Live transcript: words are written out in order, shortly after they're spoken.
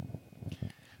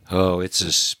Oh, it's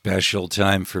a special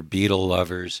time for Beatle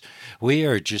lovers. We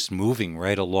are just moving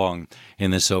right along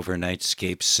in this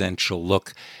Overnightscape Central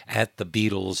look at the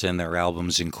Beatles and their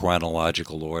albums in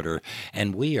chronological order.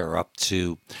 And we are up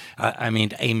to,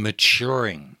 a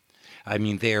maturing.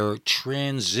 They're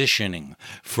transitioning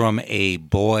from a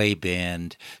boy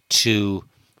band to,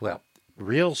 well,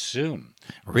 real soon,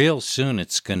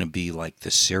 it's going to be like the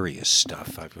serious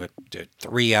stuff. I've got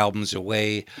 3 albums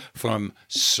away from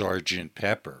Sergeant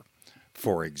Pepper,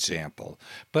 for example.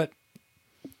 But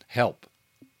Help,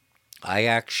 I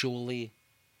actually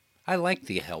I like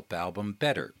the Help album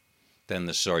better than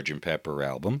the Sergeant Pepper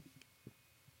album.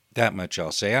 That much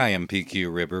I'll say. I am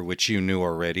PQ Ribber, which you knew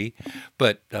already,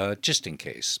 but just in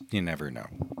case, you never know.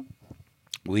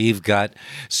 We've got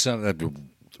some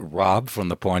Rob from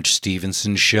the Paunch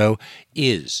Stevenson Show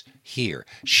is here.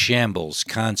 Shambles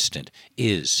Constant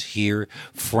is here.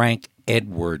 Frank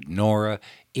Edward Nora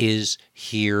is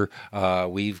here.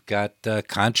 We've got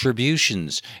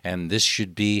contributions, and this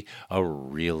should be a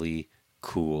really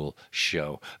cool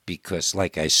show because,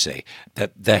 like I say,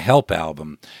 that the Help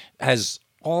album has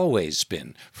always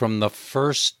been from the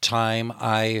first time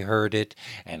I heard it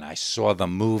and I saw the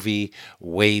movie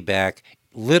way back,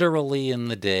 literally in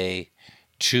the day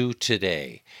to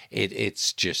today.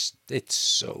 It's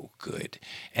so good.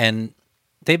 And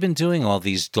they've been doing all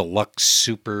these deluxe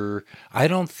super. I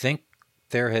don't think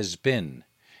there has been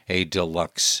a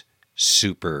deluxe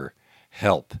super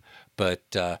Help,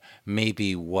 but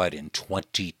maybe what in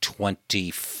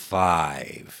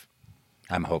 2025?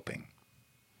 I'm hoping.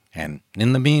 And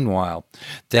in the meanwhile,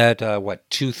 that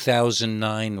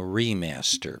 2009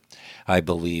 remaster, I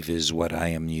believe, is what I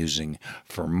am using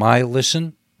for my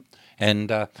listen.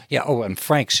 And and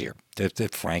Frank's here.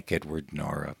 Frank Edward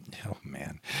Nora. Oh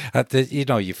man,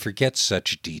 you forget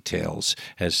such details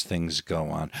as things go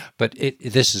on. But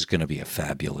this is going to be a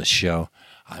fabulous show.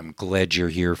 I'm glad you're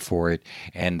here for it,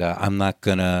 and I'm not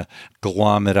gonna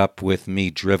glom it up with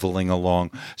me driveling along.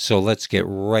 So let's get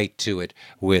right to it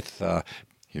with.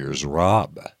 Here's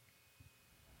Rob.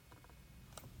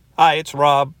 Hi, it's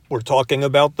Rob. We're talking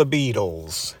about the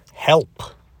Beatles. Help.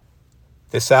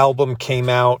 This album came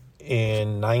out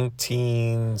in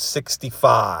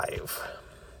 1965.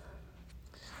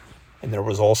 And there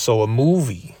was also a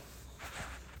movie.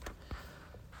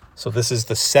 So this is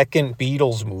the second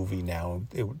Beatles movie now.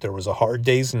 There was A Hard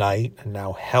Day's Night, and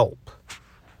now Help.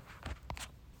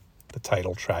 The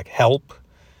title track, Help.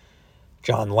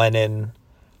 John Lennon.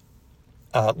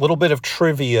 A little bit of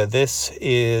trivia. This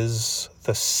is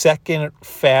the second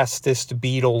fastest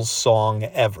Beatles song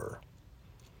ever.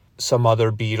 Some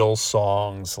other Beatles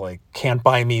songs like Can't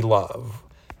Buy Me Love.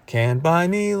 Can't buy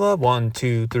me love. 1,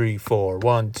 2, 3, 4.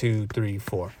 1, 2, 3,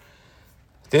 4.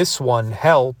 This one,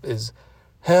 Help, is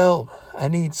help. I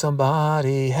need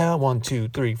somebody. Help. 1, 2,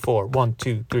 3, 4. 1,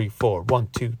 2, 3, 4. 1,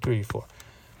 2, 3, 4.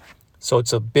 So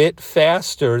it's a bit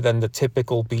faster than the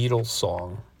typical Beatles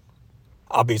song.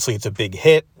 Obviously, it's a big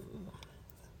hit,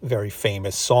 very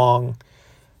famous song.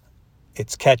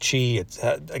 It's catchy. It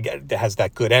has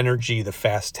that good energy, the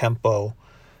fast tempo.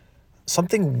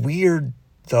 Something weird,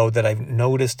 though, that I've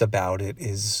noticed about it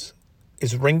is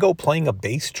Ringo playing a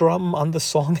bass drum on the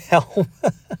song Help?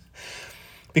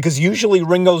 Because usually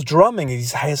Ringo's drumming, he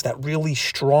has that really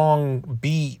strong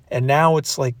beat, and now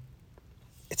it's like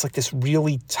this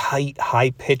really tight,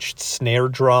 high-pitched snare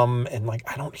drum, and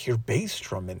I don't hear bass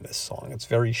drum in this song. It's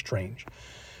very strange.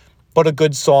 But a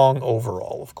good song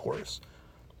overall, of course.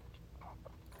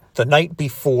 The Night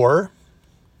Before,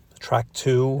 track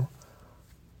 2,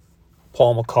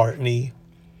 Paul McCartney.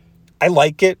 I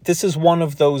like it. This is one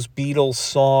of those Beatles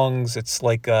songs. It's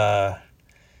like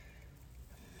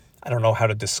I don't know how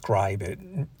to describe it.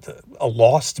 A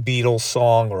lost Beatles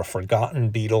song or a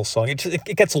forgotten Beatles song.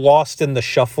 It gets lost in the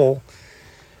shuffle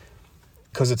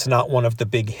because it's not one of the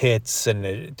big hits,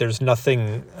 and there's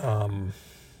nothing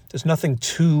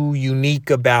too unique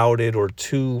about it or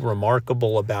too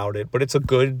remarkable about it, but it's a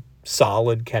good,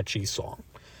 solid, catchy song.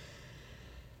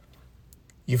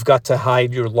 You've Got to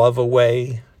Hide Your Love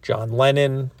Away, John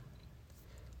Lennon.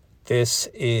 This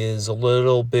is a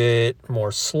little bit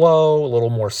more slow, a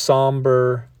little more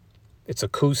somber. It's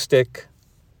acoustic,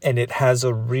 and it has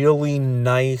a really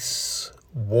nice,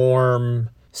 warm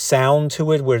sound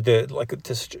to it, where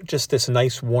just this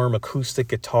nice, warm acoustic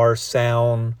guitar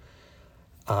sound,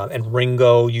 and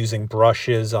Ringo using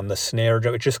brushes on the snare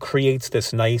drum. It just creates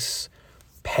this nice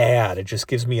pad. It just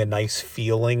gives me a nice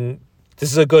feeling.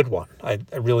 This is a good one. I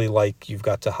really like You've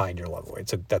Got to Hide Your Love Away.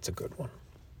 That's a good one.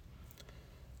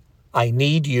 I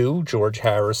Need You, George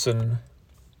Harrison.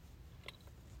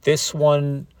 This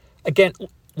one, again,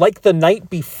 like The Night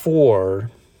Before,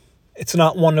 It's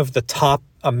not one of the top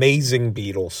amazing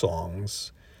Beatles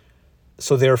songs,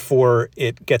 so therefore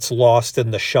it gets lost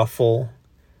in the shuffle.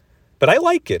 But I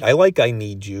like it. I like I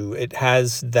Need You. It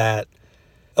has that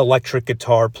electric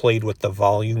guitar played with the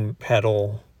volume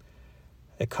pedal.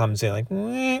 It comes in like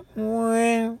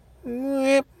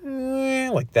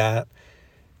that.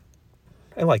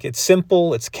 I like it. It's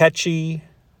simple. It's catchy.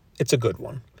 It's a good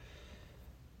one.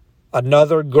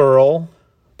 Another Girl,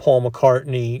 Paul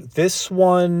McCartney. This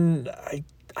one,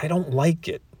 I don't like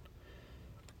it.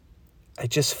 I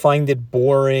just find it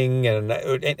boring and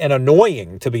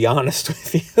annoying, to be honest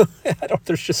with you.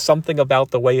 There's just something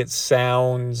about the way it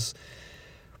sounds.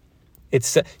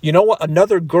 It's, you know what?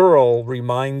 Another Girl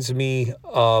reminds me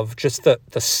of just the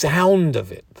sound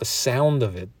of it. The sound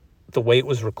of it. The way it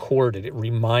was recorded. It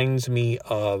reminds me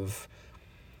of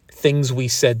Things We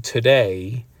Said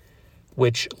Today,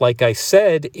 which, like I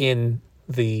said in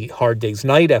the Hard Day's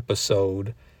Night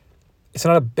episode, it's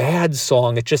not a bad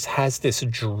song. It just has this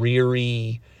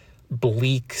dreary,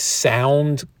 bleak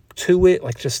sound to it,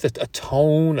 like just a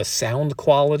tone, a sound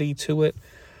quality to it.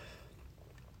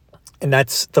 And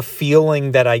that's the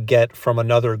feeling that I get from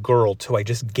Another Girl, too. I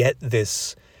just get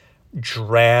this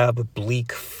drab,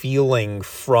 bleak feeling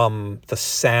from the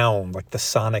sound, like the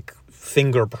sonic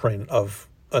fingerprint of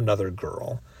Another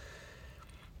Girl.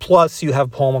 Plus, you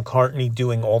have Paul McCartney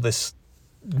doing all this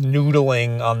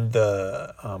noodling on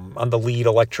the lead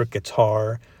electric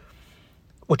guitar,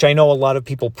 which I know a lot of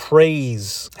people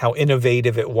praise how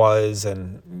innovative it was,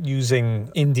 and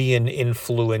using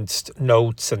Indian-influenced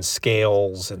notes and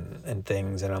scales and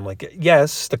things. And I'm like,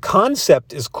 yes, the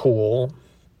concept is cool,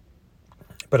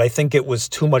 but I think it was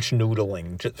too much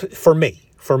noodling. For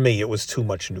me, it was too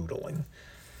much noodling.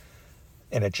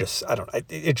 And it just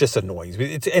annoys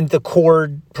me. And the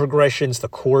chord progressions, the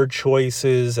chord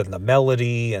choices, and the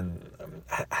melody, and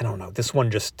I don't know. This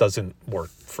one just doesn't work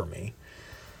for me.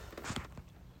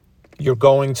 You're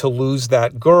Going to Lose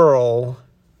That Girl.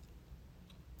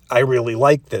 I really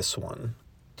like this one.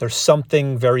 There's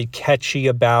something very catchy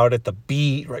about it. The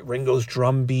beat, right? Ringo's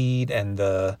drum beat and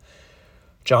the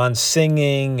John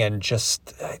singing, and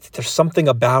just there's something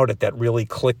about it that really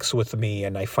clicks with me,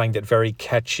 and I find it very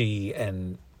catchy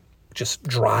and just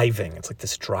driving. It's like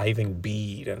this driving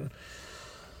beat, and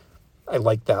I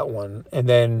like that one. And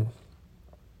then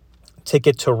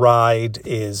Ticket to Ride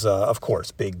is, of course,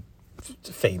 big,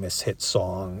 famous hit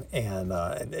song, and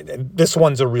this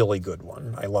one's a really good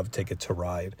one. I love Ticket to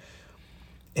Ride.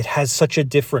 It has such a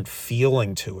different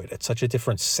feeling to it. It's such a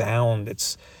different sound.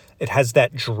 It has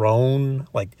that drone,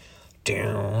 like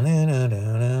down, I'm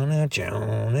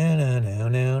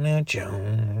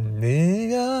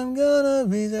gonna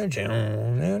be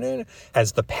there.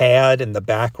 Has the pad in the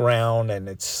background, and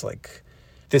it's like,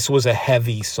 this was a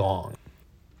heavy song.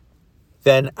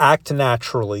 Then Act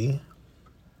Naturally,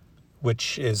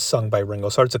 which is sung by Ringo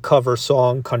Starr. It's a cover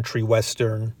song, country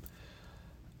western,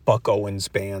 Buck Owens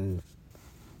band.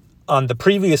 On the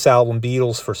previous album,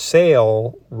 Beatles for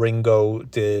Sale, Ringo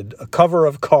did a cover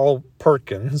of Carl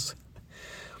Perkins,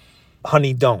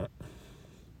 Honey Don't.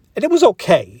 And it was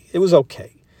okay.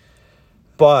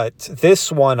 But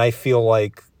this one, I feel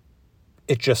like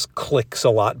it just clicks a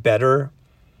lot better.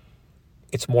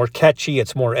 It's more catchy,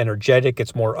 it's more energetic,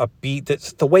 it's more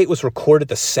upbeat. The way it was recorded,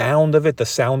 the sound of it, the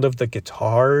sound of the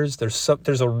guitars,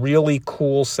 there's a really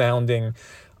cool sounding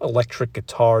electric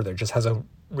guitar that just has a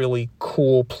really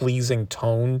cool, pleasing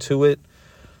tone to it.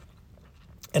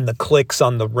 And the clicks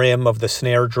on the rim of the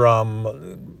snare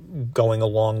drum going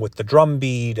along with the drum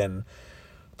beat, and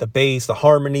the bass, the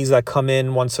harmonies that come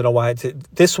in once in a while.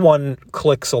 This one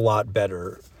clicks a lot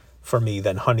better for me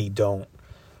than Honey Don't.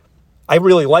 I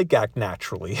really like Act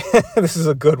Naturally. This is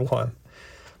a good one.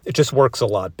 It just works a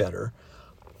lot better.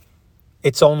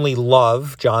 It's Only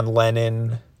Love, John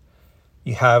Lennon.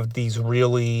 You have these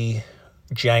really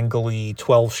jangly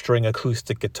 12-string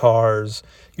acoustic guitars.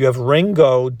 You have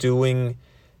Ringo doing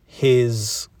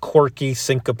his quirky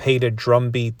syncopated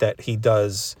drum beat that he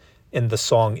does in the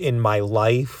song In My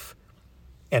Life,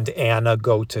 and Anna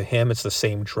Go to Him. It's the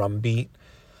same drum beat.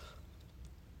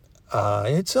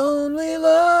 It's only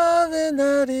love and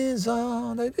that is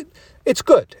all. It's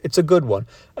good. It's a good one.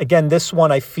 Again, this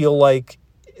one I feel like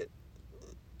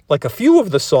a few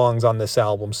of the songs on this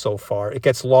album so far, it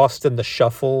gets lost in the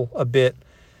shuffle a bit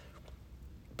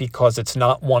because it's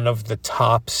not one of the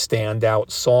top standout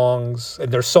songs.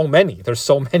 And there's so many top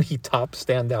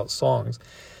standout songs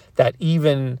that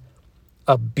even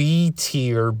a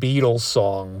B-tier Beatles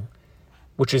song,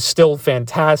 which is still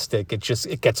fantastic,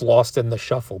 it gets lost in the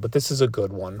shuffle. But this is a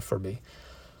good one for me.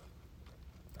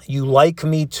 You Like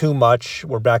Me Too Much.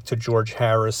 We're back to George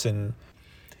Harrison.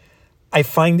 I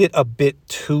find it a bit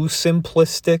too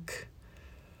simplistic.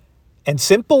 And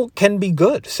simple can be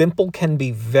good. Simple can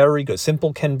be very good.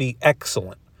 Simple can be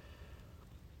excellent.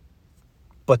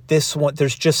 But this one,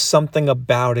 there's just something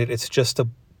about it. It's just a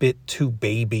bit too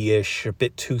babyish, a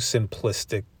bit too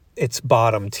simplistic. It's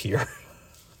bottom tier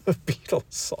Beatles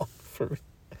song for me.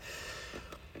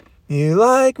 You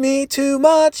like me too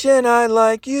much and I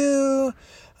like you.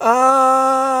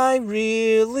 I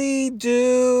really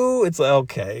do. It's like,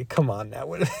 okay, come on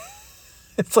now.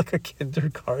 It's like a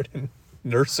kindergarten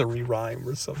nursery rhyme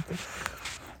or something.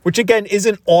 Which again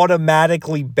isn't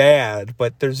automatically bad,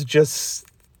 but there's just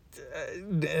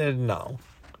no.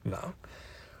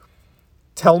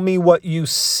 Tell Me What You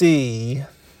See.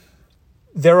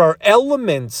 There are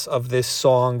elements of this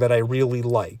song that I really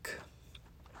like.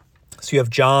 So you have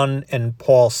John and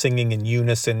Paul singing in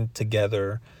unison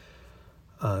together.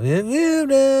 I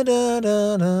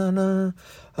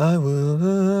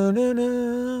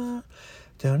will.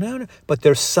 But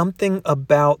there's something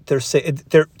about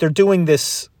they're doing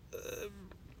this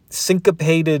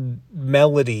syncopated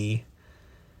melody,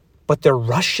 but they're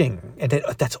rushing, and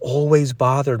that's always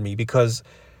bothered me because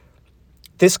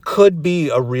this could be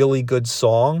a really good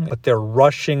song, but they're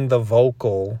rushing the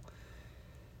vocal,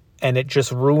 and it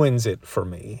just ruins it for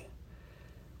me.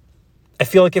 I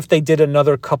feel like if they did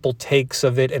another couple takes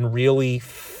of it and really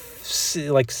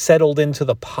settled into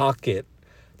the pocket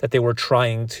that they were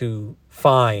trying to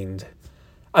find,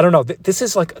 I don't know. This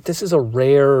is a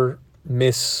rare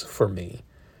miss for me,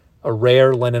 a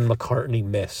rare Lennon-McCartney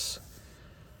miss.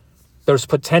 There's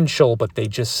potential, but they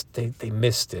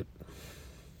missed it.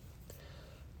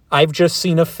 I've Just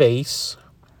Seen a Face.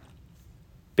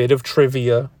 Bit of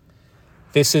trivia.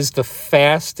 This is the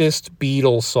fastest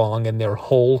Beatles song in their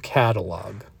whole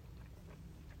catalog.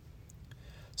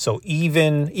 So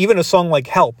even a song like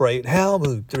Help, right? Help,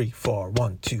 3, 4,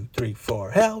 1, 2, 3,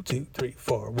 4. Help, 2, 3,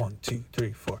 4, 1, 2,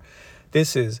 3, 4.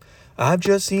 This is I've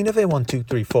just seen a face. 1, 2,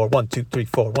 3, 4. 1, 2, 3,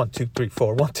 4. 1, 2, 3,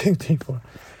 4. 1, 2, 3, 4.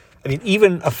 I mean,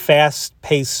 even a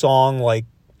fast-paced song like,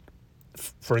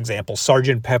 for example,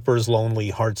 Sgt. Pepper's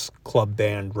Lonely Hearts Club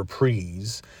Band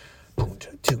Reprise. Boom,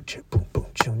 2, boom,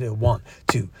 boom, 1,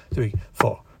 2, 3,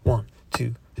 4. 1,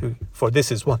 2, 3, 4.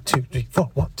 This is 1, 2, 3, 4.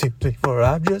 1, 2, 3, 4.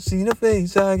 I've just seen a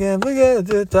face. I can't forget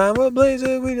the time of place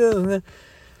that we done.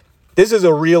 This is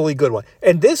a really good one.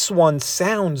 And this one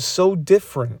sounds so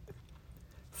different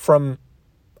from,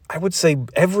 I would say,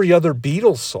 every other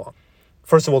Beatles song.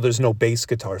 First of all, there's no bass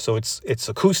guitar, so it's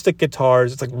acoustic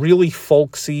guitars. It's like really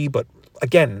folksy, but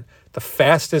again, the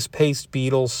fastest paced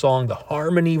Beatles song, the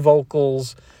harmony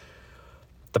vocals,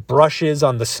 the brushes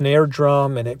on the snare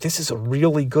drum, and this is a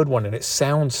really good one, and it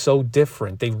sounds so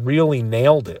different. They really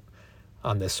nailed it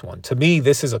on this one. To me,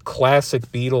 this is a classic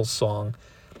Beatles song.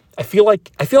 I feel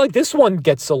like this one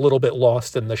gets a little bit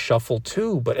lost in the shuffle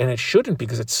too, and it shouldn't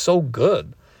because it's so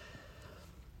good.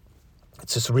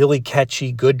 It's just really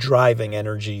catchy, good driving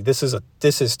energy. This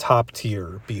is top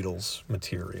tier Beatles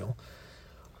material.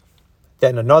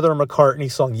 Then another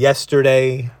McCartney song,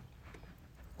 Yesterday,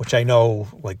 which I know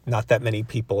like not that many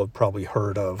people have probably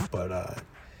heard of, but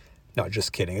no,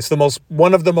 just kidding. It's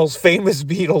one of the most famous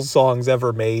Beatles songs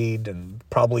ever made, and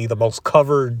probably the most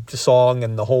covered song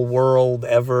in the whole world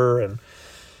ever. And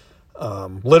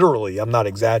literally, I'm not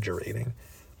exaggerating.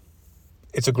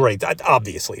 It's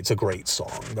obviously it's a great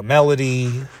song. The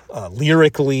melody,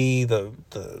 lyrically,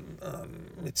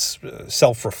 it's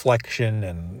self-reflection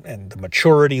and the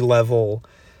maturity level.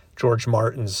 George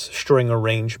Martin's string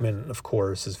arrangement, of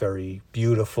course, is very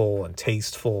beautiful and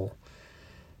tasteful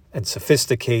and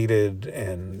sophisticated.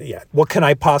 And yeah, what can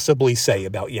I possibly say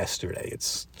about Yesterday?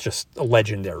 It's just a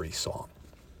legendary song.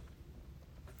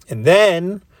 And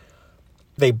then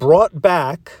they brought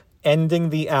back, ending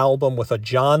the album with a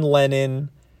John Lennon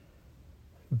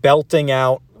belting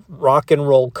out rock and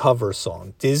roll cover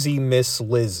song, Dizzy Miss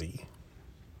Lizzy.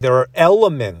 There are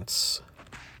elements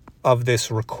of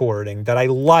this recording that I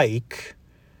like,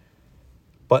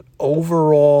 but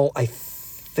overall I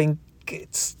think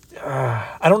it's,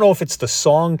 I don't know if it's the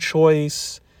song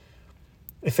choice,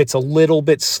 if it's a little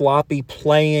bit sloppy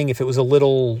playing, if it was a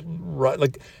little,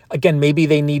 like, again, maybe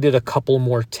they needed a couple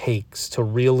more takes to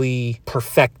really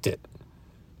perfect it.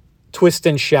 Twist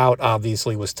and Shout,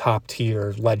 obviously, was top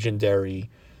tier, legendary.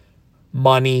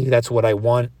 Money, That's What I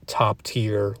Want, top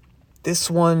tier. This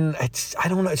one, I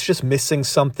don't know, it's just missing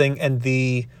something. And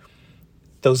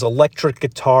those electric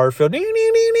guitar feel,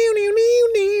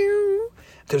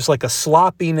 there's like a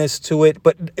sloppiness to it,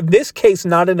 but in this case,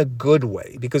 not in a good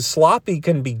way, because sloppy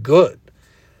can be good.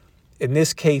 In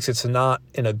this case, it's not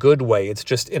in a good way. It's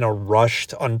just in a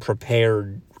rushed,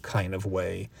 unprepared kind of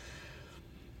way.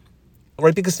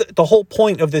 right? Because the whole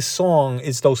point of this song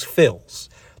is those fills,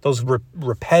 those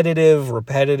repetitive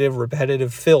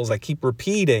fills that keep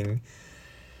repeating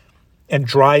and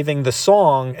driving the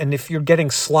song. And if you're getting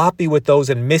sloppy with those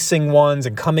and missing ones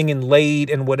and coming in late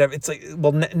and whatever, it's like,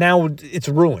 well, now it's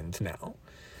ruined now.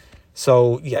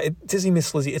 So yeah, Dizzy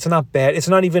Miss Lizzy, it's not bad. It's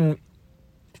not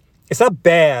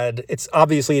bad. It's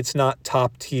obviously it's not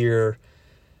top tier,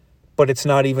 but it's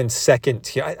not even second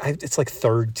tier. It's like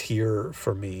third tier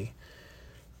for me,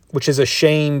 which is a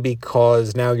shame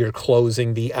because now you're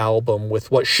closing the album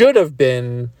with what should have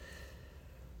been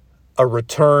a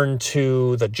return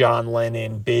to the John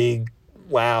Lennon big,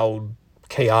 loud,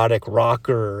 chaotic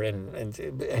rocker, and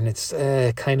it's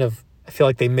kind of, I feel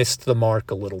like they missed the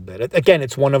mark a little bit. Again,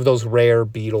 it's one of those rare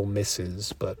Beatle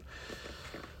misses, but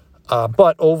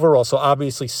overall, so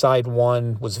obviously side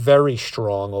one was very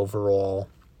strong overall,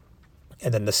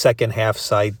 and then the second half,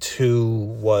 side two,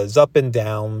 was up and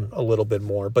down a little bit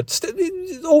more, but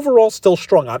overall still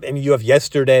strong. I mean, you have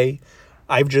Yesterday,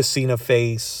 I've Just Seen a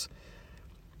Face,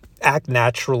 Act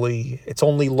Naturally, It's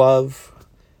Only Love.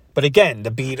 But again,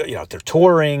 the Beatles, they're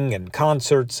touring and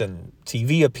concerts and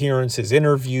TV appearances,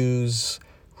 interviews,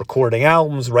 recording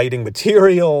albums, writing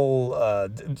material,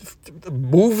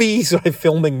 movies,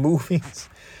 filming movies.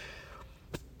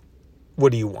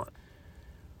 What do you want?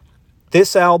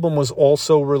 This album was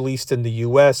also released in the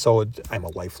U.S., so I'm a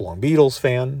lifelong Beatles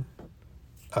fan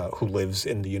who lives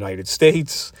in the United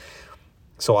States.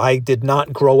 So I did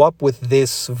not grow up with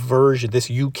this version, this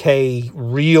UK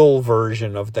real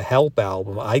version of the Help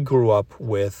album. I grew up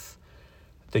with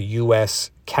the US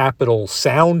Capitol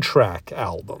soundtrack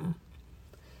album.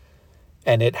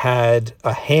 And it had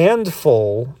a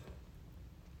handful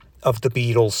of the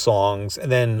Beatles songs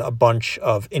and then a bunch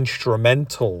of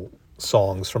instrumental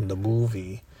songs from the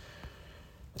movie.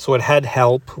 So it had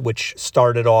Help, which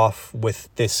started off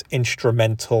with this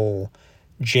instrumental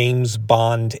James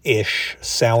Bond-ish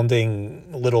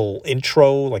sounding little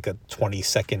intro, like a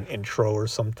 20-second intro or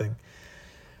something.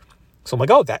 So I'm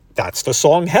like, oh, that's the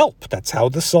song Help. That's how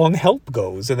the song Help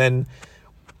goes. And then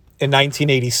in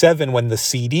 1987, when the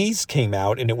CDs came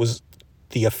out, and it was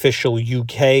the official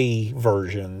UK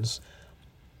versions,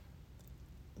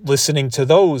 listening to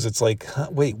those, it's like,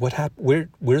 wait, what happened?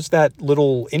 Where's that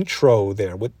little intro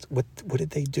there? What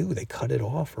did they do? They cut it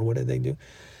off, or what did they do?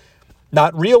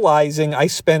 Not realizing I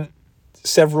spent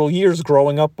several years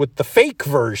growing up with the fake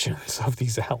versions of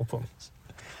these albums.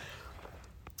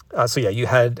 So yeah, you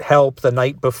had Help, The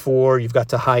Night Before, You've Got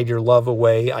to Hide Your Love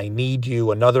Away, I Need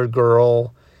You, Another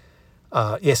Girl.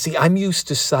 See, I'm used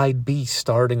to side B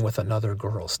starting with Another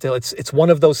Girl. Still, it's one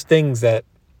of those things that,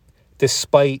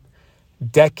 despite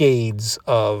decades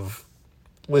of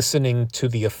listening to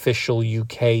the official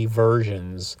UK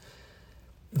versions,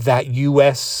 that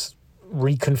US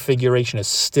reconfiguration is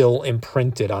still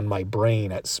imprinted on my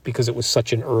brain because it was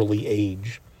such an early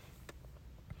age.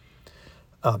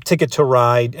 Ticket to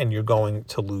Ride and You're Going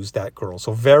to Lose That Girl.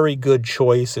 So very good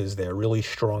choices there, really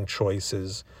strong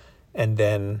choices. And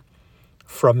then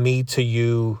From Me to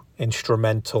You,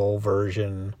 instrumental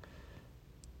version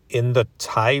in the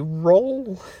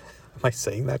Tyrol. Am I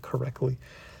saying that correctly?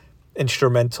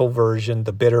 Instrumental version,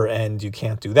 The Bitter End, You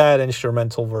Can't Do That,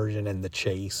 instrumental version, and The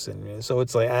Chase. And so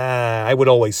it's like, I would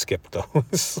always skip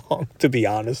those songs, to be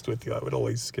honest with you. I would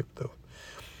always skip those.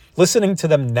 Listening to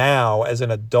them now as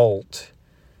an adult,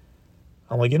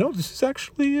 I'm like, this is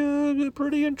actually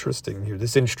pretty interesting here,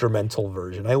 this instrumental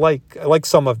version. I like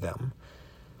some of them.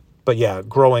 But yeah,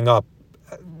 growing up,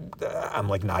 I'm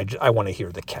like, no, I want to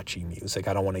hear the catchy music.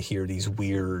 I don't want to hear these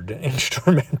weird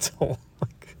instrumental,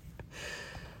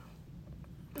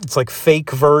 it's like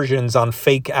fake versions on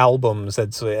fake albums.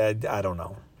 I don't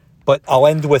know. But I'll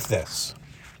end with this.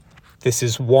 This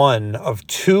is one of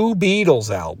two Beatles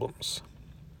albums,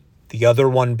 the other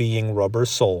one being Rubber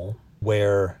Soul,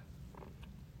 where,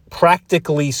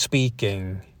 practically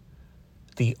speaking,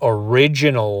 the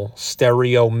original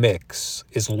stereo mix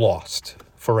is lost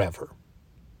forever.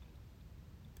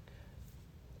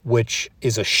 Which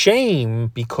is a shame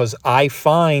because I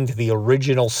find the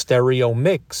original stereo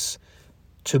mix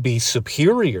to be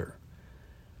superior.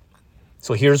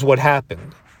 So here's what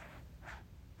happened.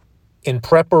 In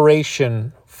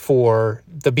preparation for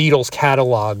the Beatles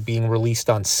catalog being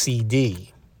released on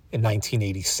CD in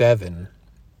 1987,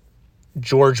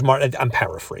 George Martin, I'm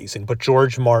paraphrasing, but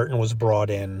George Martin was brought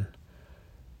in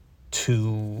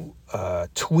to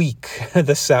tweak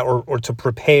the sound or to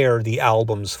prepare the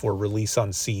albums for release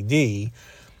on CD.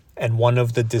 And one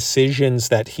of the decisions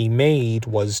that he made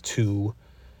was to,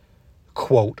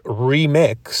 quote,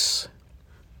 remix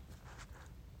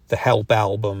the Help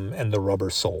album and the Rubber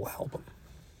Soul album.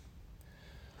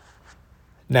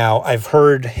 Now, I've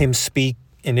heard him speak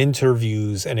in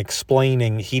interviews and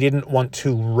explaining he didn't want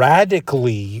to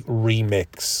radically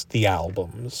remix the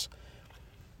albums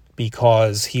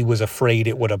because he was afraid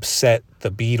it would upset the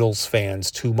Beatles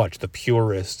fans too much, the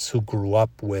purists who grew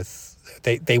up with,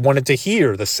 they wanted to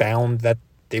hear the sound that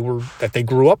they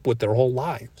grew up with their whole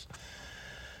lives.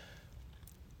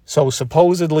 So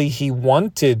supposedly he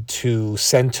wanted to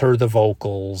center the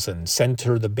vocals and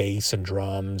center the bass and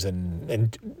drums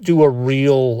and do a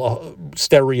real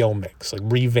stereo mix, like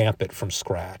revamp it from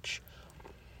scratch.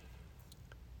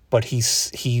 But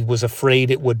he was afraid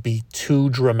it would be too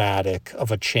dramatic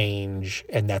of a change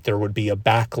and that there would be a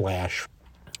backlash.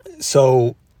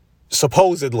 So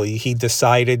supposedly he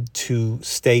decided to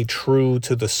stay true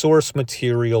to the source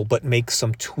material but make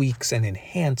some tweaks and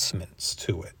enhancements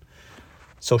to it.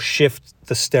 So shift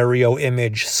the stereo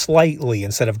image slightly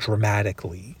instead of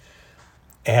dramatically.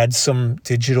 Add some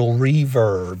digital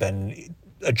reverb and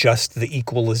adjust the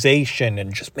equalization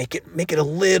and just make it a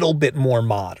little bit more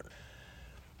modern.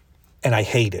 And I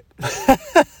hate it.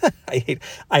 I hate it.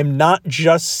 I'm not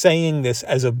just saying this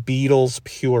as a Beatles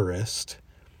purist.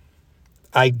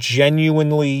 I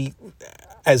genuinely,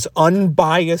 as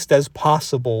unbiased as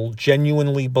possible,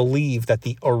 genuinely believe that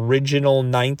the original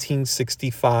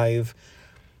 1965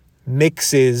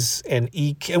 mixes and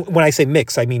EQ, when I say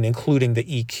mix, I mean including the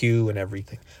EQ and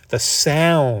everything. The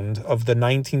sound of the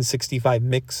 1965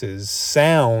 mixes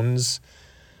sounds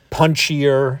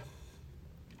punchier,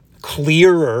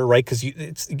 clearer, right? Because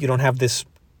you don't have this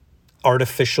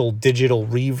artificial digital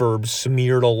reverb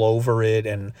smeared all over it,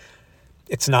 and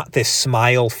it's not this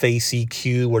smile face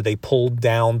EQ where they pulled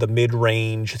down the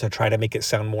mid-range to try to make it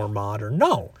sound more modern.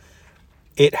 No,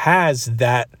 it has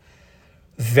that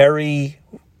very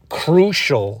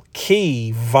crucial,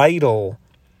 key, vital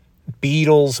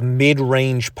Beatles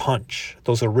mid-range punch,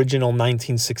 those original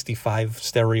 1965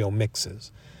 stereo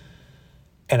mixes,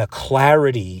 and a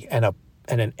clarity and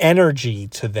an energy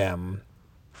to them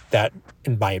that,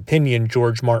 in my opinion,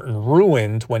 George Martin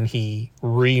ruined when he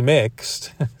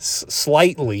remixed,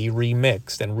 slightly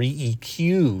remixed and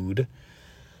re-EQ'd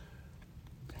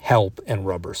Help and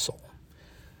Rubber Soul.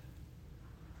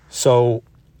 So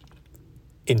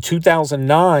in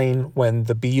 2009, when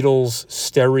the Beatles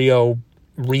stereo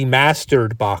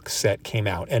remastered box set came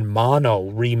out and mono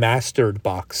remastered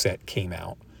box set came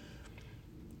out,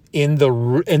 in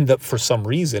the for some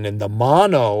reason in the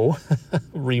mono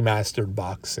remastered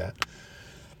box set,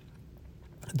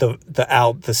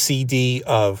 the CD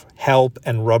of Help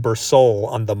and Rubber Soul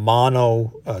on the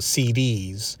mono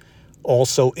CDs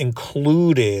also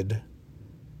included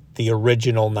the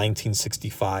original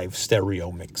 1965 stereo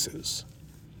mixes.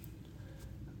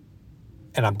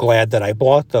 And I'm glad that I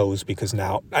bought those because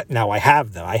now I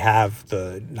have them. I have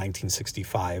the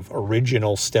 1965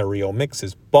 original stereo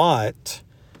mixes. But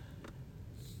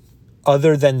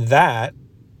other than that,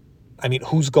 I mean,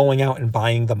 who's going out and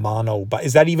buying the mono?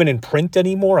 Is that even in print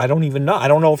anymore? I don't even know. I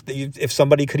don't know if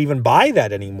somebody could even buy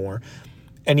that anymore.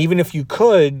 And even if you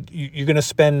could, you're going to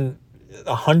spend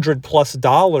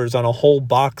 $100+ on a whole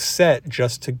box set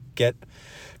just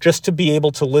to be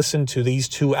able to listen to these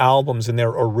two albums in their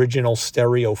original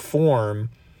stereo form.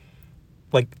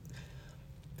 Like,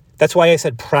 that's why I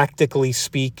said, practically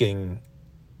speaking,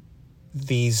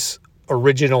 these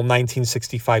original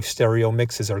 1965 stereo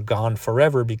mixes are gone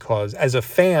forever, because as a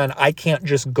fan, I can't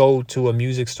just go to a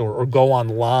music store or go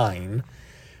online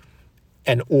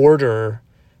and order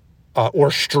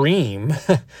or stream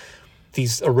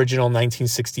these original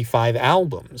 1965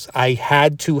 albums. I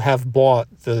had to have bought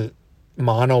the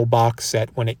mono box set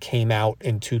when it came out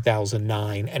in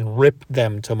 2009 and ripped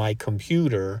them to my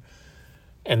computer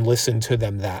and listened to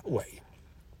them that way.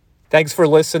 Thanks for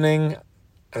listening.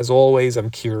 As always, I'm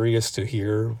curious to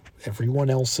hear everyone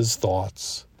else's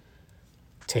thoughts.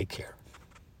 Take care.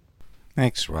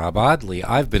 Thanks, Rob. Oddly,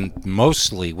 I've been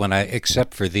mostly,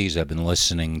 except for these, I've been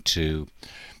listening to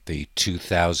the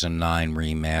 2009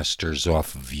 remasters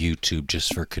off of YouTube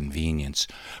just for convenience.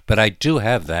 But I do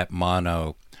have that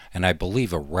mono, and I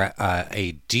believe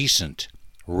a decent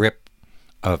rip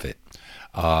of it.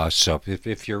 So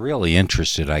if you're really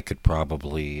interested, I could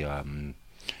probably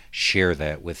share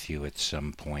that with you at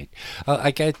some point.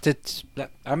 I get that.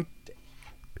 I'm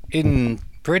in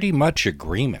pretty much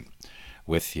agreement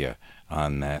with you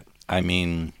on that. I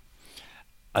mean,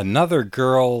 Another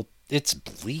Girl, it's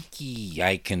bleaky,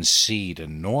 I concede,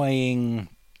 annoying.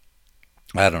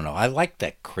 I don't know. I like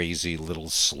that crazy little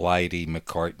slidey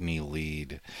McCartney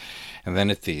lead. And then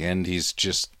at the end, he's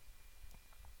just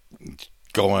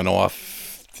going off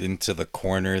into the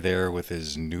corner there with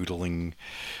his noodling.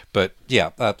 But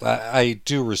yeah, I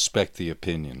do respect the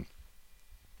opinion.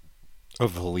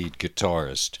 of the lead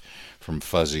guitarist from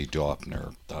Fuzzy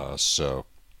Daupner. So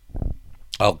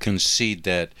I'll concede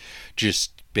that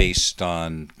just based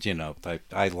on,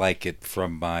 I like it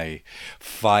from my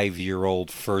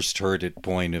 5-year-old first heard it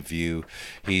point of view.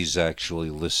 He's actually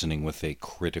listening with a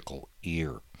critical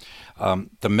ear.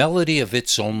 The melody of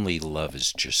It's Only Love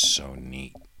is just so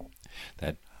neat.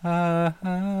 That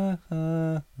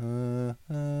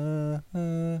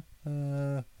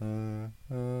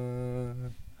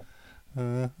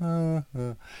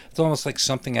it's almost like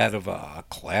something out of a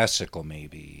classical,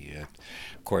 maybe.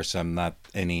 Of course, I'm not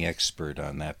any expert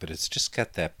on that, but it's just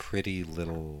got that pretty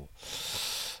little.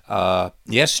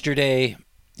 Yesterday,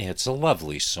 it's a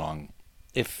lovely song.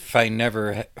 If I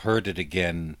never heard it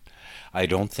again, I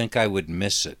don't think I would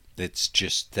miss it. It's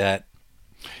just that.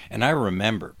 And I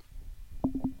remember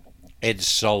Ed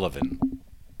Sullivan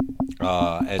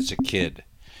as a kid.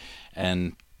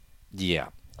 And yeah.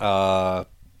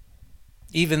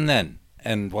 Even then,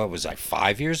 and what was I,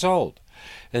 5 years old?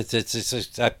 The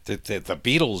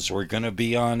Beatles were going to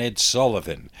be on Ed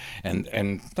Sullivan, and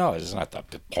no, it's not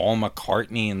the Paul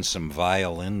McCartney and some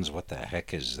violins. What the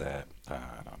heck is that?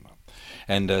 I don't know.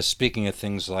 And speaking of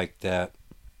things like that,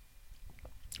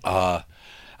 I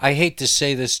hate to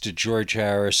say this to George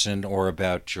Harrison or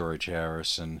about George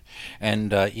Harrison,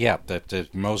 and that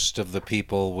most of the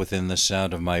people within the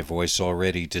sound of my voice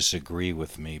already disagree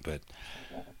with me, but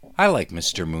I like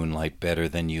Mr. Moonlight better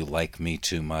than You Like Me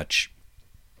Too Much.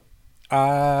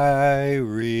 I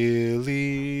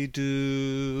really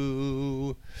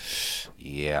do.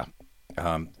 Yeah.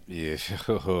 Yeah.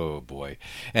 Oh boy.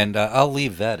 And I'll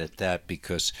leave that at that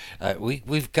because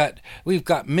we've got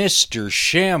Mr.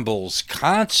 Shambles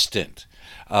Constant.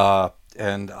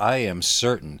 And I am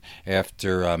certain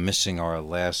after missing our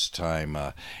last time,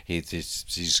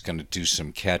 he's going to do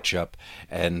some catch up,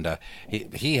 and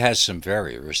he has some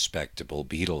very respectable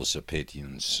Beatles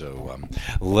opinions. So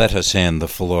let us hand the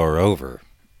floor over.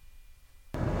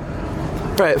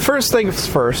 Right. First things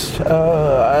first.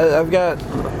 I've got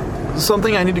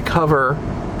something I need to cover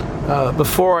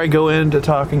before I go into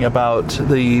talking about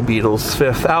the Beatles'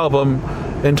 fifth album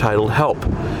entitled "Help."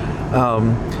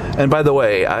 And by the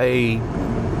way, I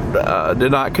did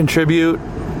not contribute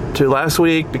to last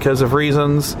week because of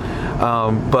reasons,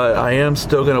 but I am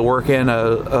still going to work in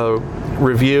a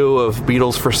review of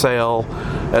Beatles for Sale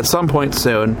at some point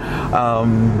soon. I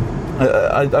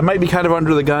might be kind of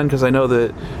under the gun because I know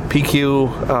that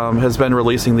PQ has been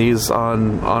releasing these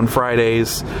on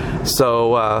Fridays,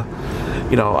 so I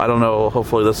don't know.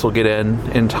 Hopefully this will get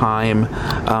in time,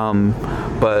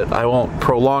 but I won't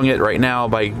prolong it right now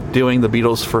by doing the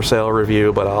Beatles for Sale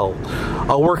review. But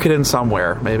I'll work it in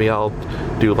somewhere. Maybe I'll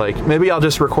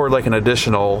just record like an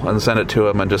additional and send it to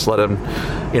him and just let him,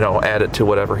 add it to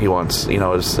whatever he wants.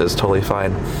 Is totally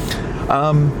fine.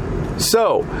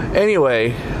 So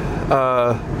anyway.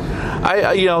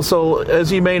 So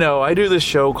as you may know, I do this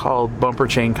show called Bumper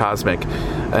Chain Cosmic,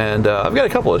 and I've got a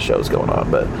couple of shows going on,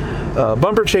 but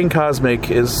Bumper Chain Cosmic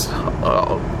is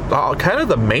kind of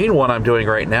the main one I'm doing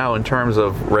right now in terms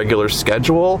of regular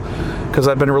schedule, because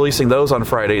I've been releasing those on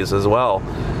Fridays as well.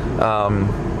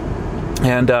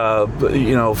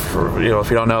 If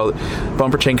you don't know,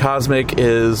 Bumper Chain Cosmic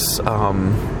is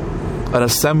an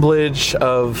assemblage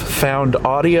of found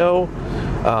audio,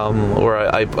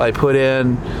 where I put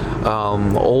in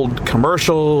old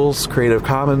commercials, Creative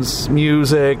Commons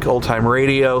music, old-time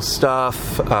radio stuff,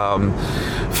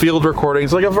 field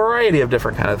recordings, like a variety of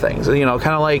different kind of things. Kind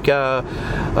of like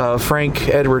Frank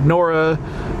Edward Nora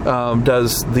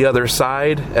does The Other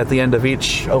Side at the end of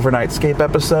each Overnightscape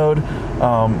episode.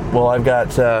 Well, I've got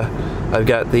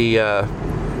the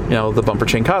Bumper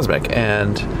Chain Cosmic,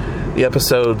 and the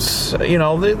episodes,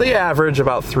 they average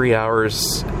about 3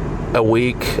 hours a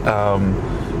week,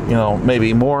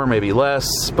 maybe more, maybe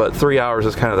less, but 3 hours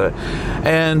is kind of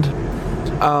and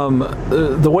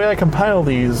the way I compile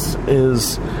these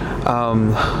is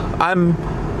I'm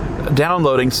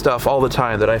downloading stuff all the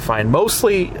time that I find.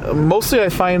 Mostly I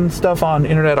find stuff on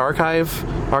Internet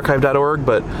archive.org,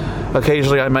 but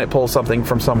occasionally I might pull something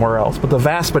from somewhere else. But the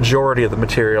vast majority of the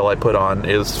material I put on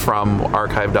is from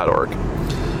archive.org.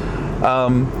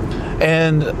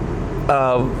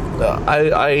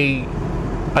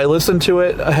 I listen to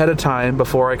it ahead of time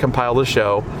before I compile the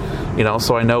show,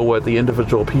 so I know what the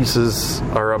individual pieces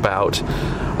are about.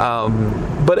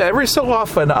 But every so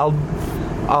often I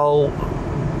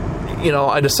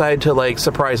decide to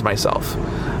surprise myself.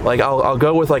 I'll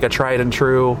go with a tried and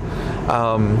true.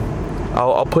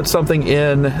 I'll put something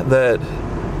in that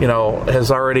has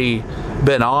already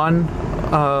been on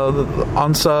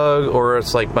Unsug, or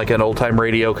it's like an old-time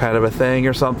radio kind of a thing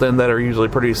or something that are usually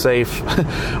pretty safe.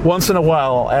 Once in a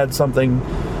while, I'll add something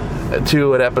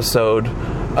to an episode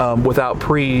without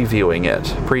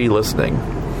pre-listening.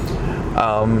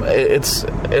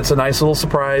 It's a nice little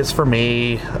surprise for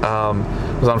me.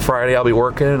 Because on Friday I'll be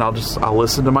working and I'll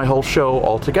listen to my whole show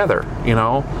all together,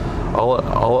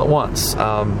 all at once.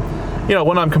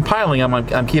 When I'm compiling,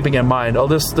 I'm keeping in mind,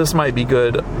 this might be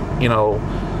good,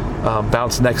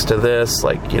 bounce next to this,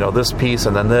 this piece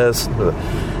and then this,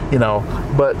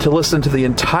 but to listen to the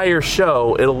entire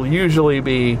show, it'll usually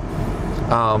be,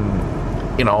 on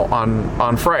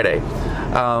Friday.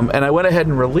 And I went ahead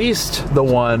and released the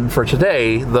one for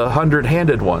today, the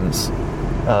 100-handed ones,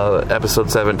 episode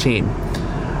 17.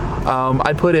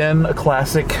 I put in a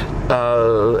classic,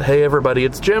 hey everybody,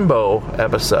 it's Jimbo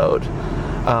episode.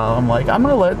 I'm going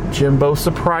to let Jimbo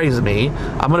surprise me.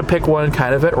 I'm going to pick one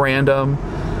kind of at random.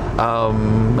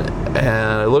 And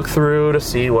I look through to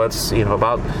see what's,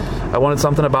 about, I wanted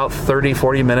something about 30,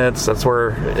 40 minutes. That's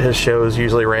where his shows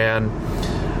usually ran.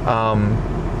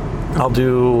 I'll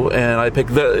pick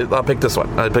this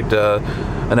one. I picked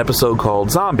an episode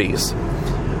called Zombies.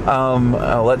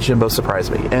 I'll let Jimbo surprise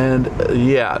me. And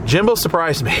yeah, Jimbo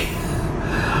surprised me.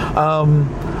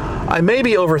 I may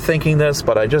be overthinking this,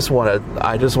 but I just want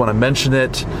to mention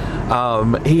it.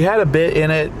 He had a bit in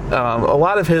it. A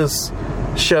lot of his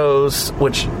shows,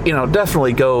 which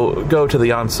definitely go to the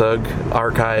Unsug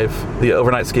archive, the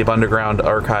Overnightscape Underground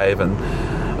archive, and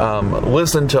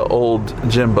listen to old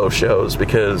Jimbo shows,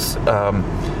 because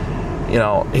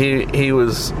he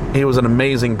was an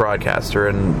amazing broadcaster,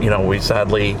 and we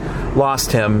sadly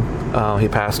lost him. He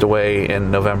passed away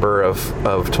in November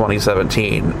of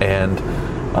 2017, and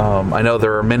I know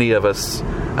there are many of us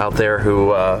out there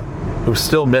who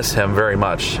still miss him very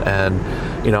much, and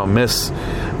miss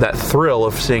that thrill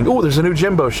of seeing, oh, there's a new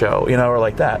Jimbo show, or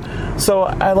like that. So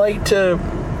I like to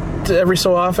every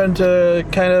so often to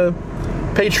kind of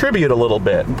pay tribute a little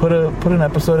bit and put an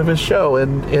episode of his show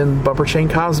in Bumper Chain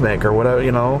Cosmic or whatever,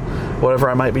 whatever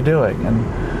I might be doing.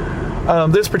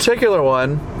 And this particular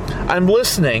one, I'm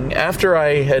listening after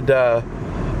I had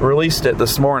released it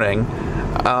this morning.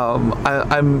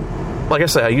 I'm like I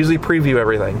say, I usually preview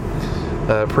everything,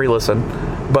 pre-listen,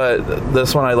 but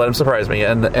this one I let him surprise me,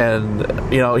 and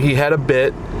he had a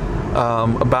bit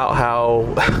about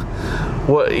how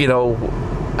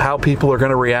how people are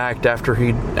going to react after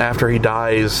he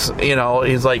dies.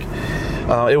 He's like,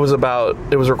 it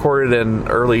was recorded in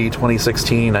early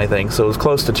 2016, I think, so it was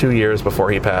close to 2 years before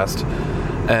he passed.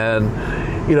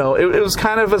 And it was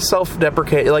kind of a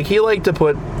self-deprecating, he liked to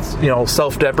put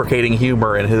self-deprecating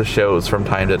humor in his shows from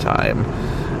time to time,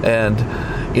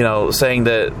 and saying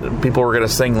that people were going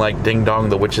to sing like Ding Dong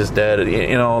the Witch is Dead,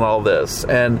 and all this.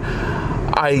 And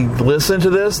I listened to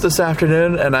this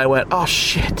afternoon and I went, oh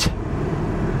shit,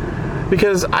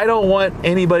 because I don't want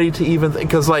anybody to even think,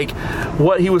 because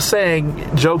what he was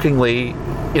saying jokingly,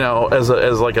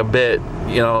 as like a bit,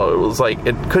 it was like,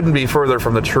 it couldn't be further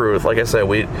from the truth. Like I said,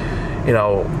 we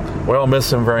all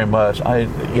miss him very much. I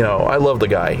love the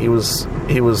guy. He was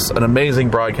an amazing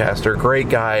broadcaster, great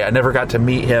guy. I never got to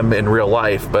meet him in real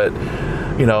life, but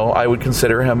I would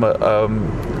consider him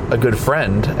a good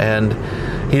friend, and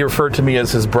he referred to me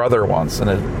as his brother once, and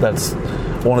that's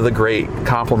one of the great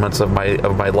compliments of my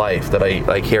life that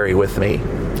I carry with me.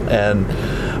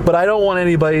 But I don't want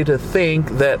anybody to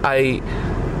think that I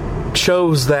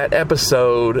chose that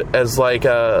episode as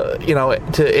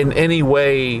to in any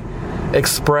way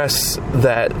express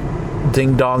that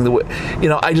Ding Dong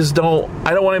I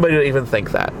don't want anybody to even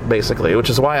think that, basically, which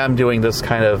is why I'm doing this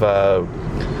kind of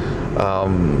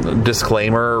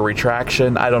disclaimer,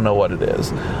 retraction. I don't know what it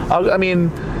is.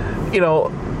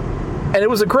 And it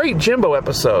was a great Jimbo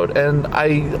episode, and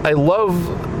I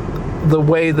love the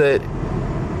way that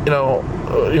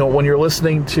when you're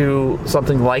listening to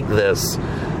something like this,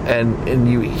 and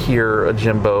you hear a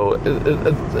Jimbo,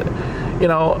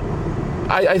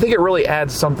 I think it really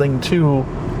adds something to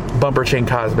Bumper Chain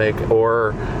Cosmic,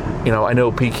 or I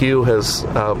know PQ has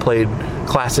played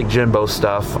classic Jimbo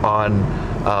stuff on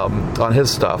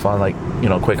his stuff on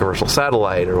Quakerversal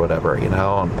Satellite or whatever, and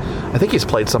I think he's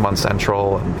played some on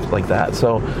Central and like that.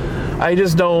 So I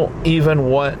just don't even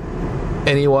want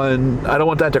anyone, I don't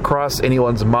want that to cross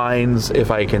anyone's minds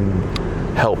if I can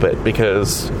help it,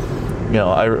 because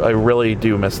I really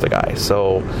do miss the guy.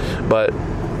 So, but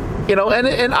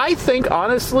and I think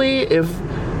honestly, if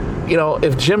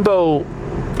Jimbo,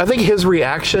 I think his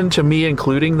reaction to me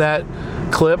including that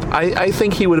clip, I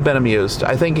think he would have been amused.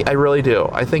 I really do.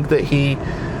 I think that he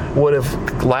would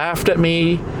have laughed at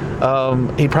me.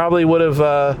 He probably would have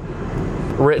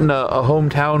written a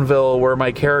Hometownville where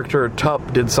my character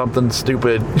Tup did something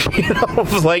stupid,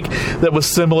 like that was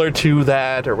similar to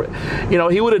that, or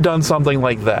he would have done something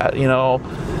like that,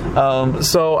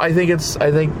 So I think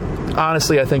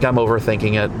honestly I'm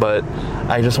overthinking it, but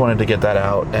I just wanted to get that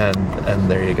out, and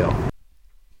there you go.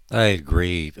 I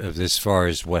agree as far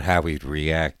as how he'd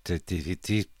react.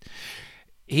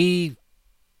 He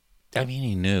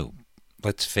knew.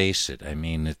 Let's face it. I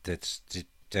mean,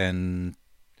 and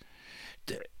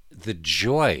the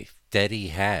joy that he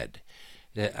had.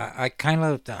 I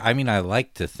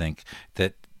like to think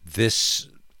that this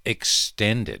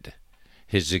extended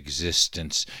his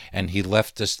existence, and he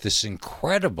left us this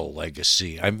incredible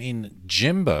legacy. I mean,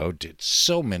 Jimbo did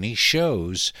so many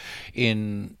shows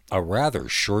in a rather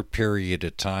short period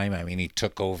of time. I mean, he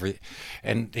took over,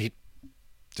 and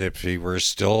if he were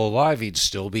still alive, he'd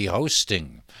still be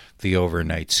hosting the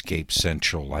Overnightscape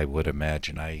Central, I would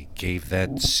imagine. I gave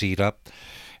that seat up,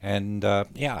 and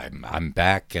I'm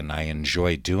back, and I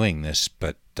enjoy doing this,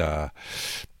 but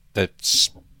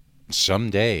that's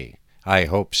someday I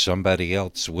hope somebody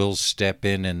else will step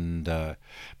in and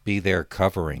be there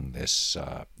covering this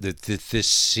this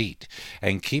seat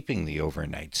and keeping the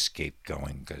Overnightscape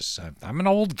going, because I'm an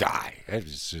old guy.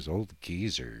 It's old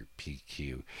geezer,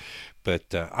 PQ.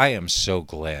 But I am so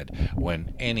glad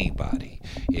when anybody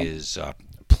is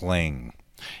playing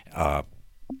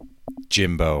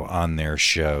Jimbo on their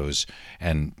shows,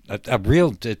 and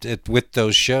with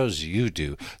those shows you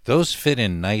do, those fit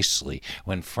in nicely.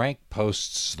 When Frank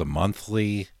posts the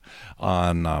monthly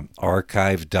on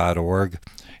archive.org,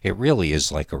 it really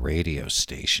is like a radio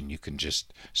station. You can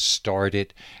just start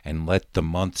it and let the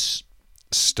month's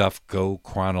stuff go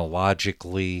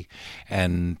chronologically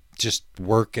and just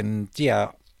work. And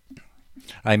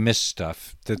I miss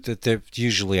stuff that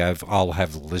usually I'll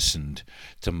have listened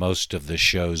to most of the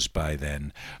shows by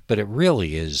then, but it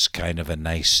really is kind of a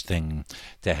nice thing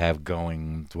to have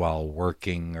going while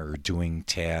working or doing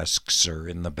tasks or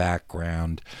in the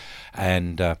background.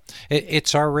 And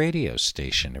it's our radio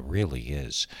station. It really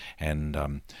is.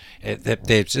 And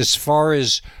as far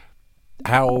as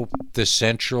how the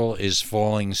Central is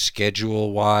falling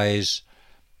schedule-wise,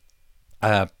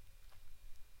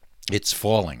 it's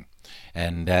falling.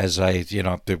 And as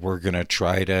we're going to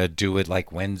try to do it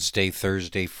like Wednesday,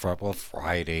 Thursday,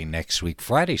 Friday next week.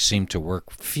 Friday seemed to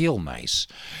feel nice,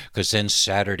 because then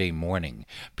Saturday morning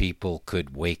people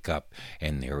could wake up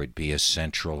and there would be a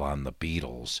Central on the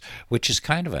Beatles, which is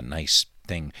kind of a nice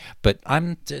thing. But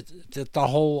the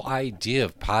whole idea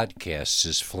of podcasts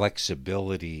is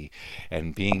flexibility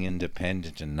and being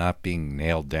independent and not being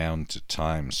nailed down to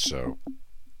time. So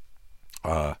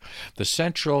the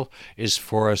Central is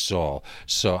for us all.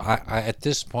 So I at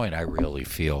this point, I really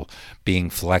feel being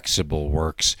flexible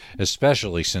works,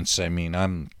 especially since,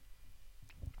 I'm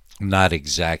not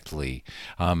exactly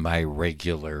on my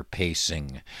regular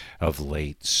pacing of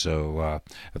late. So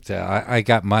I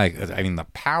got the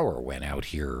power went out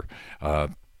here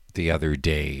the other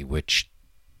day, which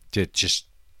just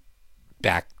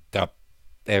backed up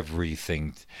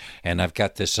everything, and I've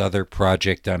got this other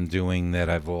project I'm doing that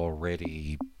I've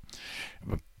already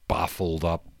baffled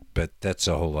up, but that's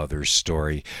a whole other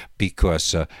story,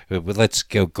 because let's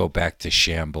go back to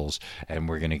shambles, and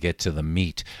we're going to get to the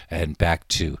meat and back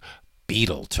to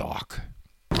Beatle talk.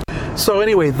 So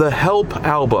anyway, the Help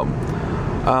album,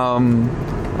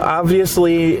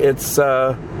 obviously it's it's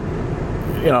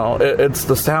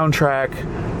the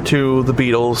soundtrack to the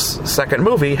Beatles' second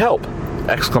movie, Help! !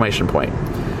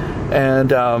 And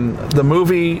the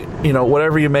movie,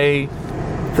 whatever you may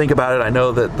think about it, I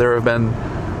know that there have been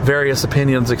various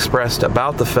opinions expressed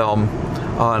about the film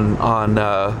on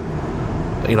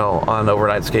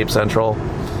Overnightscape Central,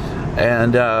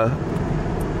 and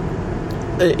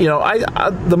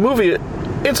the movie,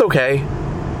 it's okay.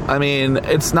 I mean,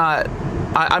 it's not.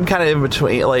 I'm kind of in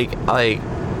between.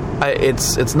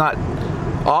 It's not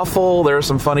awful. There are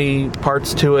some funny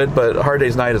parts to it, but Hard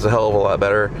Day's Night is a hell of a lot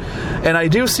better. And I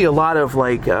do see a lot of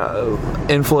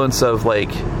influence of the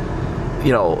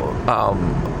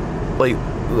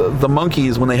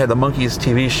Monkees, when they had the Monkees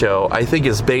TV show, I think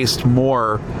is based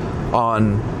more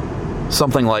on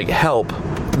something like Help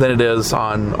than it is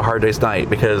on Hard Day's Night,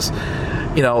 because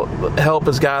Help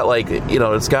has got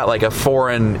it's got a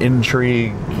foreign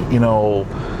intrigue,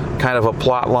 kind of a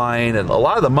plot line, and a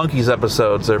lot of the Monkees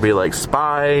episodes, there'd be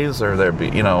spies, or there'd be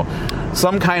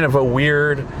some kind of a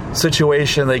weird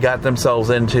situation they got themselves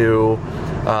into.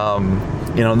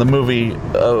 The movie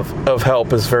of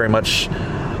Help is very much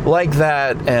like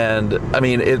that, and I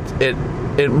mean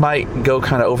it might go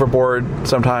kind of overboard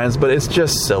sometimes, but it's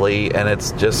just silly, and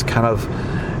it's just kind of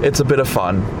it's a bit of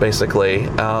fun, basically.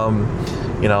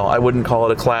 You know, I wouldn't call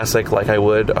it a classic like I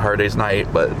would A Hard Day's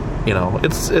Night, but, you know,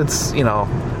 it's you know,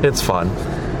 it's fun.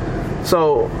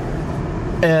 So,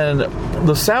 and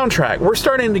the soundtrack, we're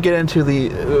starting to get into the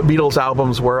Beatles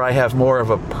albums where I have more of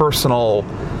a personal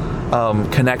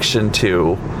connection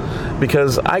to,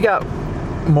 because I got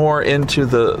more into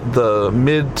the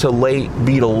mid to late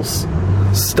Beatles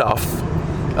stuff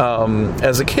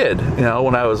as a kid, you know,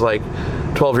 when I was like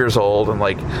 12 years old, and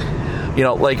like, you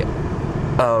know, like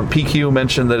PQ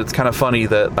mentioned that it's kind of funny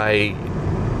that I,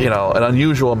 you know, and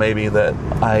unusual maybe, that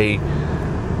I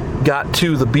got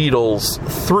to the Beatles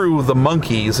through the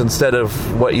Monkees instead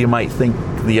of what you might think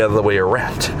the other way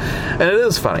around. And it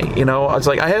is funny, you know. It's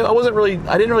like I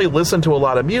didn't really listen to a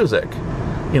lot of music,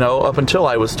 you know, up until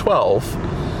I was 12.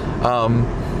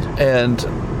 And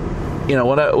you know,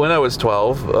 when I was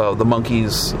 12, the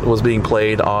Monkees was being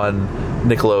played on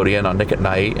Nickelodeon on Nick at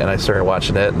Night, and I started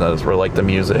watching it, and I just really liked the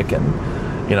music,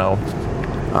 and you know,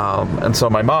 and so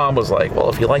my mom was like, well,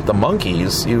 if you like the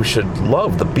Monkees, you should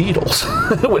love the Beatles,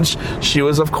 which she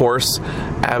was, of course,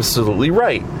 absolutely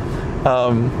right.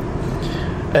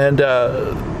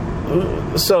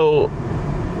 So,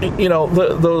 you know,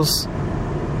 those,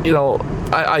 you know,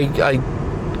 I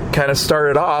kind of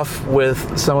started off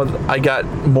with I got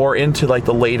more into like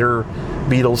the later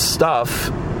Beatles stuff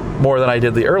more than I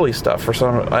did the early stuff. For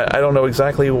some, I don't know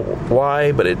exactly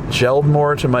why, but it gelled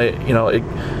more to my, you know, it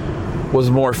was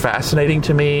more fascinating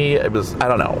to me. I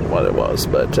don't know what it was,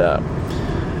 but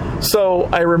so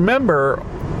I remember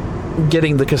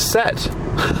getting the cassette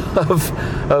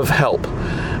of Help,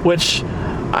 which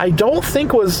I don't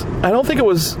know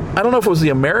if it was the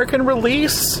American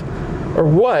release or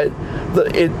what.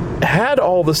 It had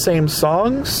all the same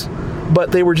songs,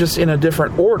 but they were just in a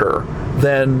different order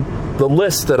than the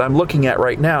list that I'm looking at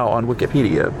right now on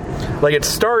Wikipedia. Like, it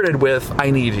started with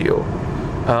I Need You.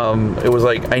 It was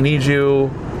like I Need You,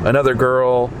 Another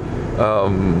Girl,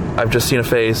 I've Just Seen a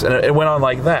Face, and it went on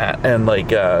like that. And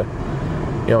like,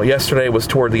 you know, Yesterday was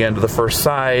toward the end of the first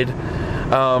side.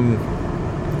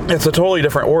 It's a totally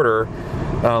different order,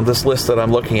 this list that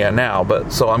I'm looking at now.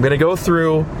 But so I'm going to go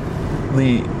through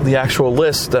the actual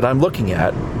list that I'm looking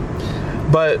at.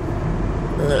 But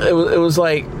it was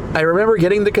like, I remember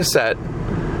getting the cassette,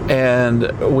 and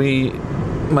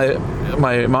my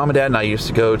mom and dad and I used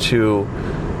to go to,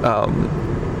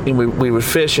 and we would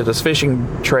fish at this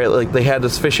fishing trailer. Like, they had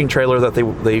this fishing trailer that they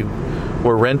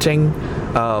were renting.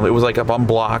 It was like up on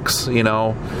blocks, you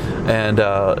know, and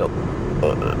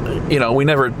you know, we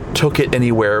never took it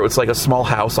anywhere. It was like a small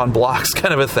house on blocks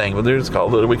kind of a thing. We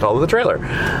called it the trailer.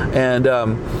 And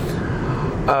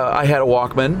I had a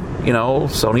Walkman, you know,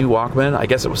 Sony Walkman. I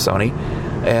guess it was Sony.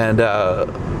 And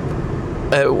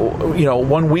you know,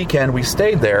 one weekend we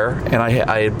stayed there, and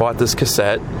I had bought this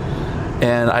cassette,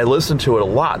 and I listened to it a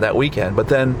lot that weekend. But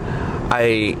then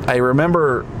I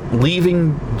remember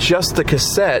leaving just the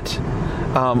cassette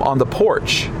on the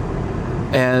porch,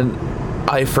 and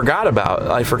I forgot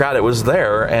it was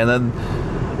there. And then,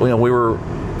 you know, we were,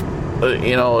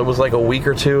 you know, it was like a week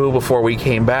or two before we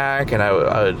came back, and I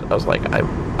was like,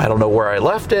 I don't know where I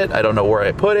left it. I don't know where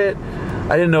I put it.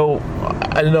 I didn't know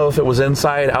if it was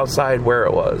inside, outside, where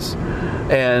it was.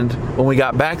 And when we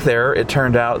got back there, it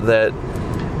turned out that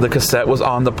the cassette was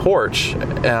on the porch,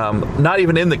 not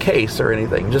even in the case or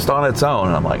anything, just on its own.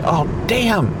 And I'm like, oh,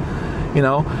 damn, you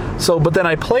know? So, but then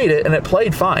I played it, and it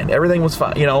played fine. Everything was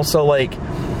fine, you know? So, like,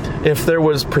 if there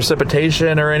was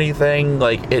precipitation or anything,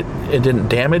 like, it didn't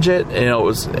damage it. You know, it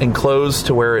was enclosed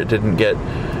to where it didn't get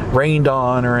rained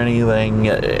on or anything,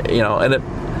 you know,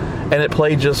 and it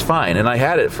played just fine. And I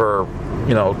had it for,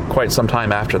 you know, quite some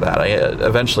time after that.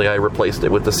 Eventually I replaced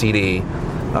it with the CD.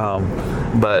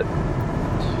 But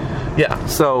yeah,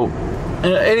 so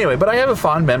anyway, but I have a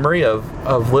fond memory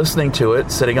of listening to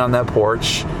it, sitting on that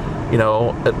porch, you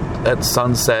know, at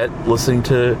sunset, listening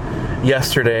to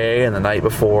Yesterday and The Night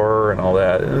Before and all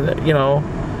that, you know,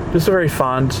 just a very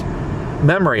fond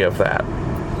memory of that.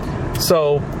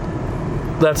 So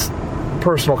that's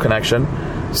personal connection.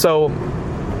 So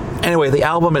anyway, the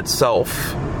album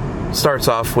itself starts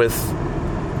off with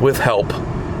Help,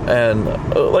 and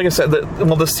like I said,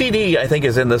 the CD I think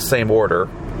is in the same order.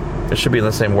 It should be in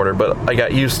the same order, but I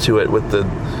got used to it with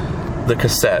the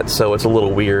cassette, so it's a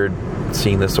little weird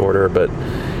seeing this order. But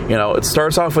you know, it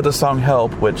starts off with the song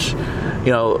Help, which,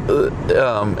 you know,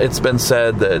 it's been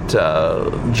said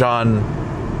that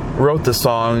John wrote the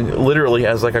song literally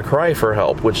as like a cry for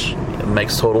help, which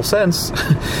makes total sense.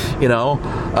 You know,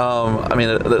 I mean,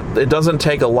 it doesn't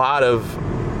take a lot of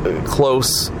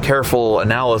close, careful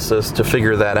analysis to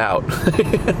figure that out.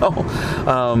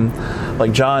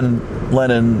 Like John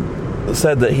Lennon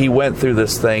said that he went through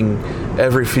this thing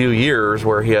every few years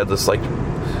where he had this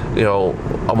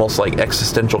almost like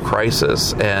existential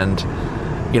crisis, and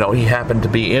he happened to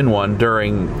be in one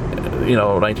during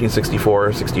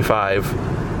 1964, 65,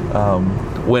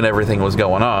 when everything was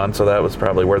going on. So that was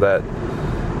probably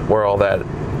where all that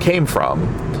came from.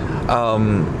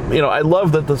 I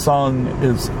love that the song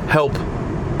is "Help!" !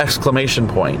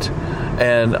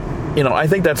 And I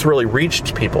think that's really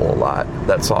reached people a lot.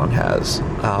 That song has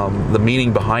the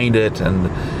meaning behind it, and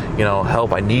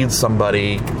help! I need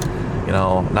somebody,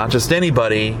 not just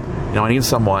anybody. I need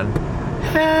someone.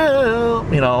 Help!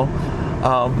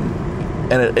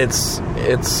 And it's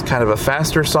kind of a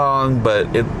faster song,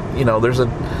 but there's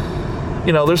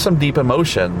some deep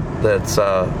emotion that's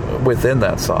within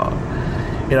that song.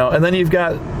 And then you've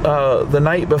got The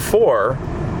Night Before,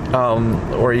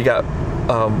 where you got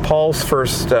Paul's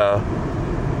first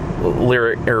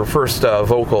lyric or first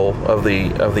vocal of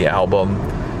the album,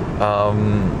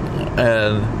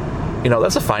 and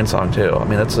that's a fine song too. I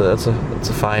mean, that's a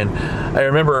fine. I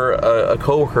remember a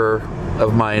coworker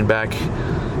of mine back.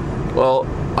 Well,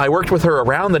 I worked with her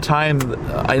around the time.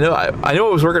 I know I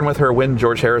was working with her when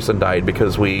George Harrison died,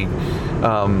 because we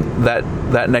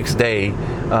that next day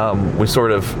we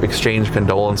sort of exchanged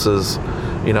condolences,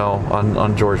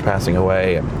 on George passing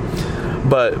away.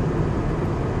 But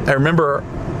I remember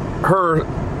her.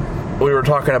 We were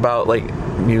talking about like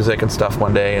music and stuff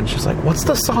one day, and she's like, "What's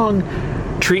the song?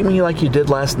 Treat Me Like You Did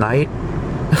Last Night?"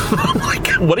 I'm like,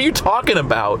 "What are you talking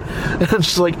about?" And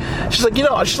she's like, I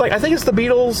think it's the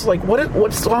Beatles. Like,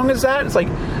 what song is that? It's like,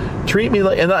 "Treat Me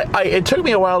Like," and it took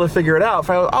me a while to figure it out.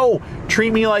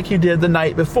 Treat Me Like You Did the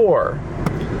Night Before.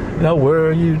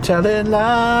 Were you telling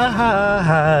lies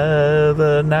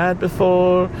the night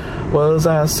before? Was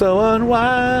I so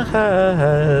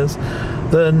unwise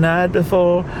the night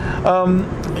before? And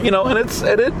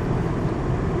it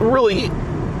really,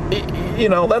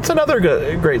 that's another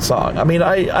great song. I mean,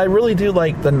 I really do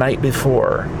like The Night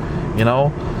Before. I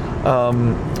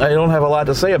don't have a lot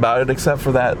to say about it except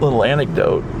for that little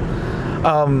anecdote.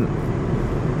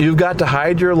 You've Got to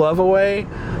Hide Your Love Away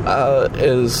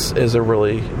is a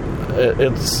really,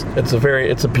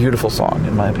 it's a beautiful song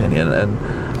in my opinion, and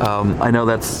I know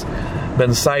that's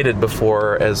been cited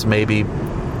before as maybe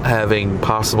having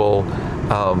possible,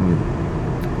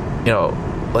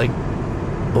 like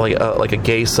a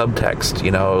gay subtext.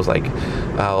 It was like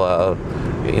how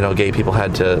gay people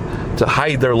had to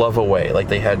hide their love away, like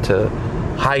they had to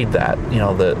hide that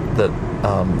that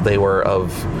they were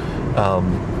of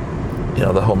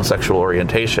the homosexual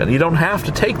orientation. You don't have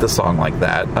to take the song like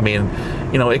that. I mean,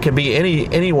 it can be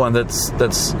anyone that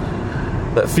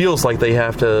feels like they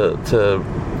have to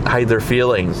hide their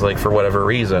feelings, like for whatever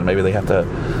reason. Maybe they have to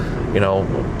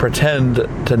pretend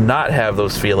to not have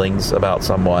those feelings about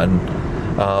someone.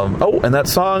 And that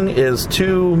song is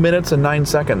 2 minutes and 9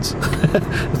 seconds.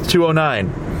 It's 2:09.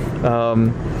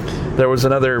 There was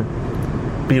another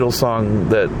Beatles song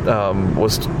that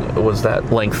was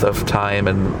that length of time,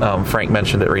 and Frank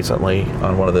mentioned it recently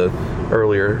on one of the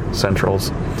earlier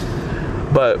Centrals.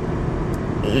 But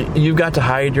you've got to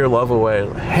hide your love away.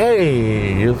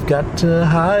 Hey, you've got to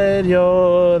hide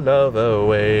your love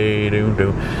away.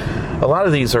 Doo-doo. A lot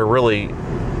of these are really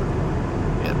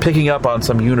picking up on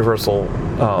some universal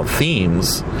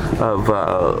themes of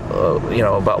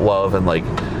about love and like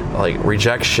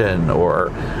rejection,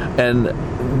 and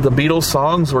the Beatles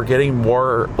songs were getting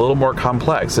a little more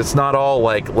complex. It's not all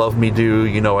like "Love Me Do,"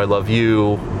 I love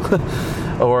you,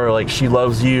 or like "She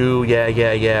loves you,"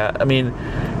 yeah. I mean,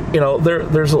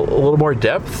 there's a little more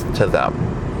depth to them,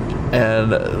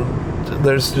 and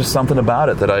there's just something about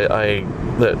it that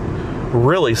that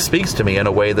really speaks to me in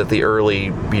a way that the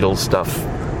early Beatles stuff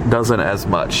doesn't as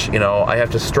much. I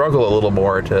have to struggle a little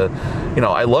more to,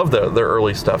 I love their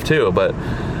early stuff too, but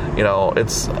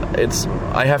it's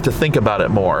I have to think about it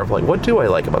more of like, what do I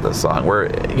like about this song? Where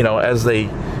as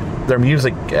their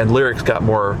music and lyrics got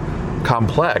more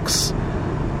complex,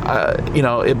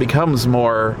 it becomes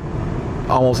more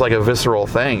almost like a visceral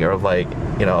thing, or like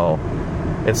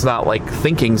it's not like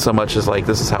thinking so much as like,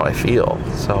 this is how I feel.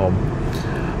 So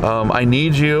I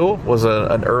Need You was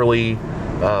an early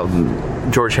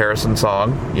George Harrison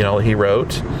song, he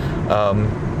wrote.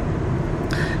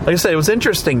 Like I said, it was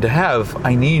interesting to have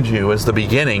I Need You as the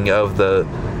beginning of the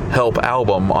Help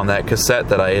album on that cassette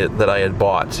that I had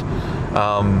bought.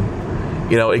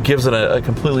 It gives it a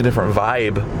completely different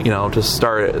vibe, to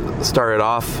start it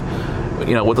off,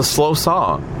 with a slow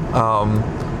song,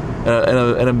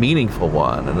 and a meaningful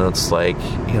one. And it's like,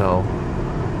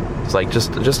 It's like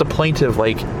just a plaintive,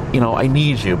 like, I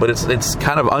need you, but it's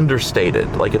kind of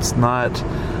understated. Like, it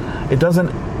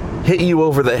doesn't hit you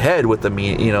over the head with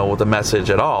with the message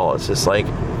at all. It's just like,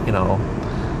 as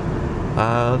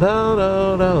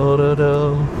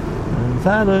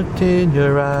I looked in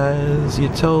your eyes, you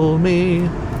told me,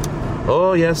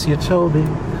 oh yes, you told me,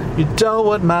 you don't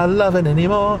want my loving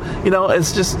anymore.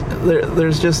 It's just,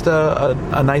 there's just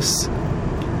a nice,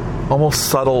 almost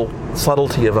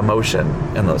subtlety of emotion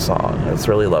in the song. It's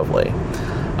really lovely.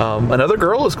 Another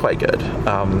Girl is quite good.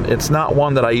 It's not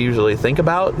one that I usually think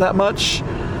about that much.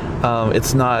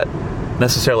 It's not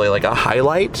necessarily like a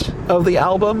highlight of the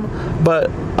album, but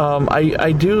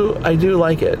I do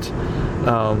like it.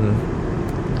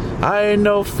 I ain't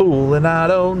no fool and I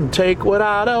don't take what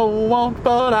I don't want,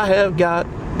 but I have got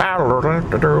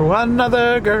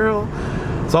another girl.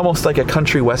 It's almost like a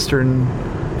country western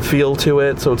feel to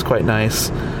it, so it's quite nice.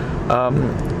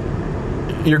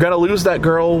 You're gonna lose that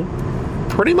girl.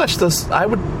 Pretty much I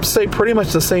would say pretty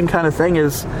much the same kind of thing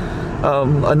as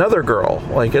Another Girl.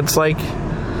 Like, it's like,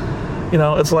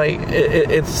 it's like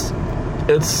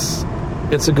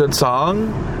it's a good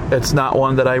song. It's not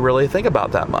one that I really think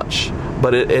about that much,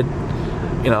 but I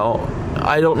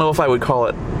don't know if I would call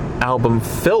it album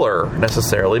filler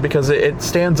necessarily, because it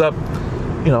stands up,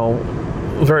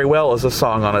 very well as a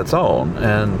song on its own.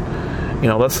 And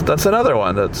that's another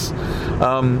one that's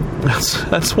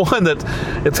one that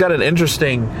it's got an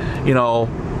interesting,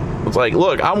 it's like,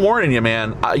 look, I'm warning you,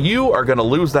 man, you are going to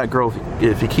lose that girl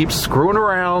if you keep screwing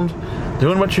around,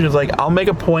 doing what you do. Like, I'll make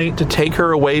a point to take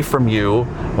her away from you.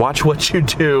 Watch what you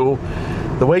do,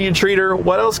 the way you treat her.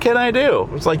 What else can I do?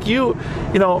 It's like,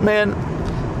 man,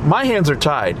 my hands are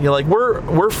tied. Like,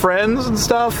 we're friends and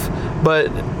stuff, but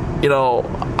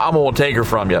I'm gonna take her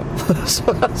from you.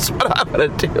 So that's what I'm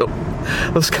gonna do.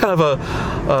 That's kind of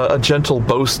a gentle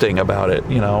boasting about it,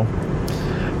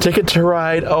 Ticket to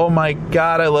Ride. Oh my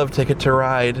God, I love Ticket to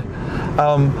Ride.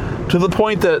 To the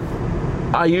point that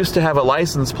I used to have a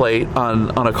license plate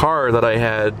on a car that I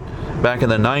had back in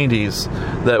the 90s.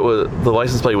 The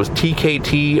license plate was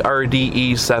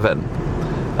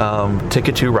TKTRDE7.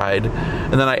 Ticket to Ride.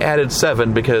 And then I added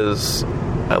 7 because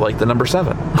I like the number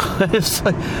 7.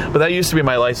 But that used to be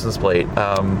my license plate.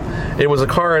 It was a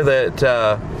car that,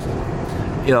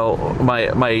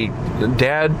 my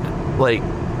dad,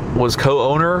 was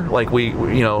co-owner.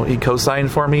 He co-signed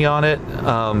for me on it.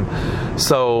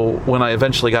 So when I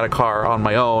eventually got a car on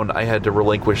my own, I had to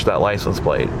relinquish that license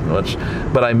plate,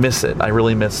 but I miss it. I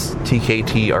really miss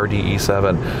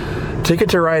TKTRDE7. Ticket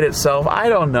to Ride itself, I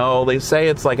don't know. They say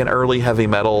it's like an early heavy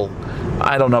metal.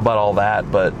 I don't know about all that,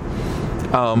 but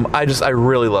I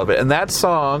really love it. And that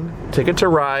song, Ticket to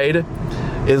Ride,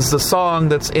 is the song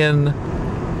that's in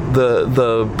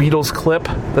the Beatles clip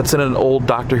that's in an old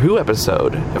Doctor Who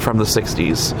episode from the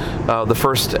 60s.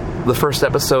 The first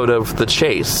episode of The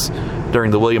Chase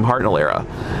during the William Hartnell era.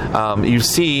 You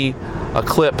see a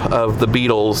clip of the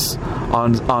Beatles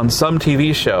on some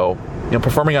TV show,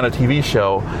 performing on a TV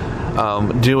show,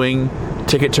 doing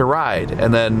Ticket to Ride,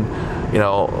 and then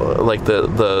like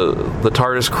the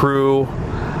TARDIS crew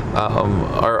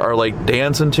are like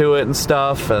dancing to it and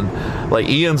stuff, and like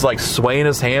Ian's like swaying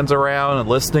his hands around and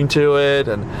listening to it,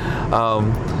 and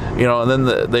and then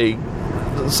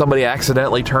somebody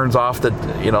accidentally turns off the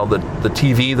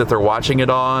TV that they're watching it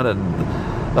on, and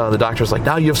the Doctor's like,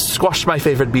 now you've squashed my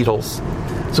favorite Beatles.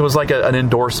 So it was like an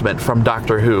endorsement from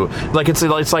Doctor Who. Like it's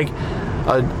like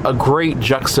a great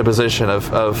juxtaposition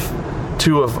of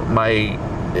two of my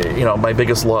my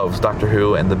biggest loves, Doctor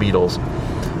Who and the Beatles.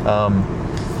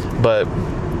 But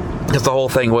because the whole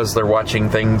thing was they're watching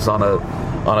things on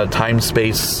a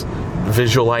time-space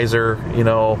visualizer,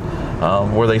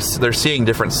 where they're seeing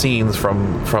different scenes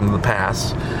from the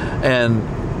past, and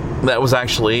that was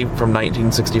actually from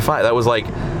 1965. That was like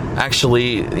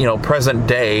actually present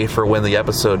day for when the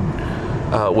episode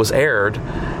was aired.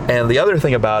 And the other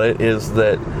thing about it is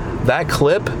that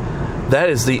clip, that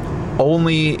is the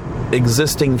only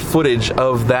existing footage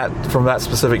of that from that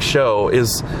specific show.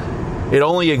 It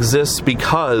only exists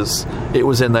because it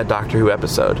was in that Doctor Who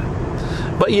episode.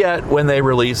 But yet, when they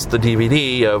released the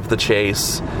DVD of The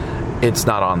Chase, it's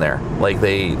not on there. Like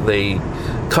they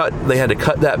had to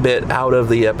cut that bit out of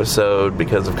the episode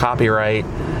because of copyright.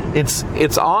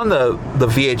 It's on the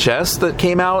VHS that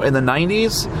came out in the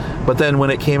 90s, but then when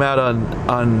it came out on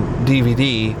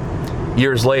DVD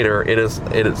years later,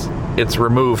 it's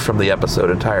removed from the episode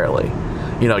entirely.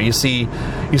 You see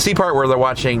part where they're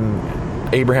watching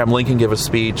Abraham Lincoln give a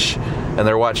speech, and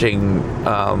they're watching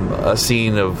a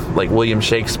scene of like William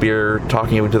Shakespeare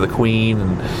talking to the Queen,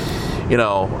 and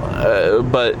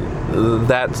but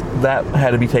that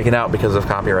had to be taken out because of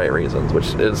copyright reasons,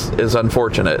 which is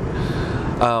unfortunate.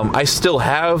 I still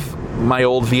have my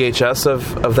old VHS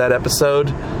of that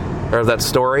episode, or of that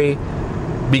story,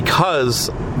 because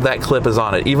that clip is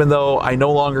on it, even though I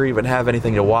no longer even have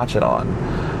anything to watch it on.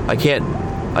 I can't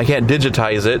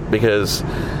digitize it because,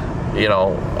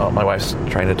 my wife's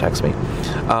trying to text me.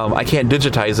 I can't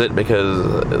digitize it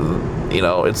because,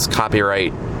 it's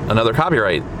another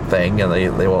copyright thing, and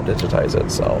they won't digitize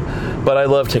it. So, but I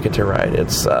love Ticket to Ride.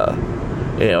 It's,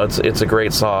 it's a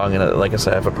great song, and like I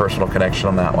said, I have a personal connection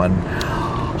on that one.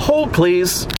 Hold,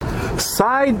 please.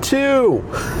 Side 2.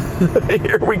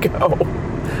 Here we go.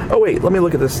 Oh, wait, let me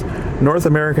look at this North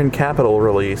American Capitol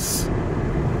release.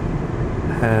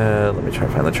 Let me try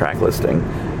to find the track listing.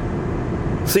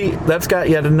 See, that's got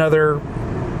yet another...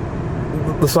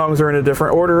 The songs are in a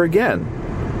different order again.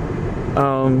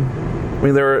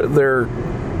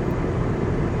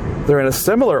 They're in a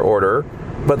similar order,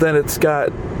 but then it's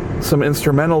got some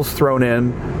instrumentals thrown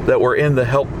in that were in the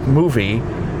Help movie,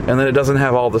 and then it doesn't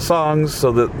have all the songs,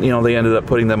 so that, they ended up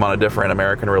putting them on a different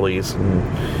American release, and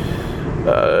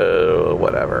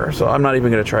whatever. So I'm not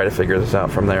even going to try to figure this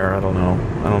out from there. I don't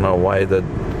know why the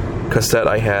cassette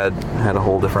I had a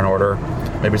whole different order.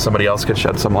 Maybe somebody else could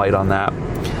shed some light on that.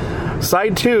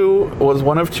 Side 2 was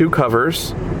one of 2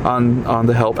 covers on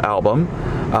the Help album.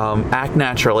 Act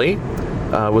Naturally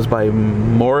was by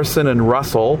Morrison and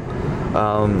Russell.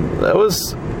 That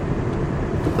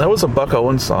was a Buck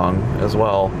Owens song as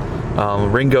well.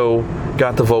 Ringo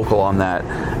got the vocal on that,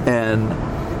 and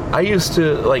I used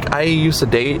to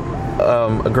date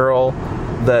a girl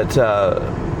that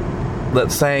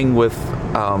sang with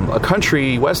a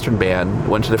country western band,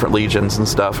 went to different legions and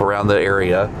stuff around the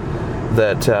area.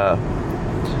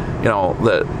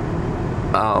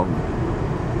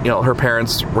 Her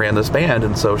parents ran this band,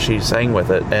 and so she sang with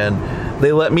it, and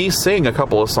they let me sing a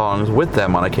couple of songs with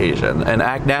them on occasion, and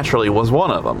Act Naturally was one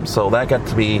of them. So that got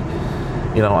to be,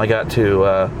 I got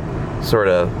to sort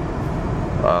of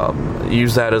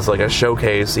use that as like a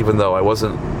showcase, even though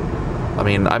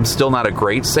I'm still not a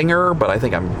great singer, but I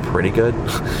think I'm pretty good.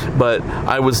 But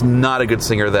I was not a good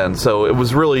singer then, so it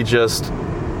was really just,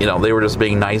 they were just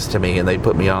being nice to me, and they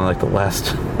put me on like the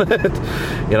last,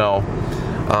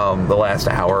 the last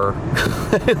hour,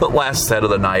 the last set of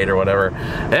the night or whatever.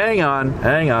 Hang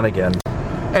on again.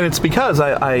 And it's because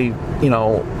I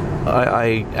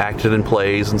acted in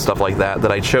plays and stuff like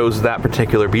that I chose that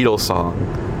particular Beatles song,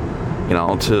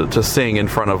 to sing in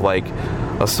front of like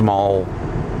a small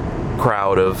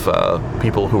crowd of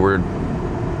people who were,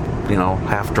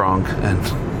 half drunk, and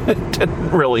it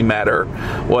didn't really matter.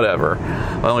 Whatever.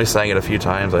 I only sang it a few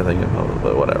times, I think,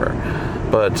 but whatever.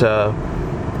 But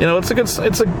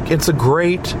it's a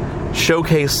great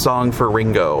showcase song for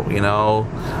Ringo.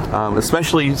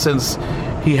 Especially since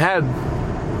he had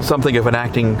something of an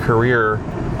acting career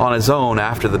on his own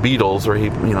after the Beatles, where he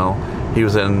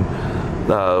was in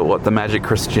The Magic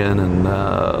Christian and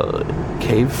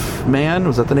Caveman,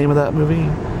 was that the name of that movie?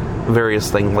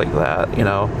 Various things like that,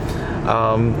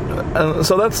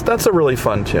 so that's a really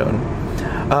fun tune.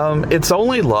 It's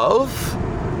Only Love.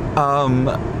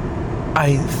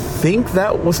 I think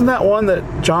that wasn't that one that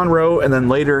John wrote, and then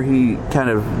later he kind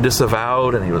of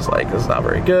disavowed, and he was like, "It's not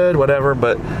very good," whatever.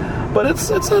 But it's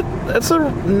a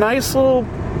nice little,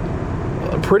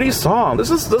 pretty song.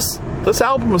 This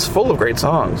album is full of great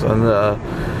songs, and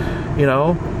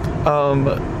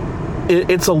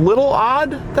it's a little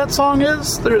odd, that song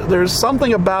is. There's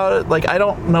something about it, like, I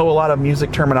don't know a lot of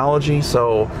music terminology,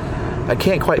 so I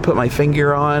can't quite put my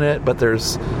finger on it, but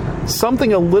there's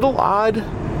something a little odd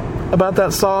about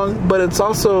that song, but it's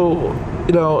also,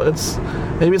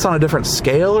 maybe it's on a different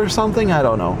scale or something, I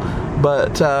don't know.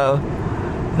 But,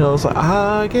 it's like,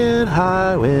 I get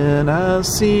high when I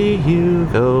see you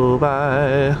go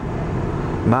by,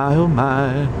 my oh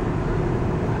my.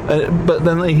 But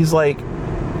then he's like,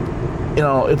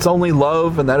 it's only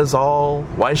love, and that is all.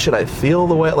 Why should I feel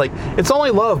the way? Like, it's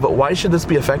only love, but why should this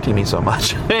be affecting me so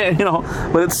much?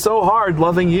 But it's so hard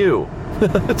loving you.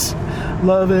 It's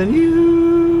loving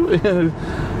you.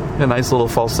 A nice little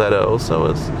falsetto. So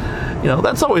it's,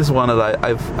 that's always one that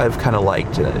I've kind of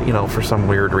liked. For some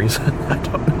weird reason. I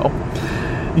don't know.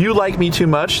 You Like Me Too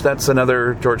Much. That's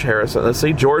another George Harrison. Let's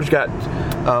see. George got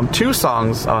 2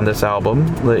 songs on this album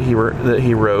that he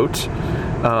wrote.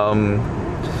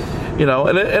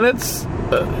 And it's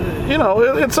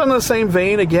it's on the same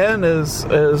vein again as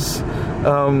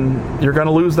You're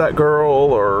Gonna Lose That Girl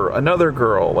or Another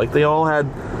Girl. Like, they all had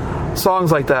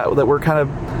songs like that were kind of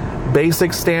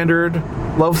basic standard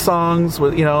love songs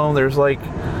with, there's like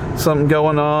something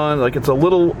going on. Like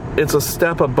it's a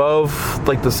step above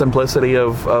like the simplicity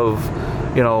of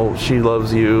she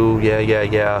loves you,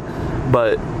 yeah.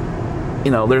 But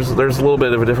there's a little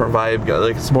bit of a different vibe.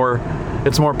 Like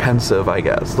it's more pensive, I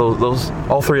guess. Those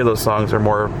all three of those songs are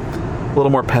a little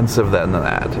more pensive than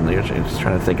that, and you're just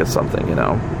trying to think of something,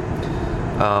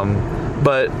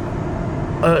 but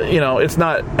it's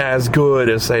not as good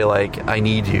as say like I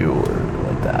Need You or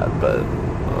like that, but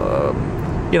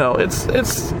it's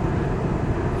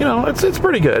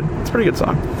pretty good. It's a pretty good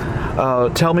song.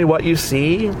 Tell Me What You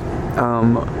See.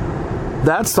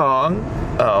 That song,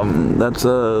 that's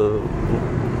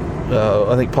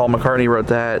I think Paul McCartney wrote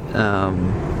that.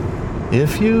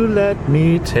 If you let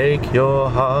me take your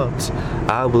heart,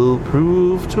 I will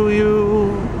prove to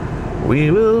you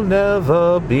we will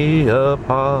never be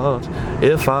apart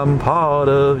if I'm part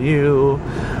of you.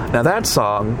 Now that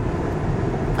song,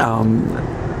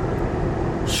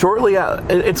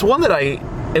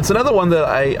 it's another one that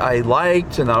I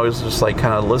liked, and I was just like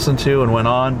kind of listened to and went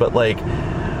on, but like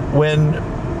when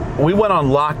we went on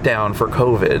lockdown for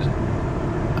COVID,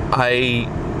 I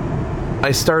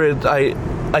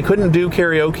couldn't do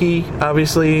karaoke,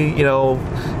 obviously,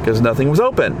 because nothing was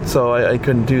open, so I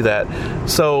couldn't do that.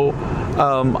 So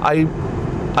I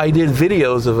did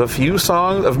videos of a few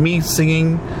songs of me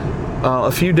singing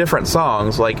a few different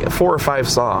songs, like 4 or 5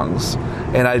 songs,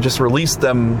 and I just released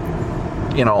them,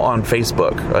 on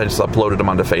Facebook. I just uploaded them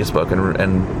onto Facebook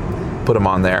and put them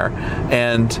on there.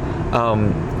 And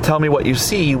Tell Me What You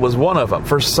See was one of them.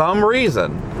 For some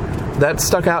reason, that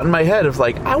stuck out in my head of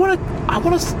like, I want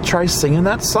to try singing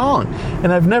that song.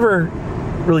 And I've never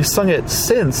really sung it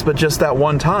since, but just that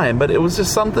one time. But it was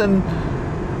just something,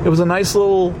 it's a nice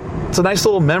little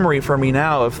memory for me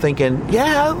now of thinking,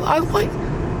 yeah,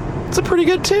 it's a pretty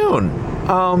good tune.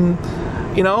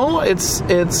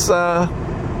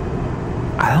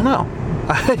 I don't know.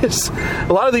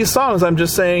 A lot of these songs I'm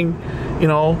just saying,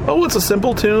 it's a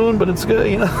simple tune, but it's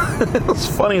good, It's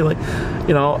funny, like,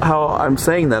 how I'm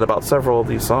saying that about several of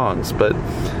these songs, but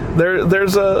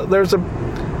there's a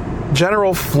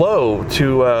general flow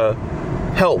to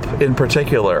Help in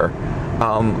particular,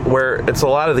 where it's a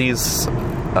lot of these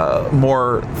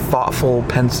more thoughtful,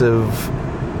 pensive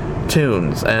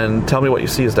tunes, and Tell Me What You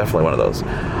See is definitely one of those.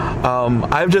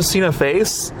 I've Just Seen a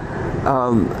Face.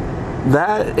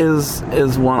 That is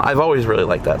one I've always really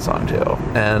liked that song too,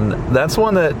 and that's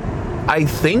one that I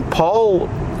think Paul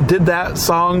did that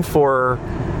song for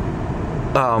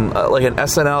like an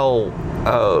SNL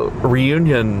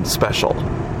reunion special,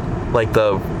 like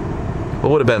what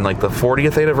would have been like the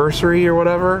 40th anniversary or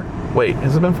whatever. Wait,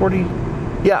 has it been 40?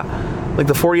 Yeah, like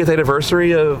the 40th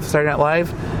anniversary of Saturday Night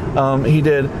Live. He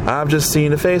did I've Just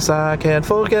Seen a Face, I Can't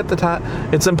Forget the Time.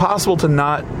 It's impossible to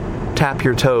not tap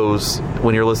your toes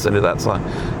when you're listening to that song.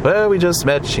 Well, we just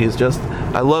met, she's just...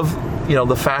 I love,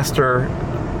 the faster,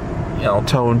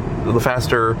 tone, the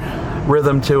faster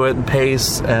rhythm to it and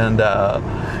pace, and,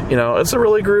 it's a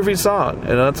really groovy song.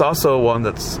 And it's also one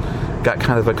that's got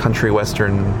kind of a country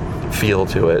western feel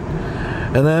to it.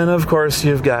 And then, of course,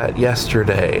 you've got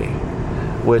Yesterday,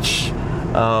 which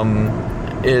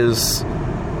is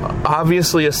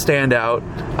obviously a standout.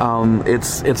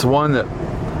 It's one that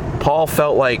Paul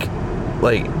felt like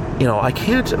I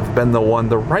can't have been the one,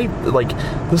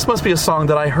 this must be a song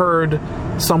that I heard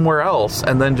somewhere else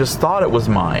and then just thought it was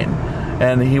mine,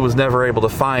 and he was never able to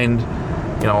find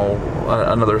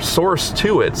another source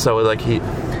to it. So like he,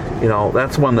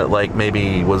 that's one that like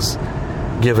maybe was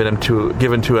given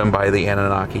to him by the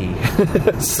Anunnaki,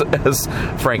 as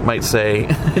Frank might say.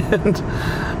 And,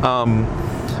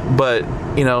 but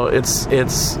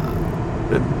it's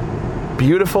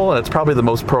beautiful, and it's probably the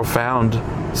most profound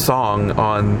song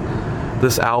on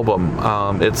this album.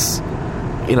 It's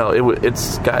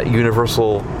got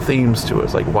universal themes to it.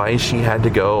 It's like why she had to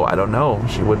go, I don't know.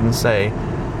 She wouldn't say.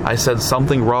 I said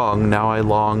something wrong, now I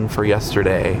long for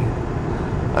yesterday.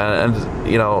 And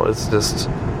it's just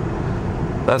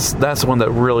that's one that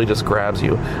really just grabs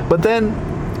you. But then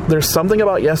there's something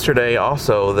about Yesterday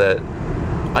also that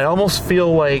I almost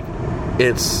feel like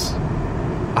it's,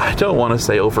 I don't want to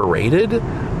say overrated,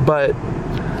 but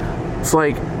it's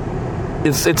like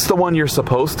it's the one you're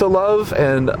supposed to love,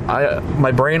 and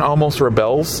my brain almost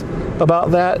rebels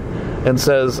about that and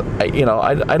says,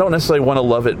 I don't necessarily want to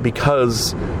love it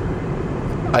because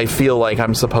I feel like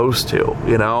I'm supposed to.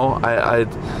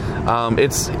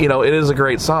 It's it is a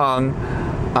great song.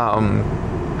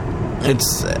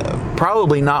 It's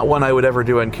probably not one I would ever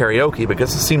do in karaoke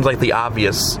because it seems like the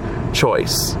obvious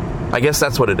choice. I guess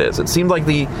that's what it is. It seemed like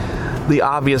the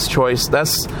obvious choice.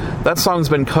 That song's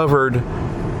been covered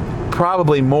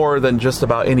probably more than just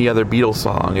about any other Beatles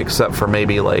song, except for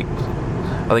maybe like,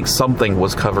 I think Something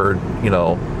was covered,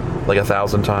 like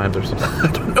 1,000 times or something.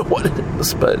 I don't know what it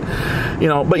is, but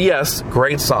but yes,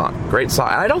 great song.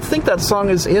 I don't think that song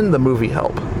is in the movie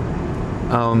Help.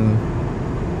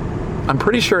 I'm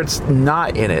pretty sure it's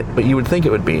not in it, but you would think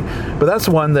it would be. But that's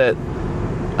one that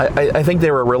I think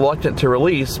they were reluctant to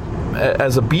release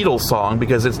as a Beatles song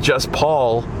because it's just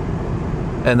Paul,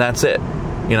 and that's it.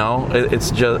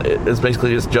 It's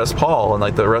basically just Paul, and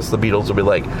like the rest of the Beatles will be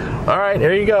like, all right,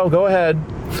 here you go ahead.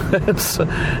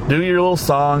 Do your little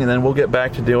song, and then we'll get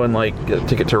back to doing like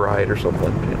Ticket to Ride or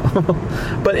something.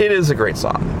 But it is a great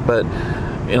song. But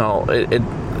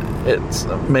it's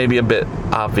maybe a bit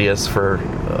obvious for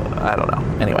I don't know.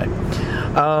 Anyway,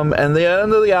 and the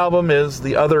end of the album is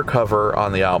the other cover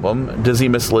on the album, Dizzy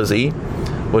Miss Lizzy,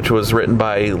 which was written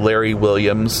by Larry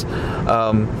Williams.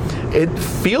 It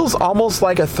feels almost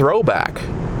like a throwback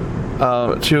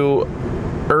to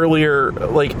earlier.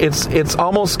 Like it's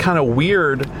almost kind of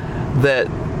weird that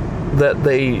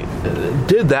they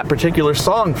did that particular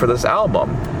song for this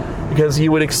album, because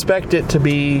you would have expected it to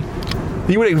be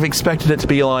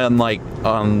on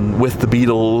With the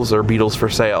Beatles or Beatles for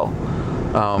Sale.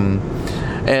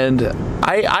 And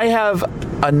I have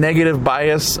a negative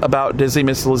bias about Dizzy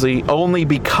Miss Lizzy only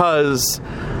because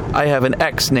I have an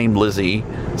ex named Lizzie,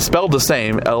 spelled the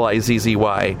same, Lizzy,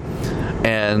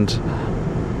 and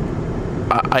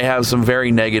I have some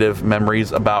very negative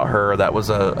memories about her. That was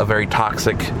a very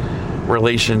toxic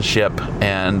relationship,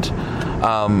 and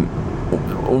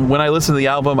when I listen to the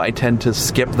album, I tend to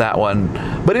skip that one.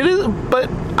 But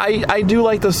I do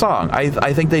like the song.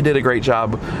 I think they did a great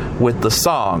job with the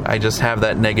song. I just have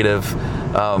that negative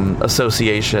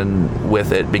association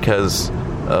with it because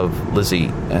of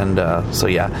Lizzie, and so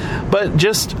yeah. But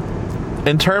just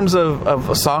in terms of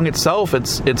a song itself,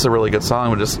 it's a really good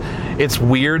song. It's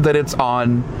weird that it's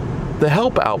on the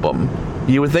Help album.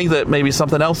 You would think that maybe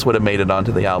something else would have made it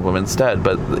onto the album instead,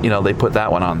 but they put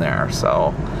that one on there.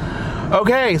 So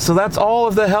okay, so that's all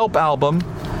of the Help album.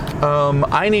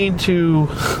 I need to.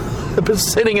 I've been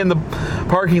sitting in the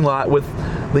parking lot with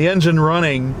the engine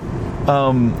running,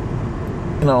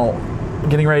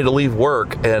 getting ready to leave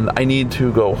work, and I need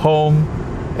to go home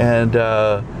and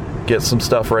get some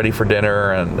stuff ready for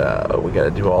dinner, and we got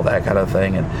to do all that kind of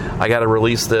thing, and I got to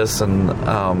release this and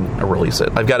release it.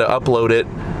 I've got to upload it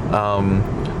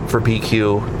for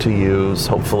PQ to use,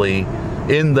 hopefully,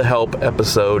 in the Help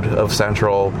episode of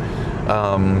Central.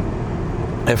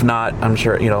 If not, I'm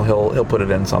sure he'll put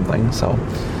it in something. So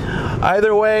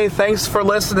either way, thanks for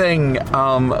listening.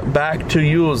 Back to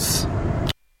yous.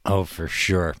 Oh, for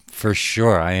sure.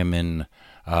 I am in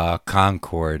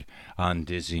Concord on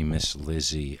Dizzy Miss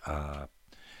Lizzy.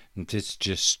 It's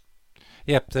just,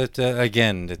 yep. That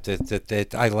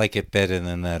I like it better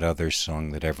than that other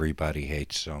song that everybody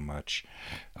hates so much.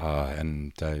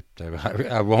 And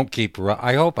I won't keep.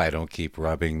 I hope I don't keep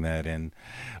rubbing that in.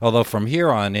 Although from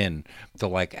here on in, the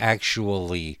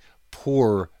actually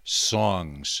poor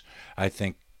songs, I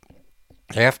think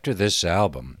after this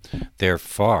album, they're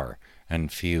far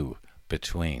and few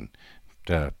between.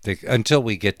 Until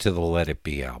we get to the Let It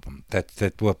Be album, but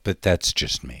that's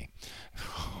just me.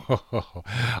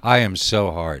 I am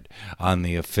so hard on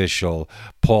the official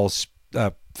Phil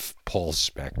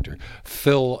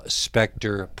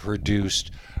Spector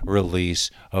produced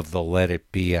release of the Let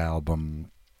It Be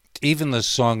album. Even the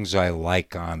songs I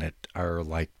like on it are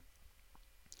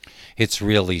it's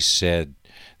really said.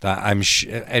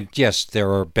 And yes,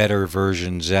 there are better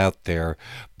versions out there,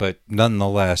 but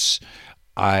nonetheless,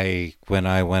 when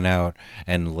I went out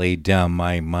and laid down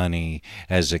my money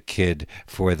as a kid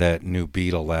for that new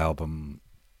Beatle album,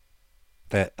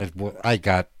 that I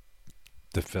got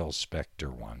the Phil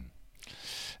Spector one,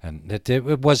 and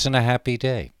it wasn't a happy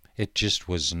day. It just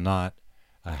was not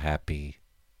a happy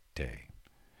day.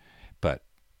 But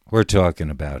we're talking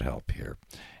about Help here,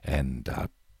 and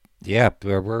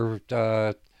we're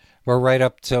right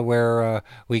up to where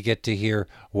we get to hear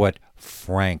what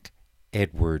Frank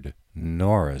Edward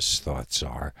Nora's thoughts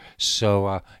are.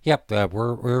 So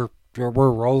we're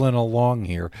rolling along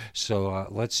here. So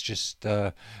let's just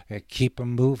keep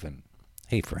them moving.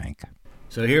 Hey, Frank.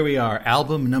 So here we are,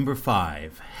 album number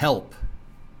 5, Help.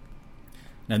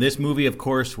 Now this movie, of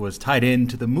course, was tied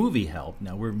into the movie Help.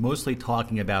 Now we're mostly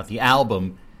talking about the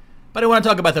album, but I want to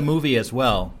talk about the movie as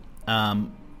well. The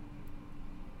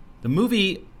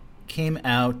movie came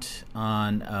out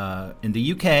on in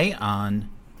the UK on,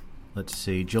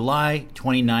 July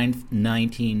 29th,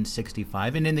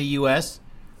 1965, and in the US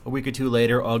a week or two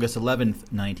later, August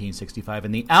 11th, 1965,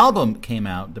 and the album came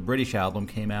out, the British album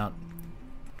came out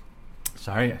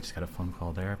Sorry, I just got a phone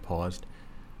call there. Paused.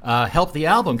 Help, the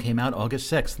album, came out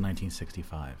August 6th,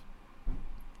 1965.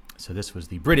 So this was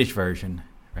the British version,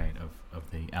 right,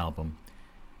 of the album.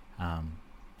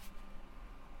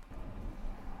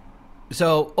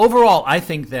 So overall, I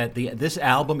think that this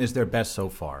album is their best so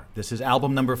far. This is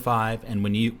album number 5,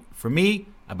 and for me,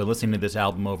 I've been listening to this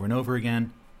album over and over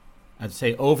again. I'd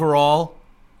say overall,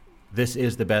 this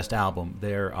is the best album.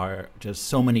 There are just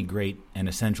so many great and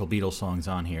essential Beatles songs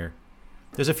on here.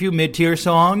 There's a few mid-tier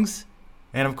songs,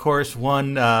 and of course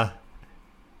one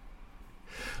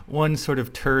sort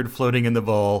of turd floating in the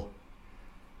bowl.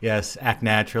 Yes, Act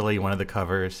Naturally, one of the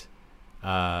covers.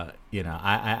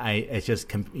 It's just,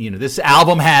 this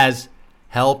album has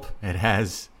Help, it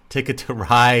has Ticket to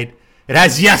Ride, it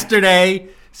has Yesterday,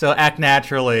 so Act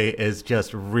Naturally is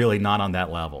just really not on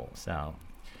that level. So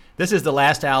this is the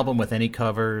last album with any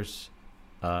covers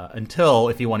until,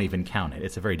 if you want to even count it.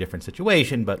 It's a very different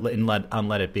situation, but on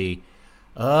Let It Be,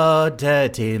 oh,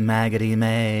 dirty maggoty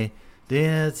May,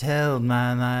 this held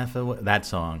my life away, that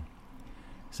song.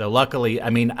 So luckily,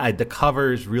 the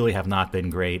covers really have not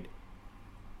been great.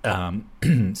 Some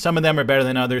of them are better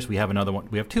than others. We have another one.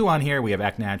 We have 2 on here. We have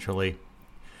Act Naturally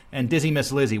and Dizzy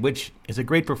Miss Lizzy, which is a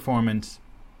great performance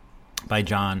by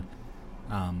John.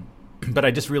 But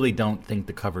I just really don't think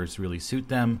the covers really suit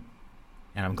them,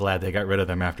 and I'm glad they got rid of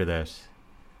them after this.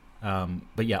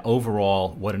 But yeah,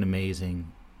 overall, what an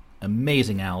amazing,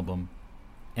 amazing album.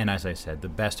 And as I said, the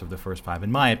best of the first 5,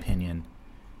 in my opinion.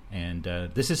 And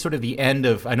this is sort of the end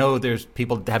of, I know there's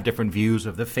people that have different views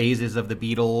of the phases of the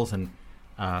Beatles, and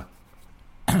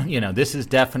this is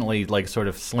definitely like sort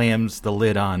of slams the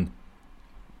lid on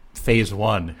phase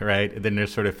 1, right? And then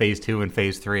there's sort of phase 2 and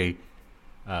phase 3.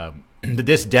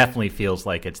 This definitely feels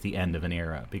like it's the end of an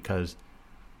era, because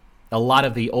a lot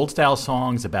of the old style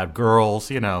songs about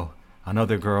girls,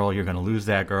 another girl, you're going to lose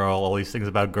that girl, all these things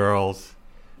about girls,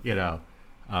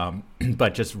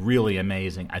 but just really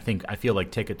amazing. I feel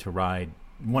like Ticket to Ride,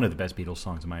 one of the best Beatles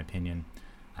songs in my opinion.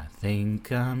 I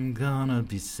think I'm gonna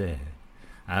be sad.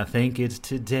 I think it's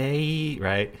today,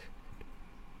 right?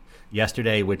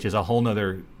 Yesterday, which is a whole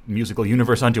nother musical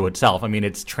universe unto itself.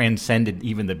 It's transcended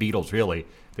even the Beatles, really.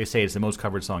 They say it's the most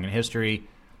covered song in history.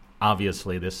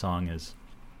 Obviously, this song is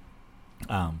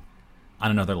on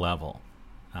another level.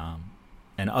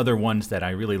 And other ones that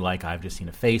I really like, I've Just Seen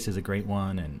a Face is a great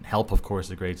one, and Help, of course,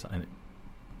 is a great song.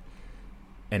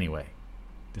 Anyway,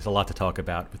 there's a lot to talk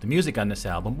about with the music on this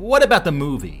album. What about the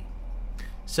movie?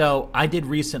 So I did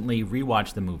recently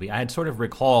rewatch the movie. I had sort of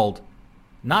recalled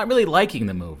not really liking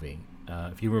the movie.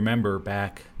 If you remember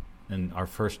back in one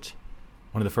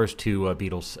of the first 2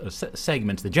 Beatles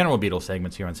segments, the general Beatles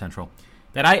segments here on Central,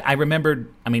 that I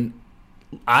remembered,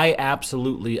 I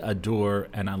absolutely adore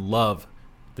and I love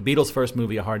the Beatles' first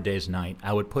movie, A Hard Day's Night.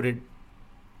 I would put it,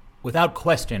 without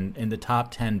question, in the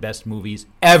top 10 best movies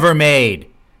ever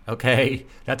made. Okay?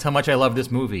 That's how much I love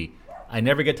this movie. I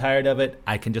never get tired of it.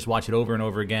 I can just watch it over and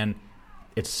over again.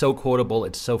 It's so quotable.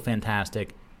 It's so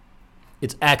fantastic.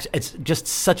 It's just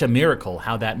such a miracle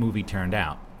how that movie turned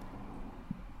out.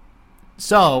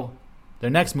 So, their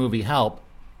next movie, Help,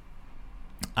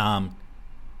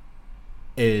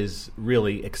 is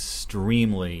really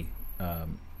extremely...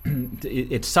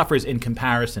 it suffers in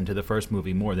comparison to the first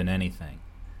movie more than anything.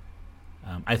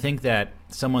 I think that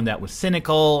someone that was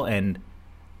cynical and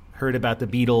heard about the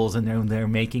Beatles and they're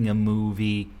making a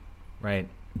movie, right?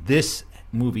 This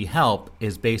movie, Help,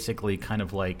 is basically kind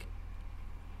of like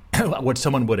what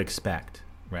someone would expect,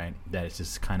 right? That it's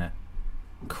just kind of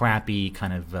crappy,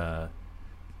 kind of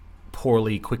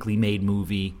poorly, quickly made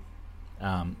movie,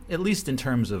 at least in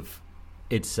terms of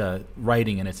its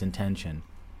writing and its intention.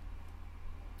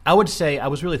 I would say, I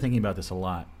was really thinking about this a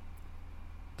lot.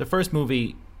 The first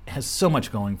movie has so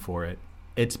much going for it.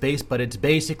 But it's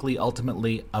basically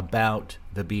ultimately about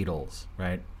the Beatles,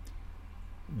 right?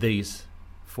 These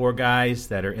 4 guys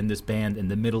that are in this band in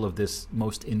the middle of this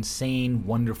most insane,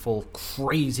 wonderful,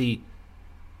 crazy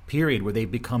period where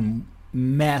they've become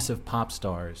massive pop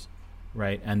stars,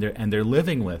 right? And they're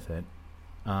living with it.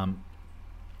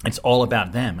 It's all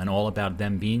about them and all about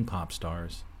them being pop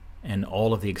stars and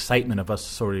all of the excitement of us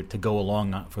sort of to go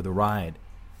along for the ride.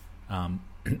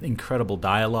 Incredible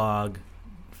dialogue.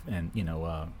 And,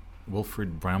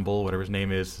 Wilfred Bramble, whatever his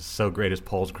name is so great as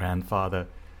Paul's grandfather.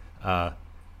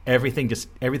 Everything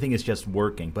is just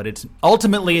working. But it's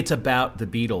about the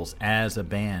Beatles as a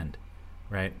band,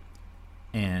 right?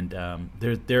 And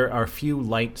there are a few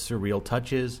light, surreal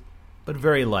touches, but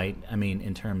very light,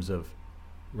 in terms of,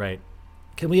 right,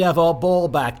 can we have our ball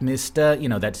back, mister?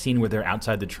 That scene where they're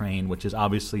outside the train, which is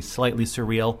obviously slightly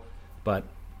surreal, but,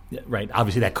 right,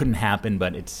 obviously that couldn't happen,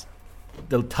 but it's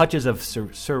the touches of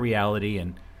surreality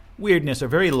and weirdness are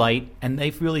very light, and they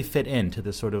really fit into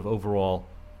the sort of overall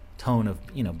tone of,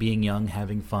 you know, being young,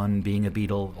 having fun, being a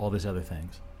Beatle, all these other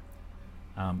things.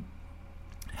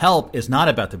 Help is not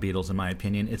about the Beatles, in my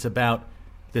opinion. It's about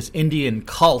this Indian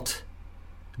cult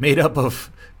made up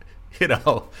of, you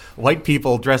know, white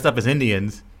people dressed up as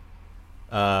Indians,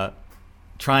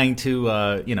 trying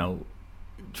to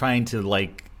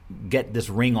like get this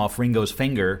ring off Ringo's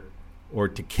finger, or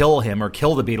to kill him or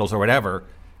kill the Beatles or whatever,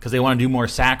 because they want to do more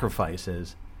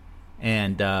sacrifices.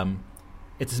 And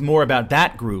it's more about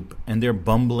that group and their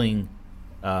bumbling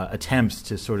attempts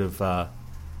to sort of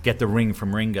get the ring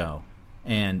from Ringo.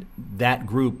 And that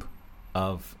group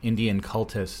of Indian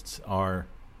cultists are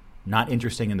not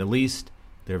interesting in the least.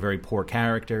 They're very poor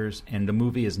characters, and the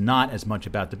movie is not as much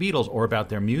about the Beatles or about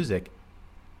their music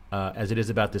as it is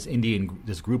about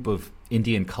this group of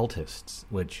Indian cultists,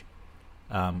 which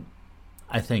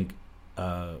I think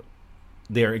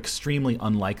they're extremely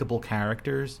unlikable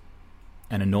characters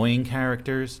and annoying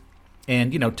characters.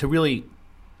 And, you know, to really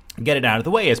get it out of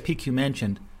the way, as PQ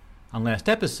mentioned on last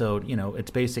episode, you know,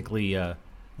 it's basically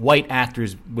white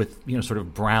actors with, you know, sort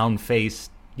of brown face.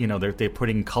 You know, they're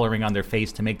putting coloring on their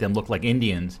face to make them look like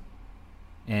Indians.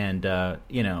 And,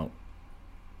 you know,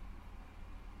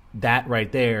 that right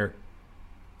there,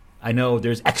 I know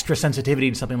there's extra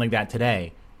sensitivity to something like that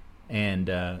today. And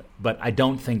but I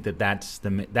don't think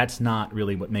that's not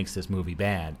really what makes this movie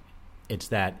bad. It's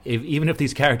that even if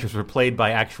these characters were played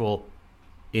by actual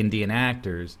Indian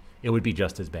actors, it would be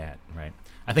just as bad, right?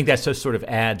 I think that just sort of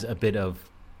adds a bit of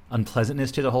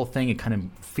unpleasantness to the whole thing. It kind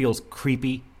of feels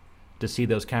creepy to see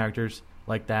those characters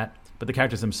like that. But the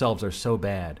characters themselves are so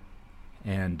bad.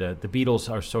 And the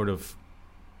Beatles are sort of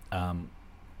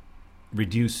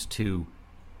reduced to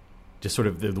just sort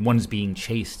of the ones being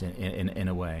chased in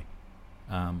a way.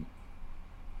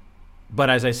 But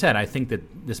as I said, I think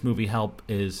that this movie, Help,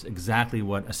 is exactly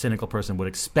what a cynical person would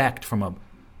expect from a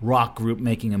rock group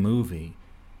making a movie.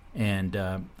 And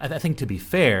I think, to be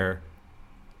fair,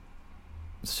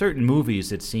 certain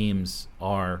movies, it seems,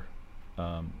 are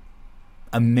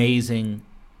amazing,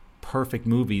 perfect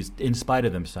movies in spite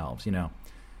of themselves. You know,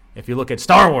 if you look at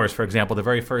Star Wars, for example, the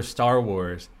very first Star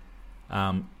Wars,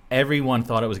 everyone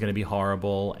thought it was going to be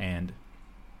horrible, and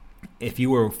if you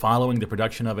were following the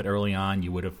production of it early on,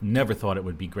 you would have never thought it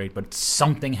would be great. But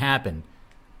something happened.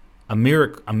 A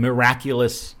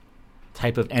miraculous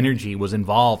type of energy was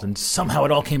involved, and somehow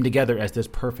it all came together as this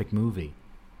perfect movie.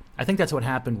 I think that's what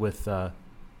happened with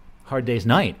Hard Day's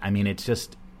Night. I mean, it's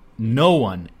just no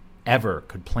one ever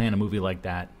could plan a movie like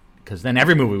that, because then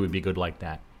every movie would be good like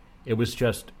that. It was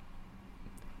just,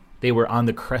 they were on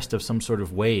the crest of some sort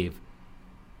of wave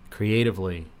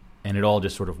creatively, and it all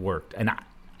just sort of worked. And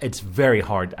it's very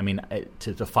hard, I mean,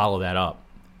 to follow that up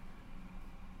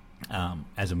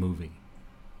as a movie.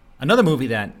 Another movie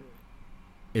that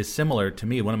is similar to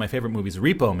me, one of my favorite movies,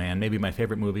 Repo Man, maybe my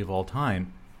favorite movie of all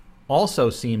time, also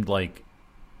seemed like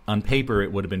on paper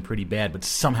it would have been pretty bad, but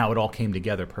somehow it all came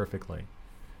together perfectly.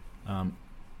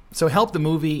 So Help, the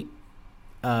movie,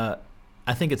 I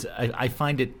think I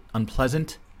find it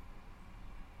unpleasant.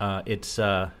 It's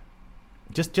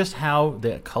just how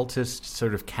the cultists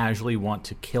sort of casually want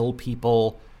to kill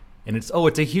people, and it's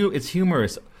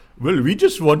humorous. Well, we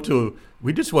just want to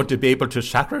be able to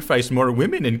sacrifice more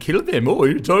women and kill them. Oh,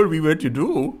 it's all we want to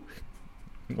do.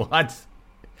 What?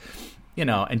 You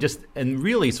know, and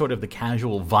really sort of the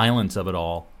casual violence of it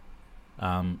all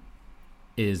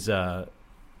is,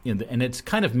 you know, and it's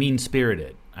kind of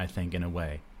mean-spirited, I think, in a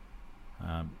way.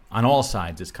 On all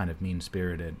sides, it's kind of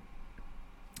mean-spirited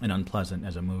and unpleasant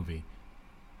as a movie.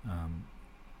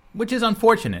 Which is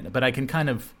unfortunate, but I can kind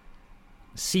of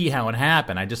see how it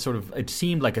happened. It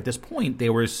seemed like at this point they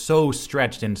were so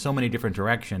stretched in so many different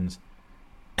directions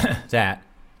that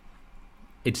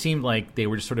it seemed like they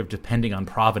were just sort of depending on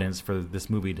Providence for this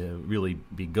movie to really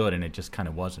be good, and it just kind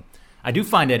of wasn't. I do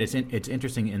find that it's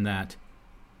interesting in that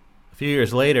a few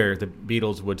years later, the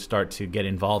Beatles would start to get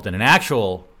involved in an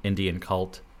actual Indian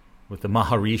cult with the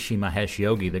Maharishi Mahesh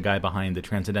Yogi, the guy behind the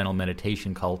Transcendental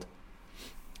Meditation cult.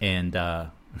 And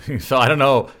so I don't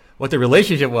know what the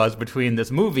relationship was between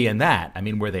this movie and that. I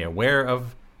mean, were they aware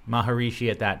of Maharishi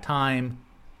at that time?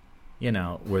 You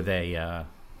know, were they,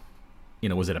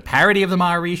 was it a parody of the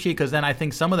Maharishi? Because then I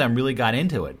think some of them really got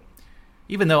into it.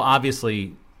 Even though,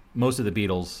 obviously, most of the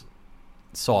Beatles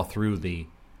saw through the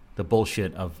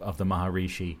bullshit of the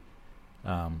Maharishi.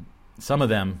 Some of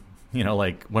them, you know,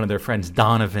 like one of their friends,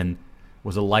 Donovan,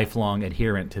 was a lifelong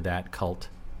adherent to that cult.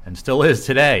 And still is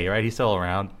today, right? He's still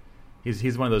around.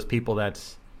 He's one of those people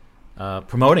that's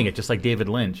promoting it, just like David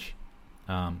Lynch.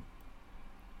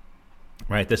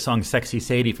 Right, this song Sexy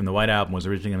Sadie from the White Album was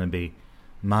originally going to be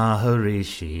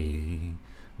Maharishi,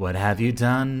 what have you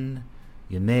done?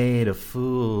 You made a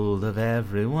fool of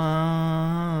everyone.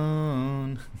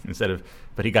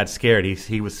 But he got scared.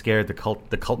 He was scared the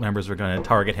cult members were going to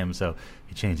target him, so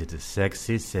he changed it to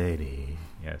Sexy Sadie.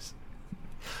 Yes.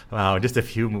 Wow, in just a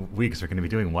few weeks we're going to be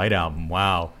doing White Album.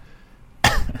 Wow.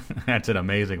 That's an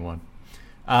amazing one.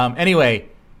 Anyway,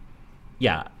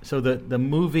 yeah, so the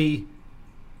movie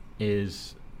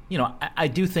is, I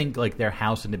do think like their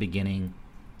house in the beginning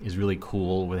is really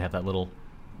cool, where they have that little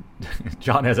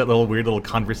John has that little weird little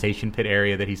conversation pit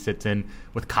area that he sits in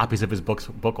with copies of his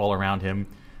book all around him.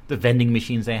 The vending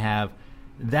machines they have,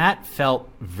 that felt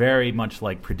very much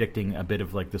like predicting a bit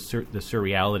of like the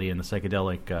surreality and the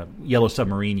psychedelic Yellow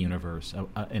Submarine universe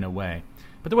in a way.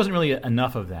 But there wasn't really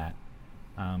enough of that.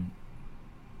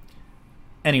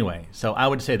 Anyway, so I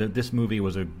would say that this movie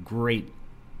was a great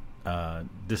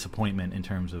disappointment in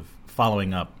terms of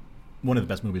following up one of the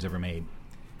best movies ever made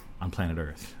on planet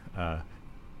Earth.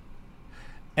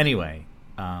 Anyway,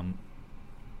 and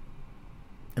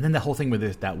then the whole thing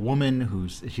with that woman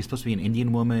she's supposed to be an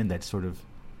Indian woman that sort of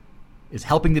is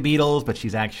helping the Beatles, but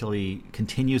she's actually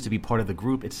continues to be part of the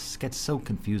group. It gets so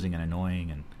confusing and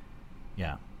annoying, and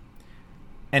yeah.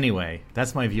 Anyway,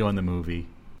 that's my view on the movie.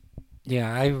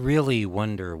 Yeah, I really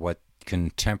wonder what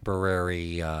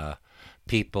contemporary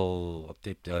people,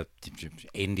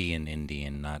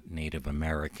 Indian, not Native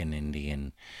American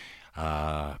Indian,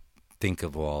 think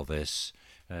of all this.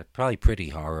 Probably pretty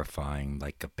horrifying,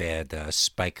 like a bad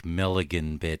Spike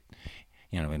Milligan bit,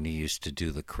 when he used to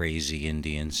do the crazy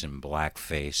Indians in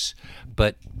blackface.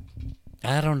 But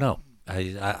I don't know.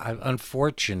 I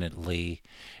unfortunately,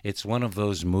 it's one of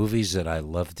those movies that I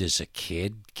loved as a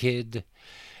kid,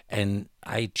 and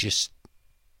I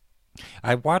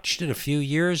watched it a few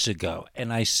years ago,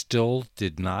 and I still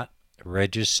did not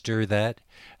register that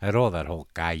at all, that whole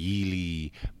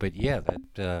Kaili. But yeah,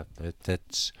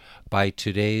 that's by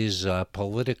today's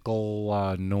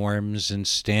political norms and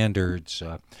standards,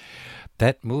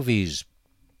 that movie's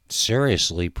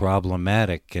seriously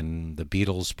problematic, and the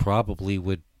Beatles probably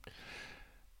would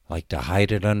like to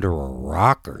hide it under a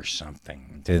rock or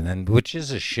something, and which is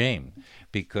a shame,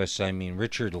 because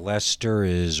Richard Lester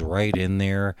is right in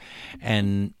there,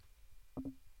 and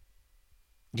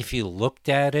if you looked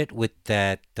at it with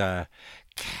that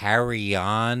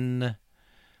carry-on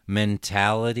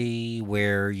mentality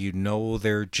where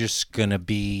they're just going to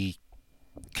be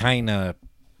kind of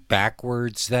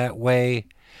backwards that way.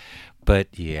 But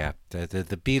yeah,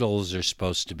 the Beatles are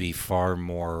supposed to be far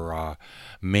more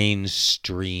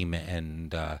mainstream,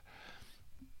 and I'm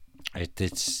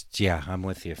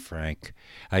with you, Frank.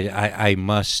 I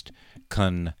must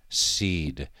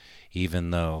concede,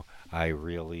 even though I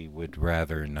really would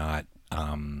rather not.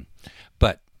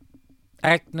 But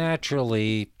Act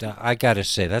Naturally, I gotta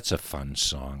say, that's a fun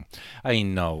song.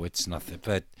 No, it's nothing,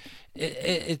 but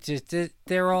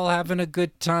they're all having a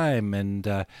good time, and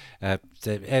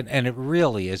it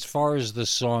really, as far as the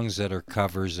songs that are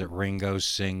covers that Ringo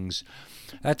sings,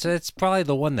 that's probably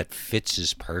the one that fits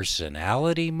his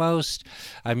personality most.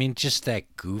 Just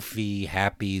that goofy,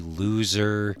 happy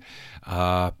loser.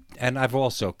 And I've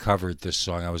also covered this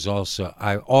song.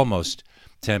 I almost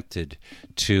tempted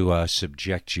to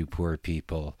subject you poor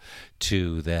people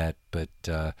to that, but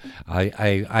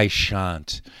I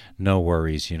shan't. No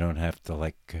worries. You don't have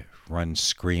to run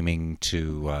screaming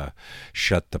to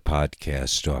shut the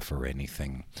podcast off or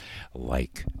anything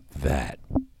like that.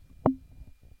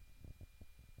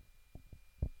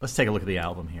 Let's take a look at the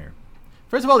album here.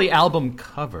 First of all, the album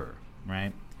cover,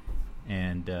 right?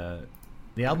 And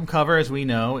the album cover, as we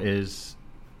know, is,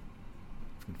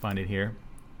 if we can find it here.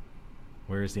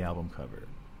 Where is the album cover?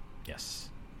 Yes.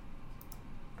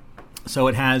 So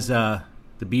it has the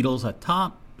Beatles at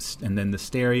top, and then the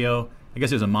stereo. I guess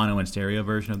there's a mono and stereo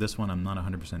version of this one. I'm not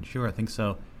 100% sure. I think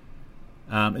so.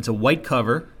 It's a white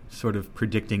cover, sort of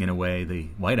predicting in a way the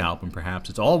White Album, perhaps.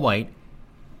 It's all white.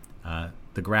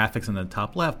 The graphics on the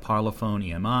top left, Parlophone,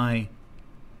 EMI,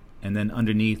 and then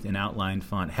underneath in outlined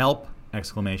font, Help! ! And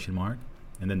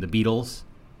then the Beatles.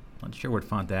 Not sure what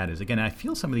font that is. Again, I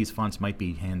feel some of these fonts might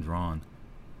be hand-drawn.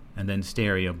 And then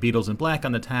stereo, Beatles in black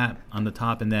on the top,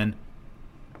 and then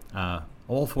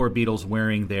all four Beatles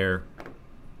wearing the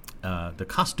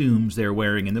costumes they're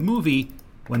wearing in the movie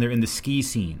when they're in the ski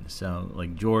scene. So,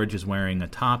 George is wearing a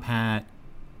top hat.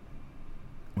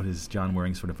 What is John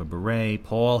wearing? Sort of a beret.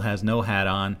 Paul has no hat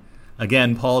on.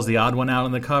 Again, Paul's the odd one out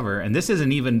on the cover. And this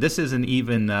isn't even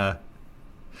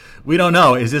we don't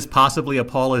know. Is this possibly a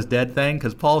Paul is dead thing?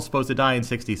 Because Paul's supposed to die in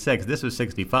 66. This was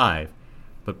 65.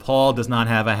 But Paul does not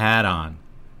have a hat on.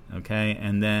 Okay,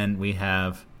 and then we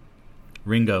have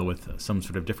Ringo with some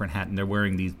sort of different hat, and they're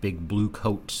wearing these big blue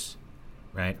coats,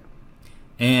 right?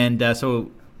 And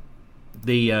so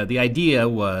the idea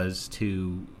was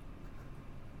to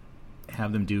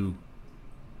have them do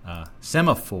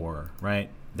semaphore, right?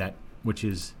 That which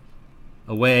is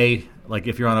a way, like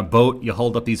if you're on a boat, you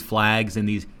hold up these flags, and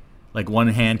these, like one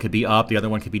hand could be up, the other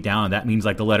one could be down, and that means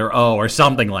like the letter O or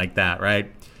something like that,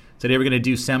 right? So they were going to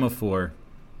do semaphore.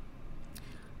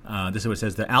 This is what it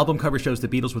says. The album cover shows the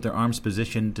Beatles with their arms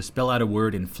positioned to spell out a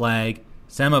word in flag,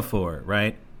 semaphore,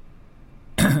 right?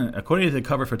 According to the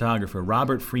cover photographer,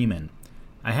 Robert Freeman,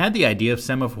 I had the idea of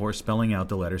semaphore spelling out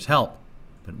the letters help.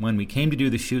 But when we came to do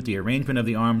the shoot, the arrangement of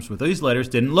the arms with these letters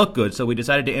didn't look good, so we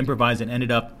decided to improvise and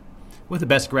ended up with the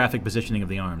best graphic positioning of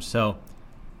the arms. So,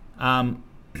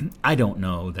 I don't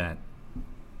know that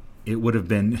it would have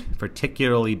been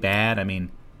particularly bad. I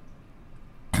mean,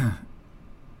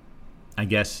 I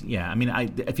guess, yeah. I mean,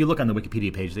 if you look on the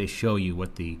Wikipedia page, they show you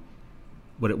what it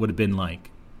would have been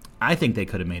like. I think they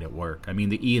could have made it work. I mean,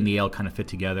 the E and the L kind of fit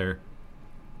together.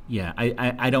 Yeah,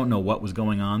 I don't know what was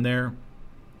going on there.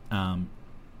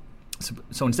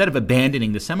 So instead of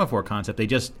abandoning the semaphore concept, they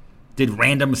just did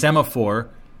random semaphore,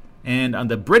 and on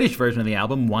the British version of the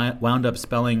album, wound up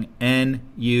spelling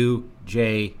N-U-J-V,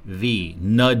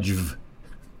 nudge.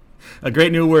 A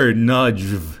great new word, nudge.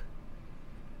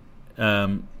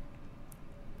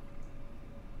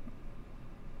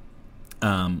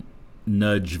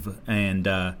 Nudge, and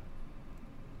I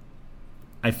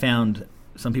found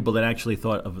some people that actually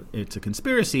thought of it's a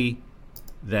conspiracy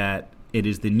that it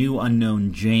is the new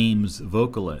unknown James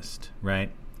vocalist,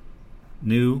 right?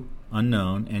 New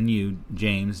unknown, N-U,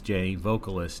 James, J,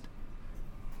 vocalist.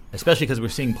 Especially because we're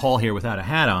seeing Paul here without a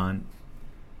hat on.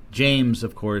 James,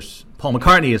 of course, Paul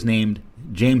McCartney is named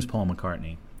James Paul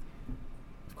McCartney.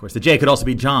 Of course, the J could also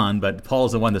be John, but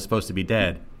Paul's the one that's supposed to be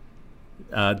dead.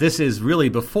 This is really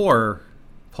before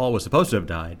Paul was supposed to have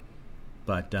died.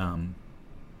 But, and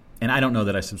I don't know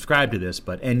that I subscribe to this,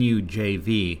 but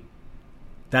N-U-J-V,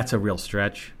 that's a real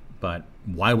stretch. But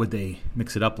why would they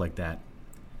mix it up like that?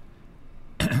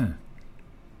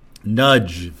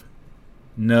 Nudge.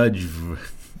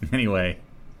 Anyway.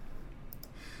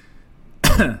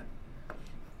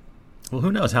 Well,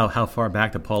 who knows how far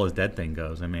back the Paul is dead thing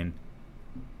goes. I mean,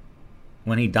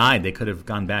 when he died, they could have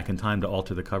gone back in time to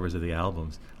alter the covers of the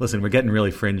albums. Listen, we're getting really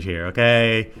fringe here,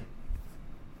 okay?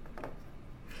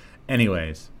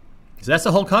 Anyways, so that's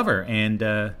the whole cover,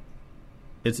 and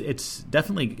it's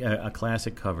definitely a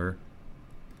classic cover.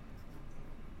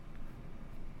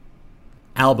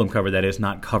 Album cover, that is,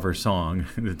 not cover song.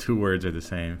 The two words are the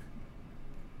same.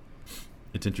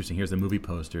 It's interesting. Here's the movie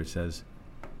poster. It says,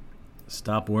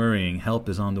 "Stop worrying, help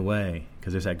is on the way."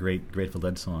 Because there's that great Grateful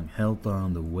Dead song, "Help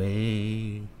on the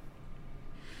way."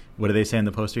 What do they say in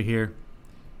the poster here?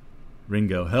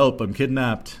 Ringo, "Help, I'm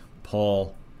kidnapped."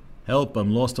 Paul, "Help,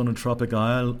 I'm lost on a tropic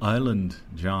island."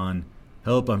 John,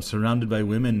 "Help, I'm surrounded by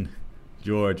women."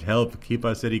 George, "Help, keep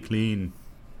our city clean."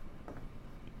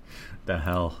 The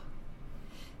hell.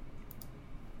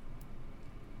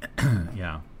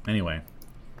 Yeah, anyway.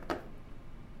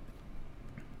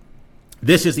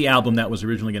 This is the album that was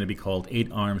originally going to be called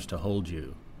Eight Arms to Hold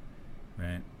You,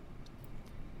 right?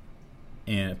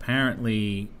 And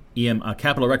apparently,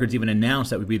 Capitol Records even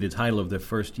announced that would be the title of their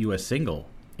first U.S. single,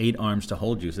 Eight Arms to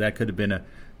Hold You. So that could have been a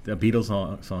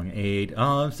Beatles song, Eight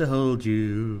Arms to Hold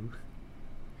You.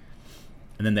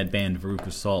 And then that band,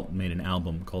 Veruca Salt, made an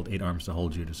album called Eight Arms to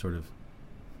Hold You to sort of...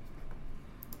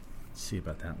 Let's see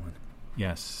about that one.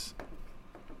 Yes.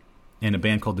 And a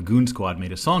band called the Goon Squad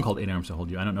made a song called Eight Arms to Hold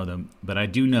You. I don't know them, but I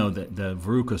do know that the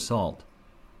Veruca Salt,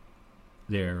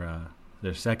 their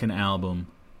second album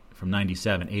from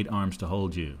 '97, Eight Arms to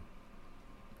Hold You,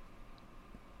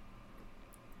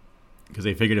 because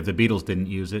they figured if the Beatles didn't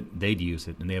use it, they'd use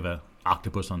it, and they have a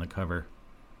octopus on the cover.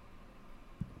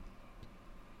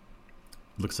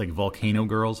 Looks like Volcano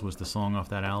Girls was the song off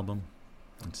that album.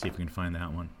 Let's see if we can find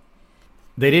that one.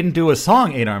 They didn't do a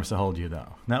song, Eight Arms to Hold You,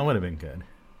 though. That would have been good.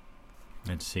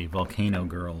 Let's see, Volcano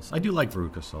Girls. I do like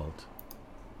Veruca Salt.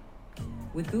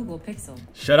 With Google Pixel.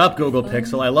 Shut up, Google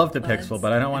Pixel. I love the Pixel,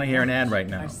 but I don't want to hear an ad right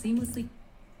now.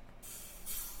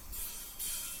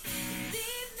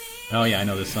 Oh, yeah, I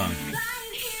know this song.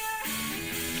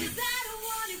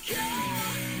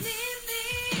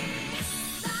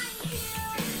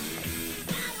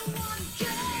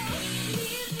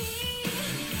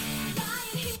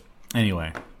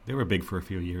 Anyway, they were big for a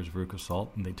few years, Veruca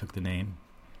Salt, and they took the name.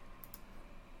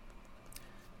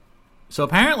 So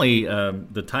apparently,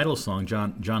 the title song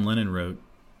John Lennon wrote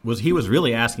he was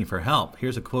really asking for help.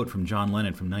 Here's a quote from John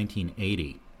Lennon from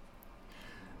 1980.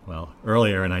 Well,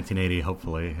 earlier in 1980,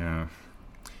 hopefully.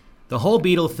 The whole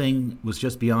Beatle thing was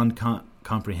just beyond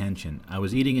comprehension. I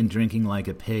was eating and drinking like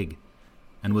a pig,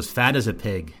 and was fat as a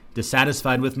pig,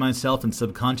 dissatisfied with myself, and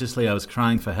subconsciously I was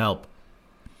crying for help.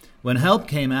 When Help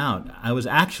came out, I was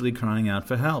actually crying out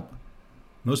for help.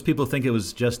 Most people think it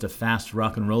was just a fast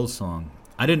rock and roll song.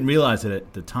 I didn't realize it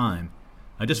at the time.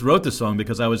 I just wrote the song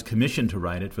because I was commissioned to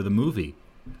write it for the movie.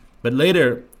 But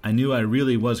later, I knew I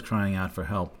really was crying out for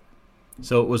help.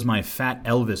 So it was my Fat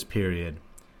Elvis period.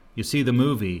 You see, the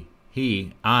movie,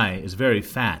 I, is very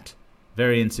fat,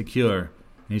 very insecure,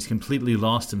 and he's completely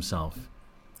lost himself.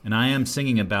 And I am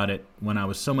singing about it when I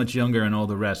was so much younger and all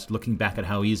the rest, looking back at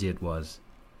how easy it was.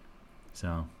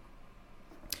 So,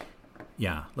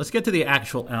 yeah, let's get to the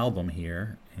actual album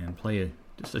here and play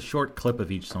just a short clip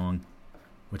of each song,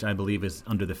 which I believe is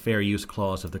under the fair use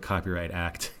clause of the Copyright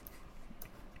Act.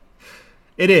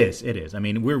 It is. I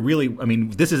mean,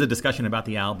 this is a discussion about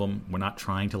the album. We're not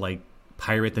trying to,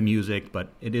 pirate the music, but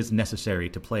it is necessary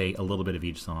to play a little bit of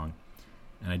each song.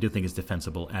 And I do think it's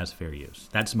defensible as fair use.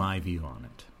 That's my view on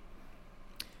it.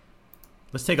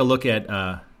 Let's take a look at,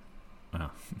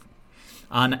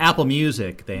 on Apple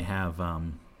Music, they have a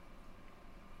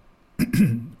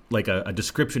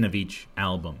description of each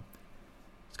album.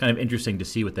 It's kind of interesting to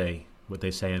see what they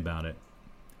say about it.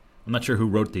 I'm not sure who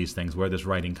wrote these things, where this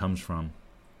writing comes from.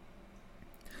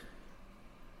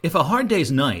 If A Hard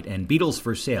Day's Night and Beatles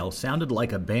for Sale sounded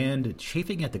like a band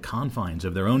chafing at the confines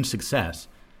of their own success,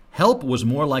 Help was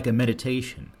more like a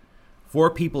meditation.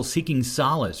 4 people seeking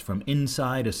solace from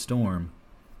inside a storm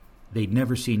they'd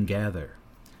never seen gather.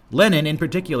 Lennon, in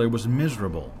particular, was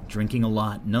miserable, drinking a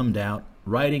lot, numbed out,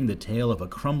 writing the tale of a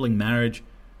crumbling marriage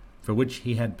for which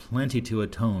he had plenty to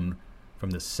atone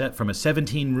from a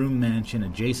 17-room mansion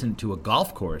adjacent to a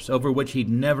golf course over which he'd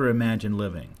never imagined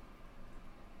living.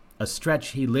 A stretch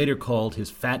he later called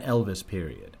his Fat Elvis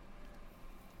period.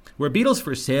 Where Beatles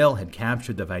for Sale had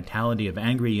captured the vitality of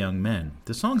angry young men,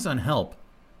 the songs on Help,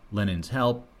 Lennon's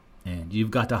Help, and You've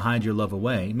Got to Hide Your Love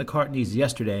Away, McCartney's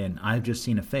Yesterday, and I've Just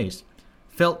Seen a Face,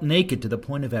 felt naked to the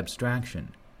point of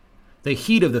abstraction. The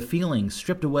heat of the feeling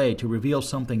stripped away to reveal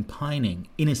something pining,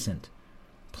 innocent,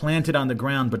 planted on the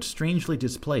ground but strangely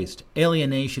displaced,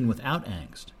 alienation without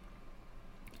angst.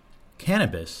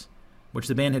 Cannabis, which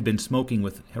the band had been smoking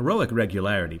with heroic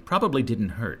regularity, probably didn't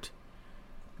hurt.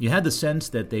 You had the sense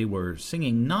that they were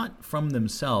singing not from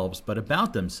themselves, but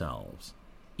about themselves,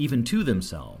 even to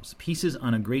themselves, pieces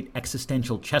on a great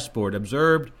existential chessboard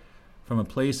observed from a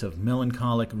place of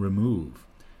melancholic remove.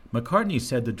 McCartney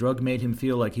said the drug made him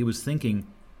feel like he was thinking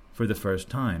for the first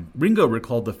time. Ringo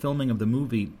recalled the filming of the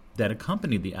movie that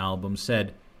accompanied the album,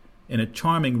 said, in a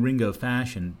charming Ringo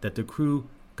fashion, that the crew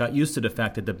got used to the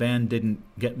fact that the band didn't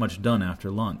get much done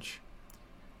after lunch.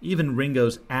 Even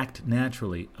Ringo's Act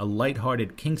Naturally, a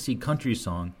light-hearted Kinksy country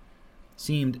song,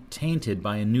 seemed tainted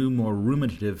by a new, more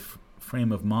ruminative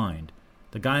frame of mind.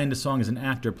 The guy in the song is an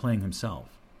actor playing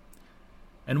himself.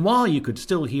 And while you could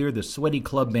still hear the sweaty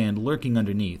club band lurking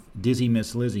underneath, Dizzy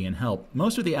Miss Lizzy and Help,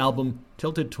 most of the album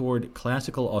tilted toward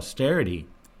classical austerity.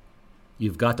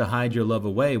 You've Got to Hide Your Love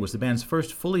Away was the band's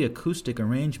first fully acoustic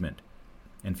arrangement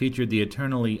and featured the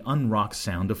eternally unrocked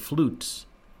sound of flutes.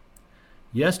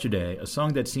 Yesterday, a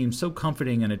song that seemed so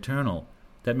comforting and eternal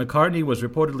that McCartney was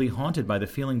reportedly haunted by the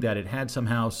feeling that it had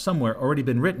somehow, somewhere, already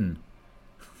been written.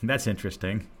 That's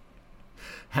interesting.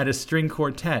 Had a string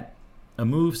quartet, a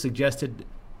move suggested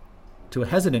to a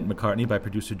hesitant McCartney by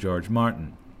producer George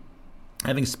Martin.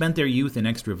 Having spent their youth in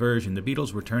extroversion, the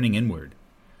Beatles were turning inward.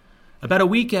 About a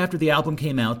week after the album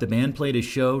came out, the band played a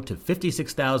show to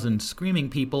 56,000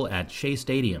 screaming people at Shea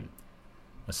Stadium,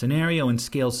 a scenario and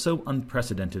scale so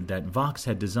unprecedented that Vox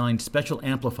had designed special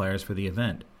amplifiers for the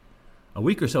event. A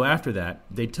week or so after that,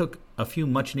 they took a few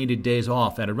much-needed days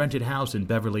off at a rented house in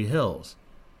Beverly Hills,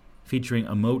 featuring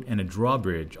a moat and a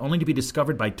drawbridge, only to be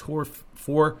discovered by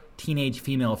 4 teenage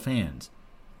female fans.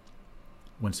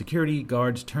 When security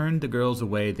guards turned the girls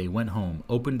away, they went home,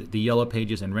 opened the Yellow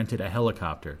Pages, and rented a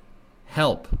helicopter.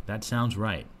 Help, that sounds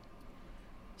right.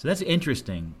 So that's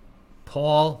interesting.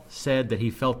 Paul said that he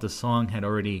felt the song had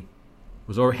already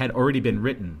been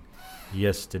written.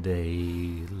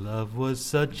 Yesterday, love was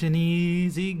such an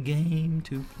easy game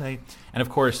to play. And of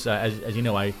course, as you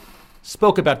know, I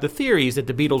spoke about the theories that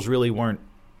the Beatles really weren't.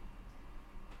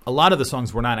 A lot of the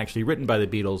songs were not actually written by the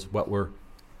Beatles, but were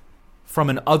from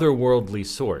an otherworldly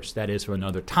source. That is, from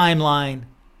another timeline,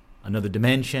 another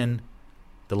dimension,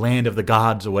 the land of the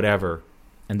gods or whatever.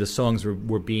 And the songs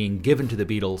were being given to the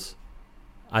Beatles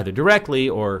either directly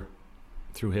or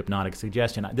through hypnotic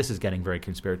suggestion. This is getting very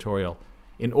conspiratorial.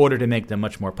 in order to make them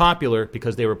much more popular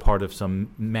because they were part of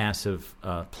some massive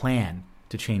plan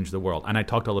to change the world. And I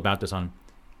talked all about this on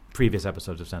previous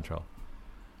episodes of Central.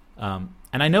 And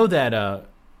I know that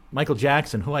Michael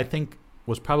Jackson, who I think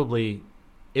was probably,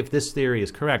 if this theory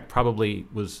is correct, probably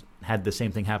had the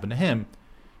same thing happen to him.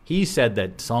 He said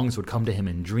that songs would come to him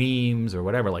in dreams or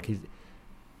whatever. Like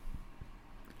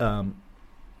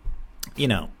you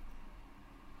know,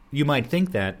 you might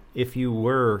think that if you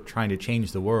were trying to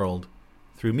change the world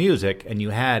through music and you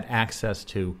had access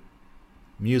to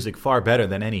music far better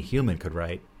than any human could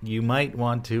write, you might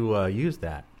want to use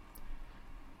that.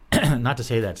 Not to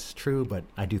say that's true, but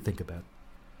I do think about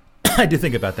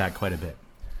that quite a bit.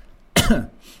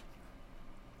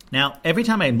 Now, every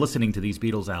time I'm listening to these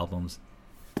Beatles albums,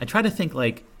 I try to think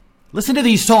like, listen to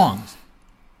these songs.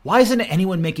 Why isn't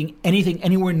anyone making anything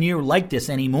anywhere near like this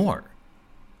anymore?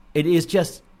 It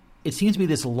seems to be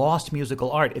this lost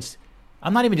musical art.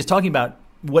 I'm not even just talking about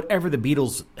whatever the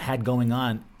Beatles had going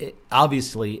on. It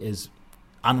obviously is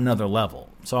on another level,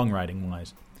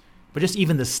 songwriting-wise. But just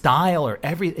even the style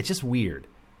it's just weird.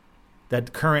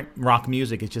 That current rock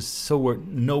music is just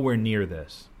nowhere near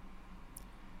this.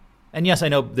 And yes, I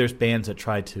know there's bands that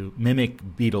try to mimic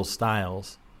Beatles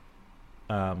styles.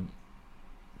 But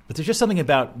there's just something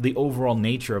about the overall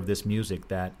nature of this music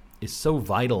that is so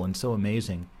vital and so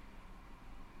amazing.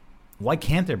 Why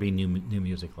can't there be new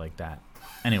music like that?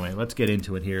 Anyway, let's get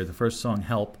into it here. The first song,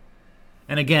 Help.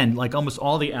 And again, like almost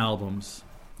all the albums,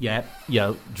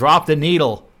 drop the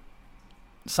needle.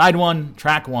 Side one,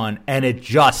 track one, and it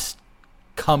just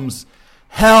comes,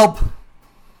 help!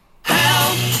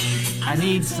 Help! I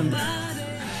need some...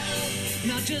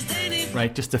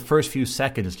 Right, just the first few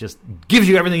seconds just gives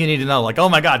you everything you need to know. Like, oh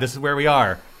my God, this is where we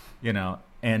are, you know.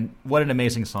 And what an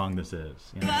amazing song this is.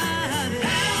 You know?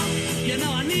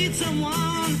 I need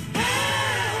someone.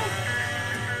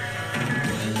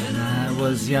 When I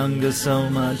was younger, so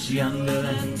much younger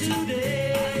than today.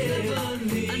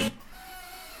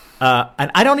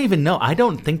 And I don't even know. I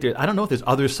don't know if there's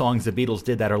other songs the Beatles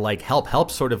did that are like Help. Help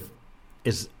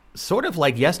is sort of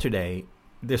like Yesterday.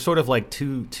 They're sort of like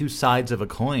two sides of a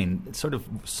coin. It's sort of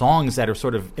songs that are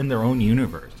sort of in their own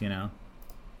universe, you know?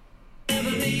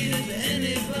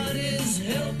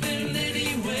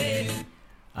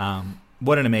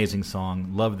 What an amazing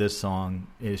song. Love this song.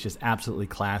 It's just absolutely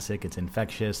classic. It's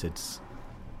infectious. It's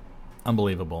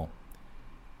unbelievable.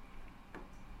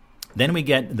 Then we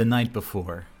get The Night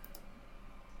Before.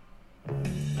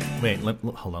 Wait,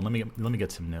 hold on. Let me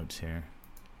get some notes here.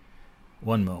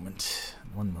 One moment.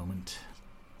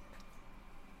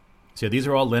 So these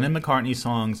are all Lennon-McCartney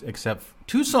songs, except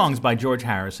 2 songs by George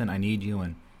Harrison, I Need You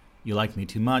and You Like Me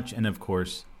Too Much, and of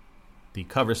course, the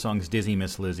cover songs Dizzy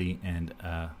Miss Lizzy and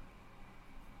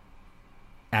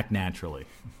Act Naturally.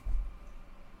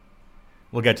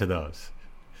 We'll get to those.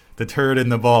 The turd in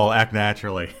the bowl, Act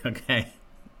Naturally, okay?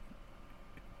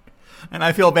 And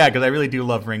I feel bad because I really do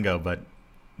love Ringo, but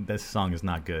this song is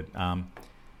not good.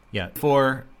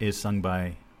 4 is sung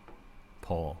by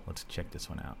Paul. Let's check this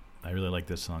one out. I really like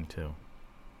this song too.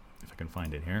 If I can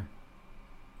find it here.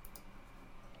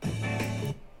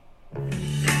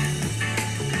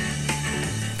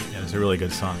 Yeah, it's a really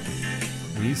good song.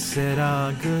 We said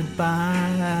our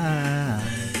goodbye.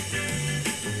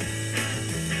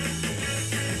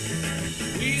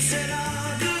 We said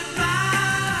our goodbye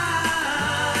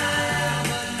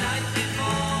the night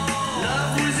before.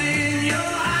 Love was in your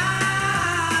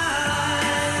eyes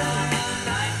the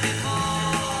night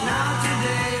before. Now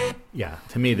today. Yeah,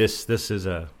 to me this is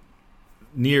a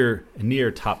near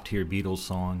top tier Beatles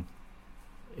song.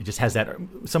 It just has that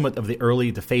somewhat of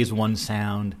the phase 1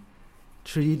 sound.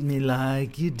 Treat me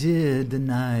like you did the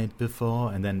night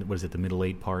before. And then, what is it, the middle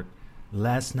 8 part?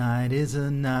 Last night is a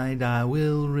night I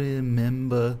will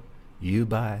remember you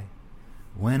by.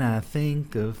 When I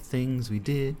think of things we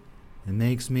did, it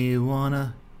makes me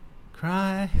wanna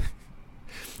cry.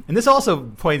 And this also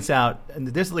points out, and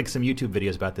there's like some YouTube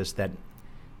videos about this, that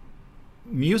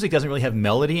music doesn't really have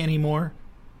melody anymore.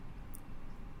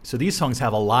 So these songs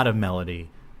have a lot of melody.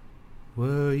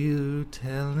 Were you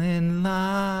telling lies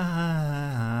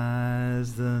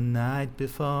the night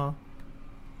before?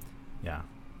 Yeah.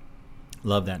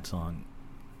 Love that song.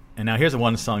 And now here's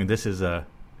one song. This is a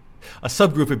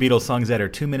subgroup of Beatles songs that are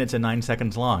 2 minutes and 9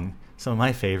 seconds long. Some of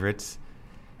my favorites.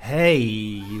 Hey,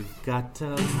 you've got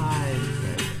to hide.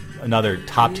 Another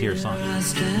top tier song.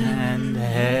 And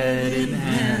head in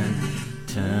hand,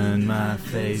 turn my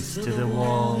face to the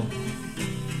wall.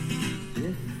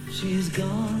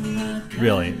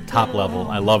 Really, top level.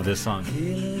 I love this song.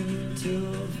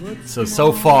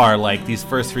 So far, like, these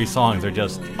first 3 songs are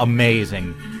just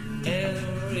amazing.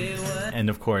 And And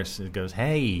of course, it goes,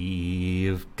 hey,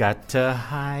 you've got to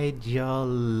hide your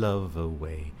love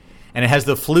away. And it has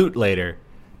the flute later.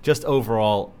 Just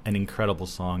overall, an incredible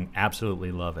song.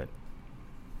 Absolutely love it.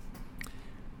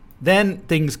 Then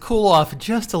things cool off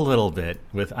just a little bit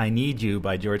with I Need You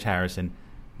by George Harrison.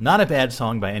 Not a bad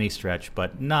song by any stretch,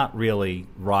 but not really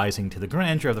rising to the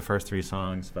grandeur of the first three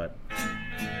songs. But,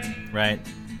 right,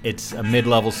 it's a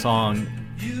mid-level song.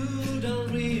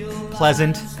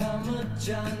 Pleasant,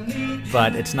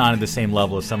 but it's not at the same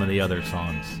level as some of the other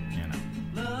songs, you know.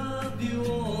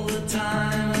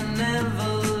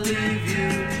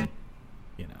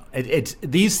 You know, it's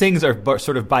these things are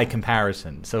sort of by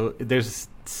comparison. So there's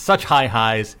such high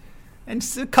highs, and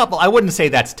a couple. I wouldn't say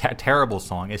that's a terrible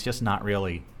song. It's just not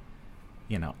really,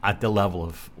 you know, at the level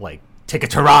of like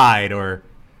Ticket to Ride or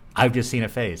I've Just Seen a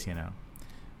Face, you know.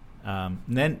 And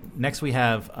then next we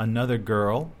have Another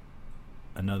Girl,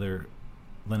 another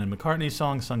Lennon McCartney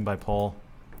song sung by Paul.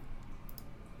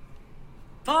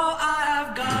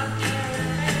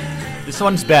 This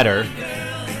one's better.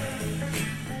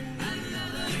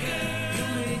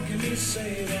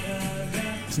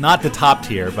 It's not the top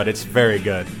tier, but it's very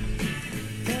good.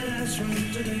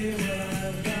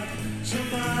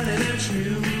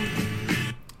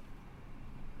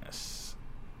 Yes.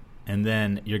 And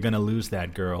then You're Gonna Lose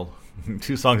That Girl.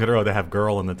 2 songs in a row that have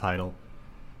girl in the title.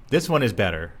 This one is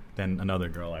better than Another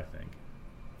Girl, I think.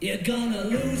 You're gonna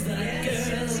lose that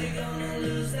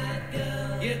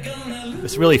girl.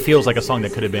 This really feels like a song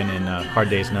that could have been in Hard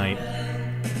Day's Night.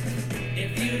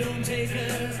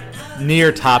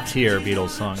 Near top tier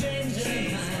Beatles song.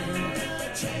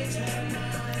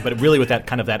 But really with that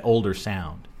kind of that older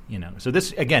sound, you know. So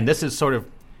this, again, this is sort of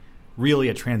really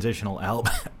a transitional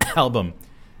album.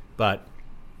 But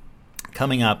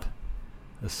coming up,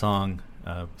 a song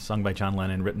sung by John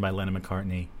Lennon, written by Lennon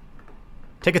McCartney.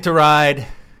 Ticket to Ride.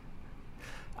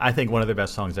 I think one of the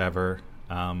best songs ever.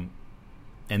 And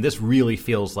this really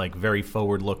feels like very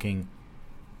forward-looking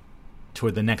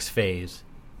toward the next phase.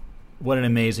 What an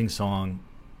amazing song.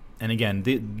 And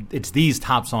again, it's these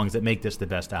top songs that make this the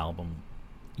best album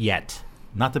yet.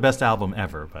 Not the best album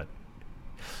ever, but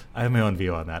I have my own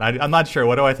view on that. I'm not sure.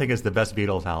 What do I think is the best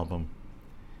Beatles album?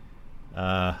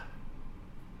 I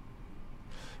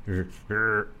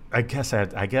guess I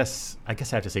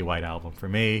have to say White Album. For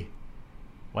me,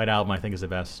 White Album I think is the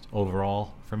best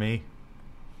overall for me.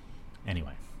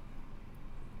 Anyway.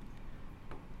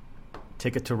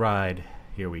 Ticket to Ride.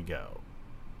 Here we go.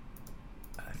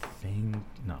 I think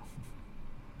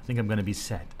I'm going to be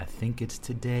set. I think it's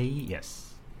today.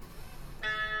 Yes.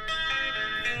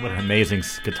 What an amazing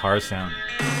guitar sound.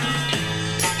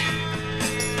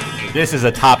 This is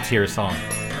a top tier song.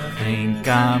 I think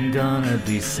I'm gonna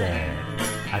be sad.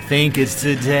 I think it's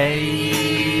today.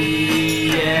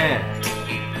 Yeah.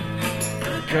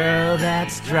 The girl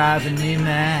that's driving me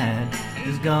mad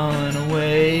is going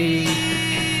away.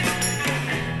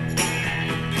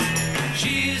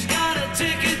 She's got a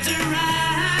ticket to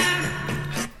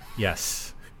ride.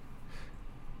 Yes.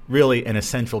 Really an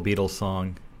essential Beatles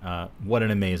song. What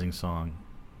an amazing song.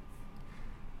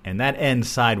 And that ends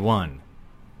side one.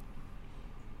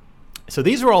 So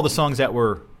these are all the songs that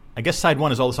were, I guess side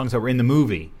one is all the songs that were in the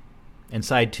movie. And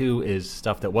side two is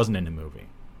stuff that wasn't in the movie.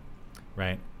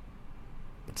 Right?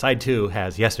 But side two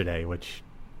has Yesterday, which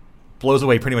blows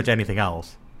away pretty much anything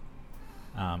else.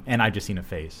 And I've Just Seen a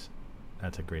Face.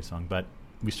 That's a great song. But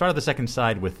we started the second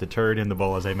side with The Turd in the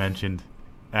Bowl, as I mentioned.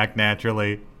 Act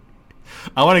Naturally.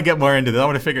 I want to get more into this. I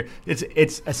want to figure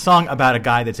it's a song about a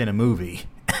guy that's in a movie.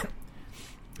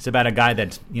 It's about a guy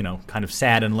that's, you know, kind of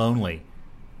sad and lonely.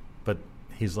 But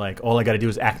he's like, all I got to do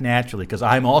is act naturally because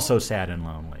I'm also sad and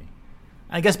lonely.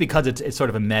 I guess because it's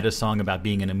sort of a meta song about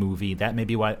being in a movie. That may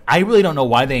be why. I really don't know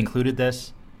why they included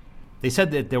this. They said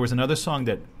that there was another song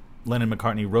that Lennon and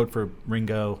McCartney wrote for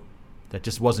Ringo that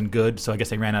just wasn't good. So I guess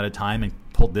they ran out of time and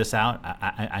pulled this out.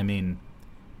 I mean...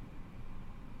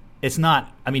 It's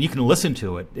not, I mean, you can listen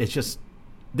to it. It's just,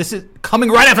 this is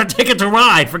coming right after Ticket to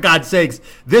Ride, for God's sakes.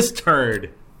 This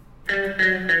turd.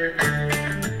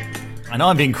 I know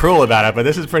I'm being cruel about it, but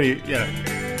this is pretty, you know.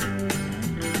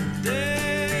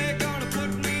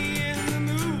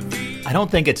 I don't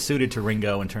think it's suited to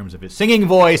Ringo in terms of his singing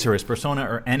voice or his persona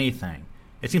or anything.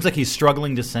 It seems like he's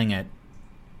struggling to sing it.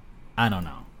 I don't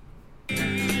know.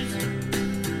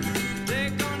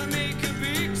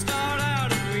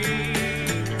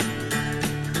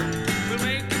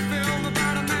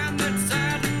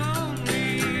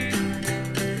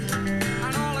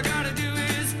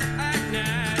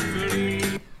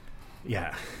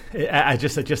 Yeah,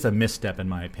 just a misstep in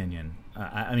my opinion.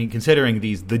 I mean, considering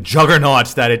the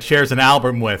juggernauts that it shares an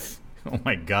album with, oh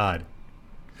my God,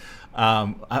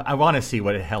 I want to see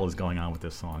what the hell is going on with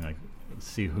this song. Like,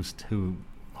 see who.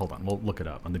 Hold on, we'll look it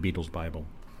up on the Beatles Bible.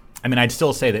 I mean, I'd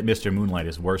still say that Mr. Moonlight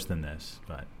is worse than this,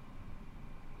 but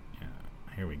yeah,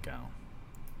 here we go.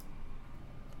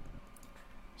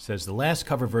 It says the last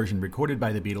cover version recorded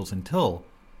by the Beatles until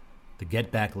the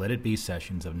Get Back Let It Be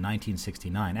sessions of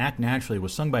 1969, Act Naturally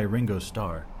was sung by Ringo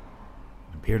Starr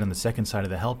and appeared on the second side of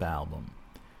the Help album.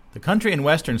 The country and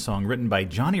western song, written by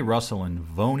Johnny Russell and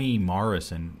Vonnie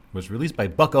Morrison, was released by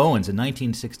Buck Owens in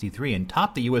 1963 and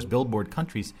topped the U.S. Billboard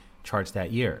countries charts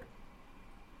that year.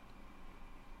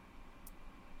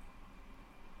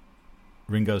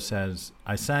 Ringo says,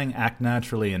 I sang Act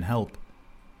Naturally and Help.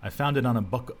 I found it on a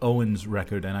Buck Owens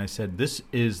record, and I said, this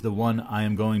is the one I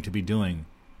am going to be doing.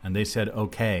 And they said,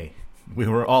 okay. We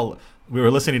were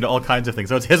listening to all kinds of things,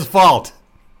 so it's his fault.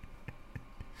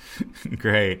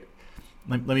 Great.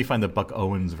 Let me find the Buck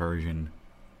Owens version.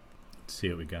 Let's see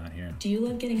what we got here. Do you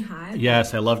love getting high?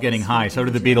 Yes, I love getting high. So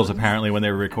did the Beatles, apparently, when they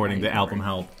were recording the album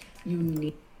Help. You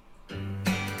need...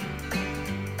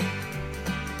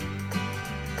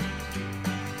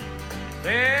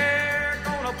 They're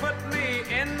gonna put me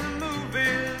in the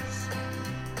movies.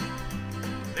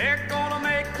 They're gonna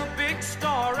make a big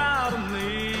star out of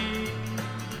me.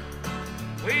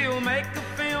 We'll make a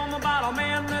film about a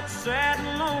man that's sad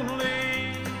and lonely.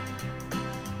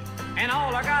 And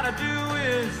all I gotta do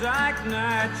is act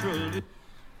naturally.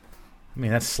 I mean,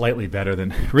 that's slightly better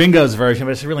than Ringo's version,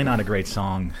 but it's really not a great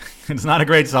song. It's not a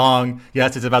great song.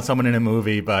 Yes, it's about someone in a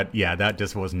movie, but yeah, that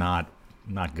just was not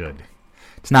good.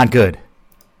 It's not good.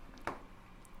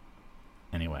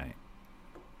 Anyway,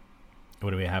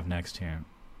 what do we have next here?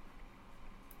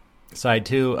 Side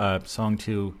 2, song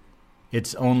 2,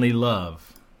 It's Only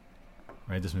Love.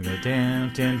 Right, this one goes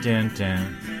down, down, down,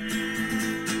 down.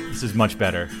 This is much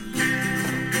better.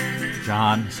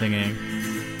 John singing.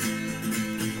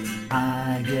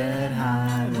 I get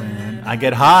high when... I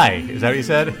get high. Is that what you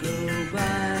said?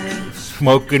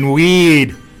 Smoking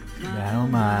weed. Oh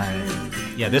my.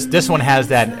 Yeah, this one has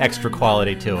that extra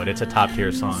quality to it. It's a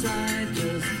top-tier song.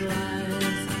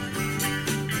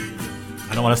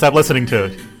 I don't want to stop listening to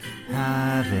it.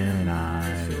 Haven't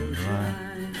I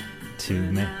to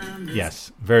me?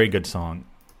 Yes, very good song.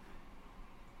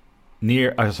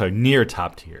 Near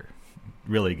top tier.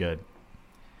 Really good.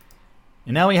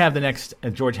 And now we have the next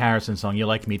George Harrison song, You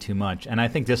Like Me Too Much. And I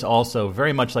think this also,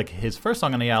 very much like his first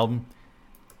song on the album,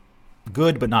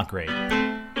 good but not great.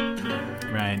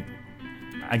 Right?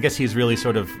 I guess he's really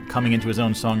sort of coming into his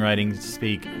own songwriting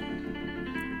speak.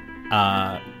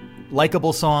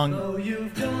 Likeable song.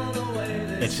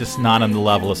 It's just not on the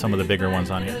level of some of the bigger ones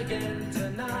on here.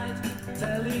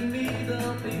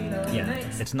 Yeah,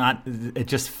 it's not. It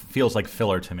just feels like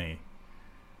filler to me.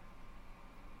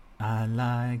 I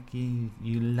like you,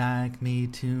 you like me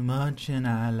too much, and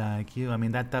I like you. I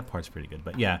mean, that part's pretty good,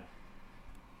 but yeah.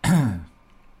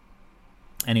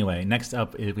 Anyway, next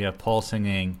up we have Paul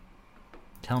singing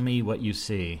Tell Me What You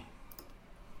See.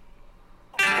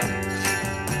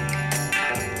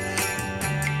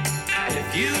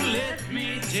 If you let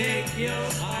me take your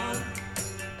heart,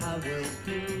 I will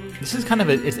do. This is kind of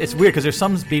it's weird because there's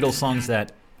some Beatles songs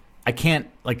that I can't,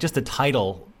 like, just the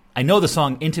title. I know the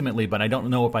song intimately, but I don't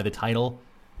know it by the title.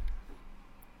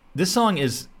 This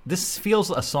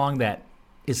feels a song that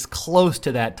is close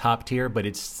to that top tier, but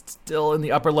it's still in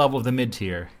the upper level of the mid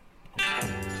tier.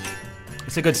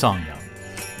 It's a good song, though.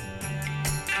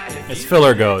 As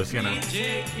filler goes, you know.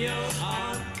 Take your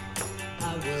heart,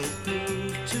 I will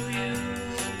prove to you.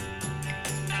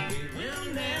 We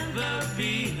will never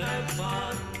be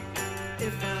apart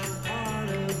if I'm part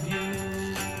of you.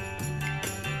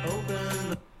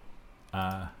 Open.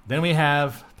 Then we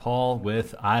have Paul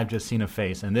with I've Just Seen a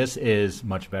Face, and this is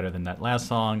much better than that last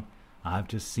song. I've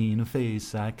just seen a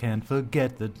face, I can't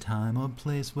forget the time or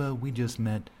place where we just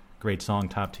met. Great song,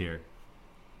 top tier.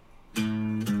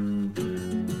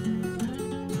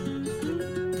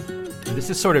 This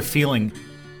is sort of feeling,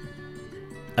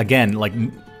 again, like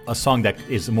a song that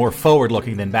is more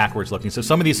forward-looking than backwards-looking. So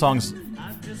some of these songs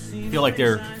feel like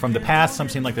they're from the past, some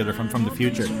seem like they're from the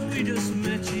future.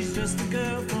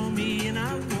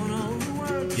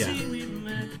 Yeah.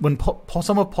 When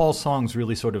some of Paul's songs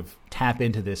really sort of tap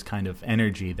into this kind of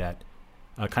energy that,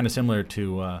 kind of similar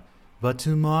to, but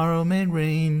tomorrow may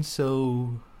rain,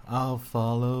 so I'll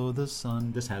follow the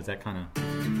sun. This has that kind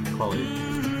of quality.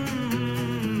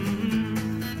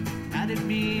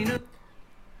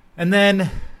 And then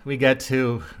we get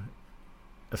to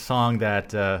a song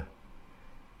that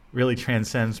really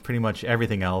transcends pretty much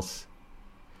everything else.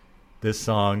 This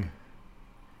song,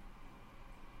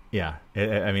 Yeah,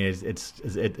 I mean, it's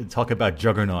talk about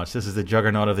juggernauts. This is the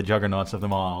juggernaut of the juggernauts of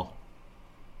them all.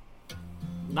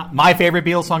 Not my favorite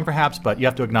Beatles song, perhaps, but you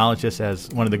have to acknowledge this as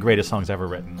one of the greatest songs ever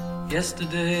written.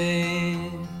 Yesterday,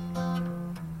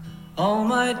 all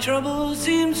my troubles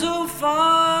seem so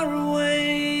far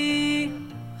away.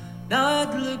 Now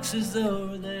it looks as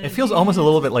though It feels almost a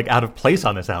little bit like out of place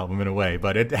on this album in a way,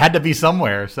 but it had to be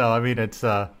somewhere. So I mean, it's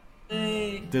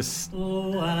this.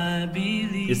 Oh, I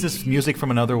believe Is this music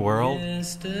from another world?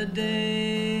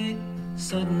 yesterday,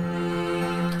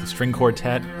 suddenly, The string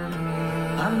quartet.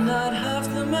 I'm not half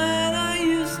the man I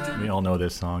used to We all know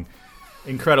this song.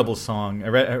 Incredible song. I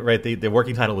read the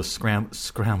working title was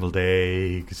Scrambled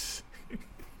Eggs.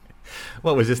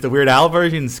 What was this? The Weird Al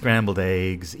version? Scrambled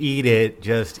eggs. Eat it.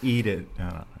 Just eat it. I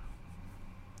don't know.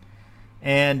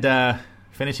 And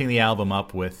finishing the album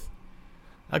up with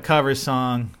a cover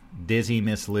song, Dizzy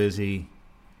Miss Lizzy.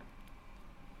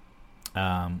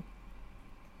 I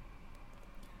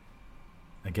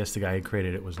guess the guy who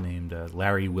created it was named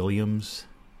Larry Williams.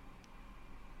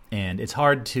 And it's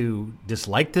hard to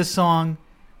dislike this song,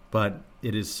 but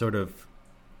it is sort of,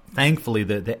 thankfully,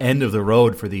 the end of the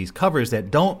road for these covers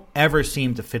that don't ever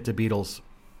seem to fit the Beatles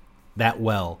that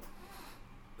well.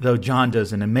 Though John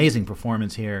does an amazing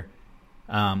performance here,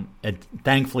 and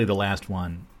thankfully the last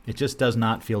one, it just does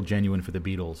not feel genuine for the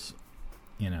Beatles,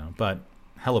 you know. But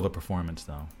hell of a performance,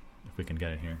 though, if we can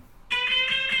get it here.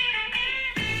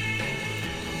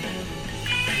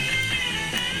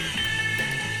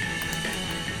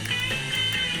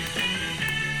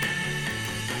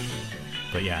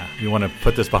 But yeah, we want to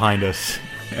put this behind us.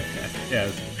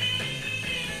 Yes.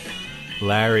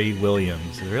 Larry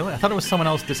Williams. Really? I thought it was someone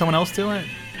else. Did someone else do it?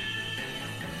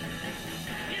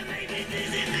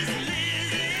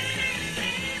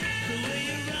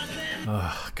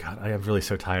 Oh, God. I am really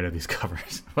so tired of these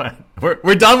covers. But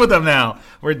we're done with them now.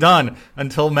 We're done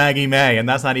until Maggie May, and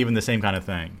that's not even the same kind of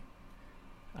thing.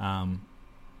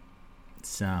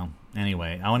 So,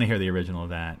 anyway, I want to hear the original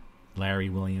of that. Larry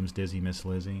Williams, Dizzy Miss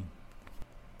Lizzy.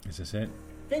 Is this it?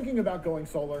 Thinking about going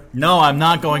solar. No, I'm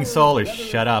not going solar.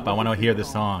 Shut up. I want to hear the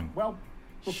song. Well,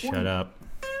 Shut up.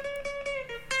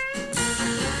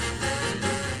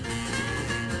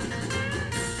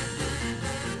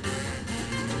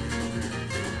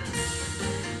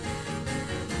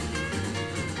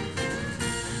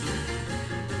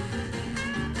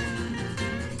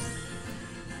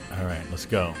 All right, let's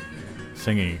go.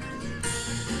 Singing.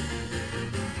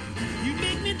 You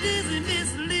make me dizzy,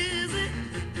 Miss Lizzy,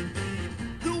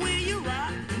 the way you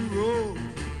rock and roll.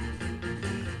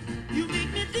 You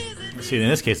make me dizzy. See, in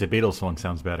this case, the Beatles one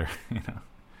sounds better. You know,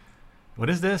 what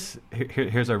is this?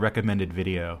 Here's our recommended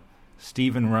video.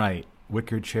 Stephen Wright,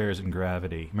 Wicker Chairs and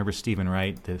Gravity. Remember Stephen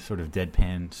Wright, the sort of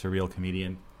deadpan, surreal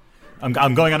comedian?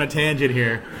 I'm going on a tangent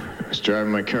here. I was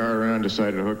driving my car around,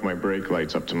 decided to hook my brake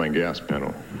lights up to my gas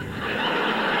pedal.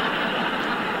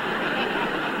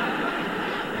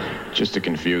 Just to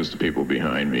confuse the people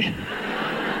behind me.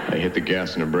 I hit the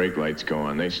gas and the brake lights go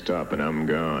on. They stop and I'm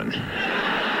gone.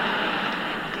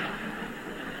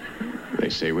 They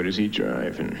say, "What does he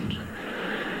drive?" And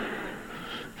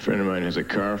a friend of mine has a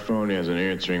car phone. He has an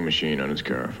answering machine on his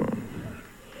car phone.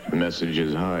 The message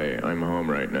is, "Hi, I'm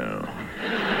home right now."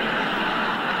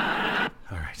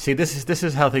 All right. See, this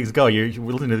is how things go. You're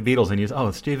listening to the Beatles and it's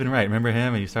Stephen Wright. Remember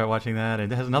him? And you start watching that,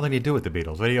 and it has nothing to do with the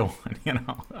Beatles. What do you want? You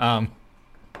know.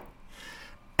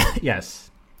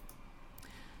 Yes.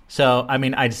 So, I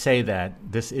mean, I'd say that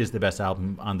this is the best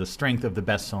album on the strength of the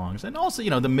best songs. And also, you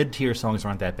know, the mid-tier songs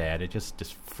aren't that bad. It just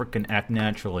freaking act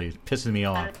naturally. It pisses me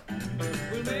off.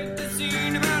 We'll make the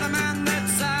scene about a man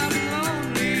that's sad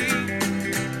and lonely.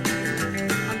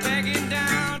 I'm begging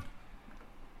down.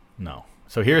 No.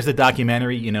 So here's the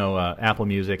documentary. You know, Apple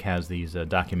Music has these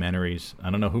documentaries. I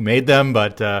don't know who made them,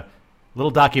 but a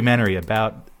little documentary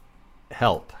about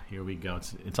Help. Here we go.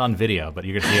 It's on video, but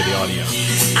you're going to hear the audio.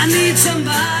 I need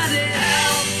somebody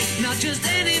help, not just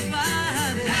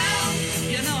anybody help.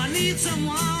 You know, I need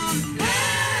someone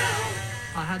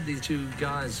help. I had these two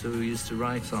guys who used to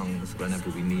write songs whenever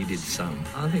we needed some.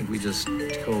 I think we just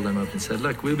called them up and said,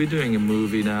 "Look, we'll be doing a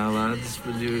movie now, lads.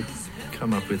 Will you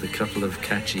come up with a couple of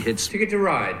catchy hits?" Ticket to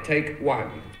Ride, take one.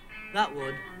 That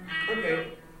would.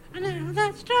 Okay. I know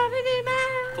that's driving me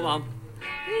mad. Come on.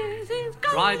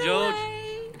 Right, George.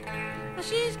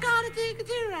 She's got a ticket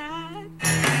to ride.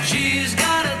 She's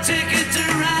got a ticket to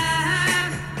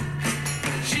ride.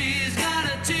 She's got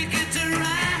a ticket to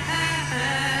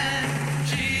ride.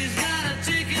 She's got a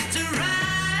ticket to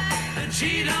ride, and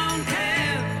she don't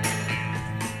care.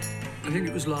 I think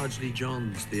it was largely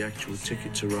John's, the actual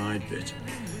Ticket to Ride bit.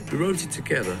 We wrote it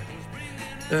together,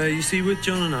 You see, with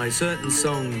John and I, certain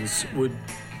songs would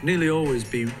nearly always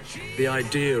be the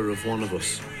idea of one of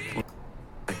us.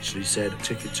 Actually said,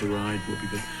 Ticket to Ride would be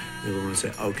good. The other one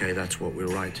said, okay, that's what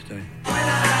we'll write today.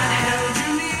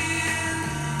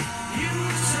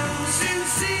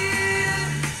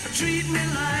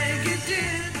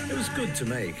 It was good to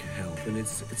make, Help, and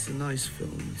it's a nice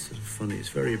film. It's sort of funny. It's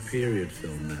very a period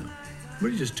film now.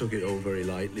 Really just took it all very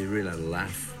lightly, really had a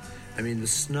laugh. I mean,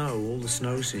 all the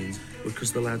snow scenes were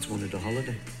because the lads wanted a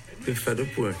holiday. They're fed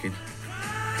up working.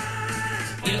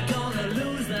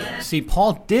 See,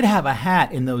 Paul did have a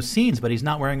hat in those scenes, but he's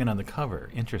not wearing it on the cover.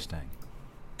 Interesting.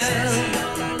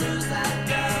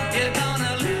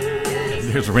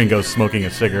 There's Ringo smoking a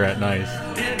cigarette, nice,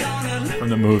 from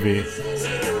the movie.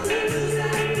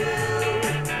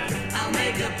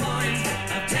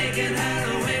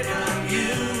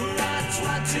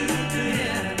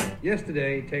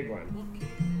 Yesterday, take one.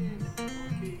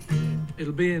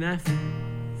 It'll be an F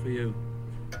for you.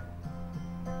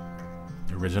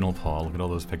 Original Paul. Look at all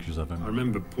those pictures of him. I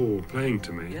remember Paul playing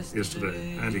to me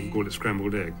yesterday. I think he called it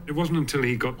Scrambled Egg. It wasn't until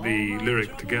he got the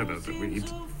lyric together that we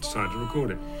decided to record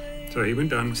it. So he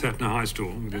went down and sat in a high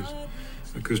stool with his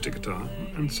acoustic guitar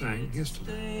and sang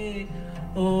Yesterday.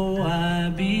 Oh, I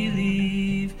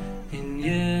believe in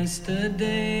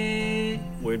yesterday.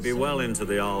 We'd be well into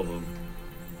the album,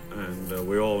 and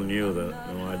we all knew that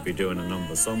I'd be doing a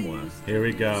number somewhere. Here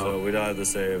we go. So we'd either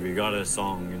say, have you got a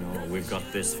song, we've got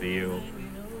this for you,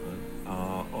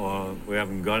 or we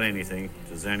haven't got anything,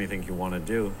 is there anything you want to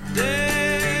do?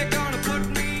 They're gonna put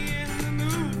me in the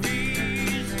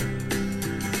movies.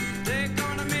 They're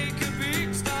gonna make a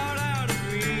big star out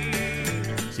of me.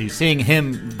 See, seeing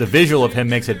him, the visual of him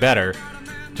makes it better.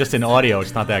 Just in audio,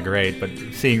 it's not that great, but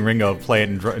seeing Ringo play it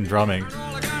in drumming.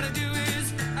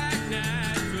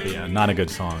 Yeah, not a good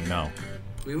song, no.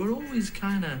 We were always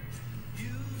kind of,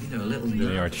 a little nervous.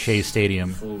 They are at Shea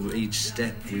Stadium. For each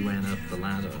step we went up the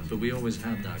ladder, but we always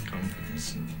had that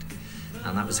confidence,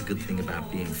 and that was a good thing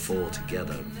about being four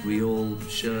together. We all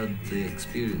shared the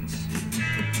experience.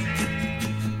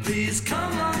 Please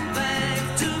come on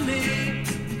back to me.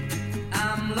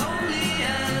 I'm lonely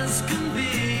as can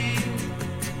be.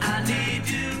 I need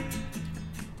you.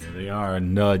 There they are,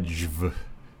 Nudge.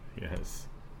 Yes.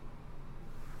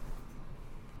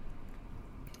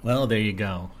 Well, there you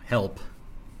go. Help.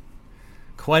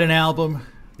 Quite an album.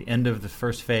 The end of the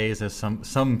first phase, as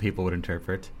some people would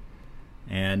interpret.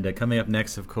 And coming up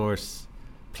next, of course,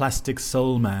 Plastic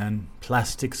Soul Man.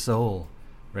 Plastic Soul.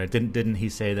 Right? Didn't he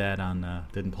say that on?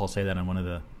 Didn't Paul say that on one of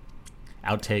the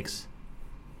outtakes?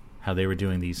 How they were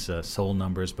doing these soul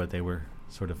numbers, but they were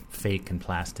sort of fake and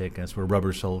plastic. That's where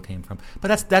Rubber Soul came from.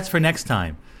 But that's for next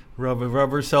time.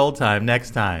 Rubber Soul time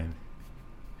next time.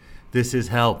 This is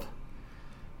Help.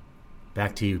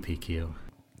 Back to you, PQ.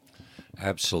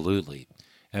 Absolutely.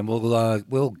 And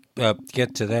we'll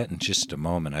get to that in just a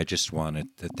moment. I just wanted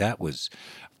that was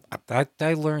I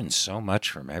learned so much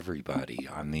from everybody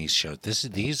on these shows.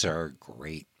 These are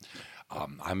great.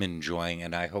 I'm enjoying,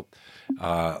 and I hope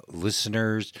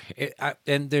listeners.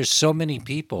 And there's so many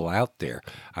people out there.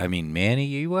 I mean, Manny,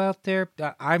 you out there?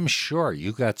 I'm sure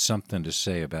you got something to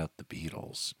say about the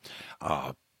Beatles.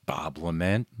 Bob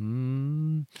Lament,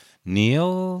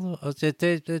 Neil,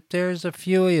 there's a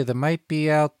few of you that might be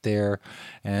out there,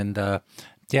 and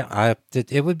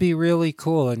it would be really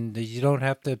cool, and you don't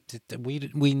have to.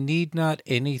 We need not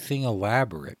anything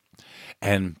elaborate,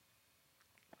 and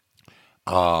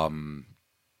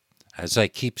as I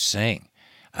keep saying,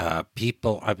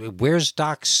 people. Where's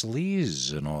Doc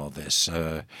Sleaze in all this?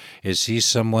 Is he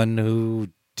someone who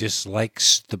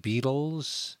dislikes the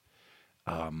Beatles?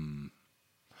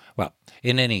 Well,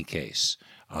 in any case,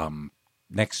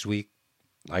 next week,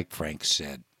 like Frank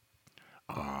said,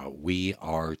 we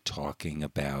are talking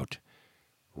about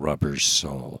Rubber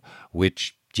Soul,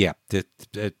 which, the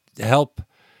Help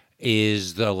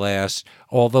is the last,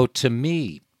 although to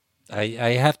me,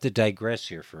 I have to digress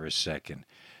here for a second.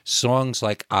 Songs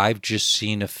like I've Just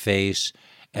Seen a Face,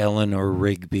 Eleanor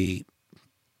Rigby,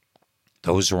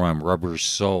 those are on Rubber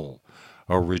Soul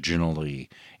originally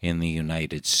in the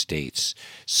United States.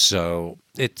 So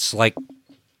it's like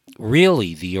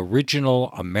really the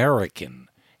original American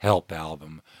Help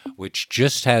album, which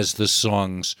just has the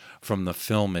songs from the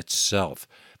film itself.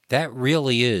 That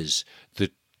really is,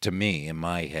 to me, in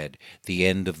my head, the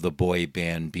end of the boy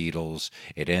band Beatles.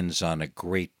 It ends on a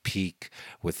great peak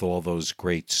with all those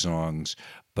great songs.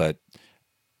 But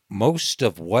most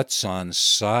of what's on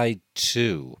side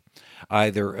 2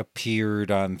 either appeared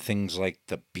on things like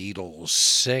the Beatles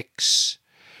 6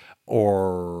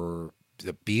 or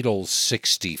the Beatles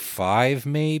 65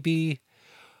 maybe,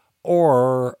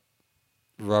 or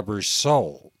Rubber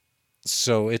Soul.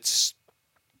 So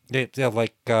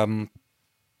like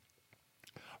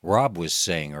Rob was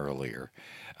saying earlier,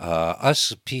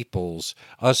 us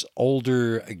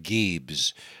older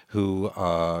geebs who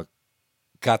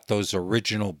got those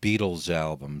original Beatles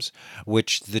albums,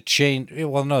 which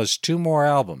it's 2 more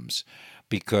albums,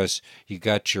 because you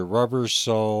got your Rubber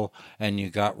Soul and you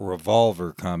got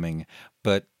Revolver coming,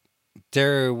 but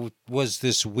there was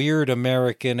this weird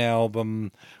American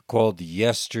album called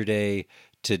Yesterday,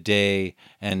 Today,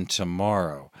 and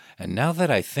Tomorrow. And now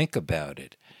that I think about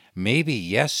it, maybe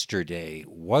Yesterday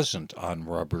wasn't on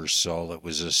Rubber Soul. It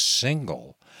was a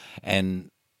single and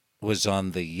was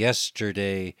on the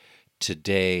Yesterday,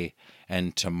 Today,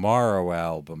 and Tomorrow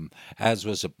album, as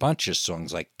was a bunch of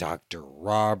songs like Dr.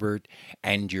 Robert,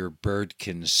 And Your Bird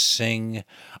Can Sing,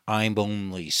 I'm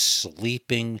Only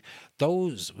Sleeping.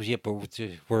 Those, but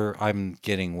I'm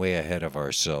getting way ahead of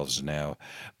ourselves now,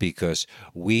 because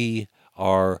we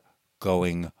are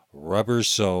going Rubber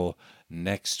Soul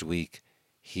next week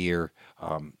here.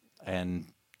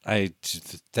 And I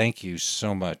thank you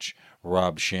so much,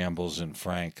 Rob Shambles and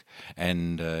Frank,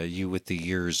 and you with the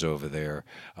years over there,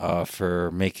 for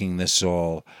making this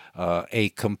all a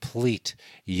complete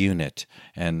unit.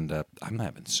 And I'm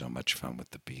having so much fun with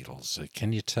the Beatles.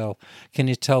 Can you tell?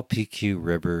 PQ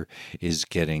River is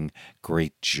getting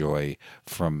great joy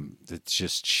from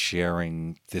just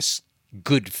sharing this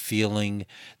good feeling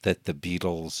that the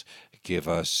Beatles give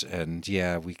us. And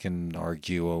yeah, we can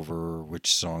argue over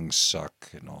which songs suck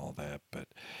and all that, but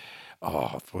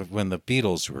when the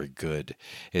Beatles were good,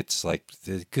 it's like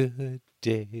the good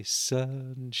day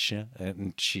sunshine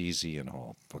and cheesy and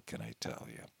all. What can I tell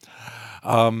you?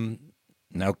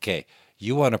 Okay,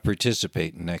 you want to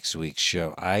participate in next week's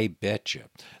show? I bet you.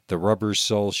 The Rubber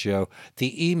Soul Show.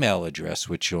 The email address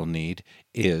which you'll need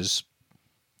is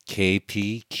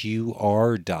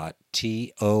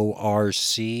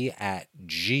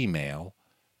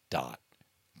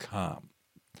kpqr.torc@gmail.com.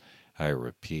 I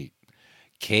repeat,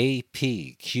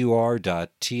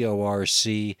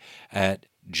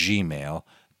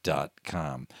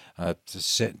 kpqr.torc@gmail.com.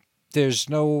 There's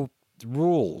no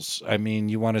rules. I mean,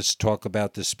 you want to talk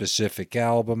about the specific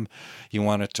album, you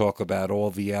want to talk about all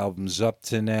the albums up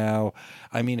to now.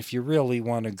 I mean, if you really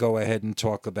want to go ahead and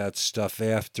talk about stuff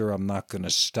after, I'm not going to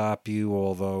stop you,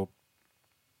 although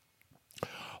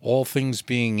all things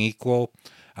being equal,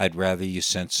 I'd rather you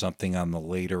sent something on the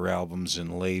later albums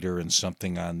and later and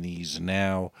something on these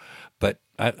now. But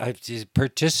I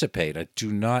participate. I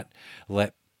do not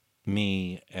let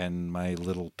me and my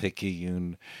little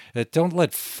picayune, don't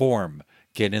let form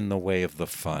get in the way of the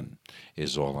fun,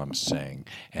 is all I'm saying.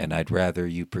 And I'd rather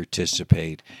you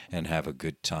participate and have a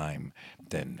good time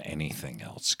than anything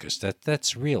else, because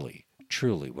that's really,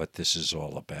 truly what this is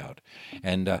all about.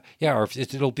 And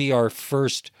it'll be our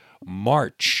first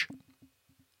March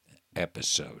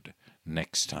episode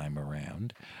next time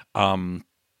around. I'm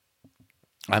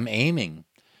aiming.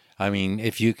 I mean,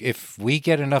 if we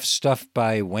get enough stuff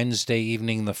by Wednesday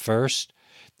evening the 1st,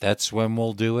 that's when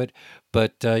we'll do it.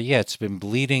 But it's been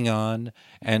bleeding on,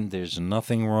 and there's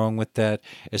nothing wrong with that.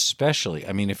 Especially,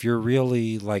 I mean, if you're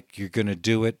really like you're going to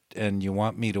do it and you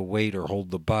want me to wait or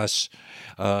hold the bus,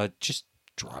 just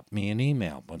drop me an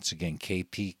email. Once again,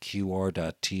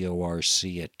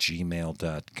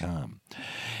 kpqr.torc@gmail.com.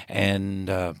 And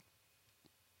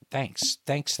thanks.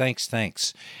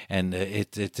 And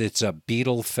it's a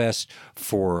Beatle Fest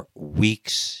for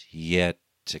weeks yet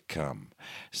to come,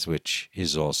 which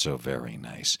is also very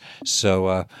nice.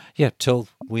 So, till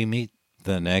we meet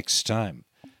the next time,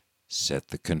 set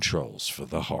the controls for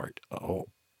the heart. I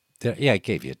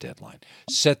gave you a deadline.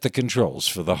 Set the controls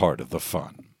for the heart of the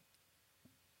fun.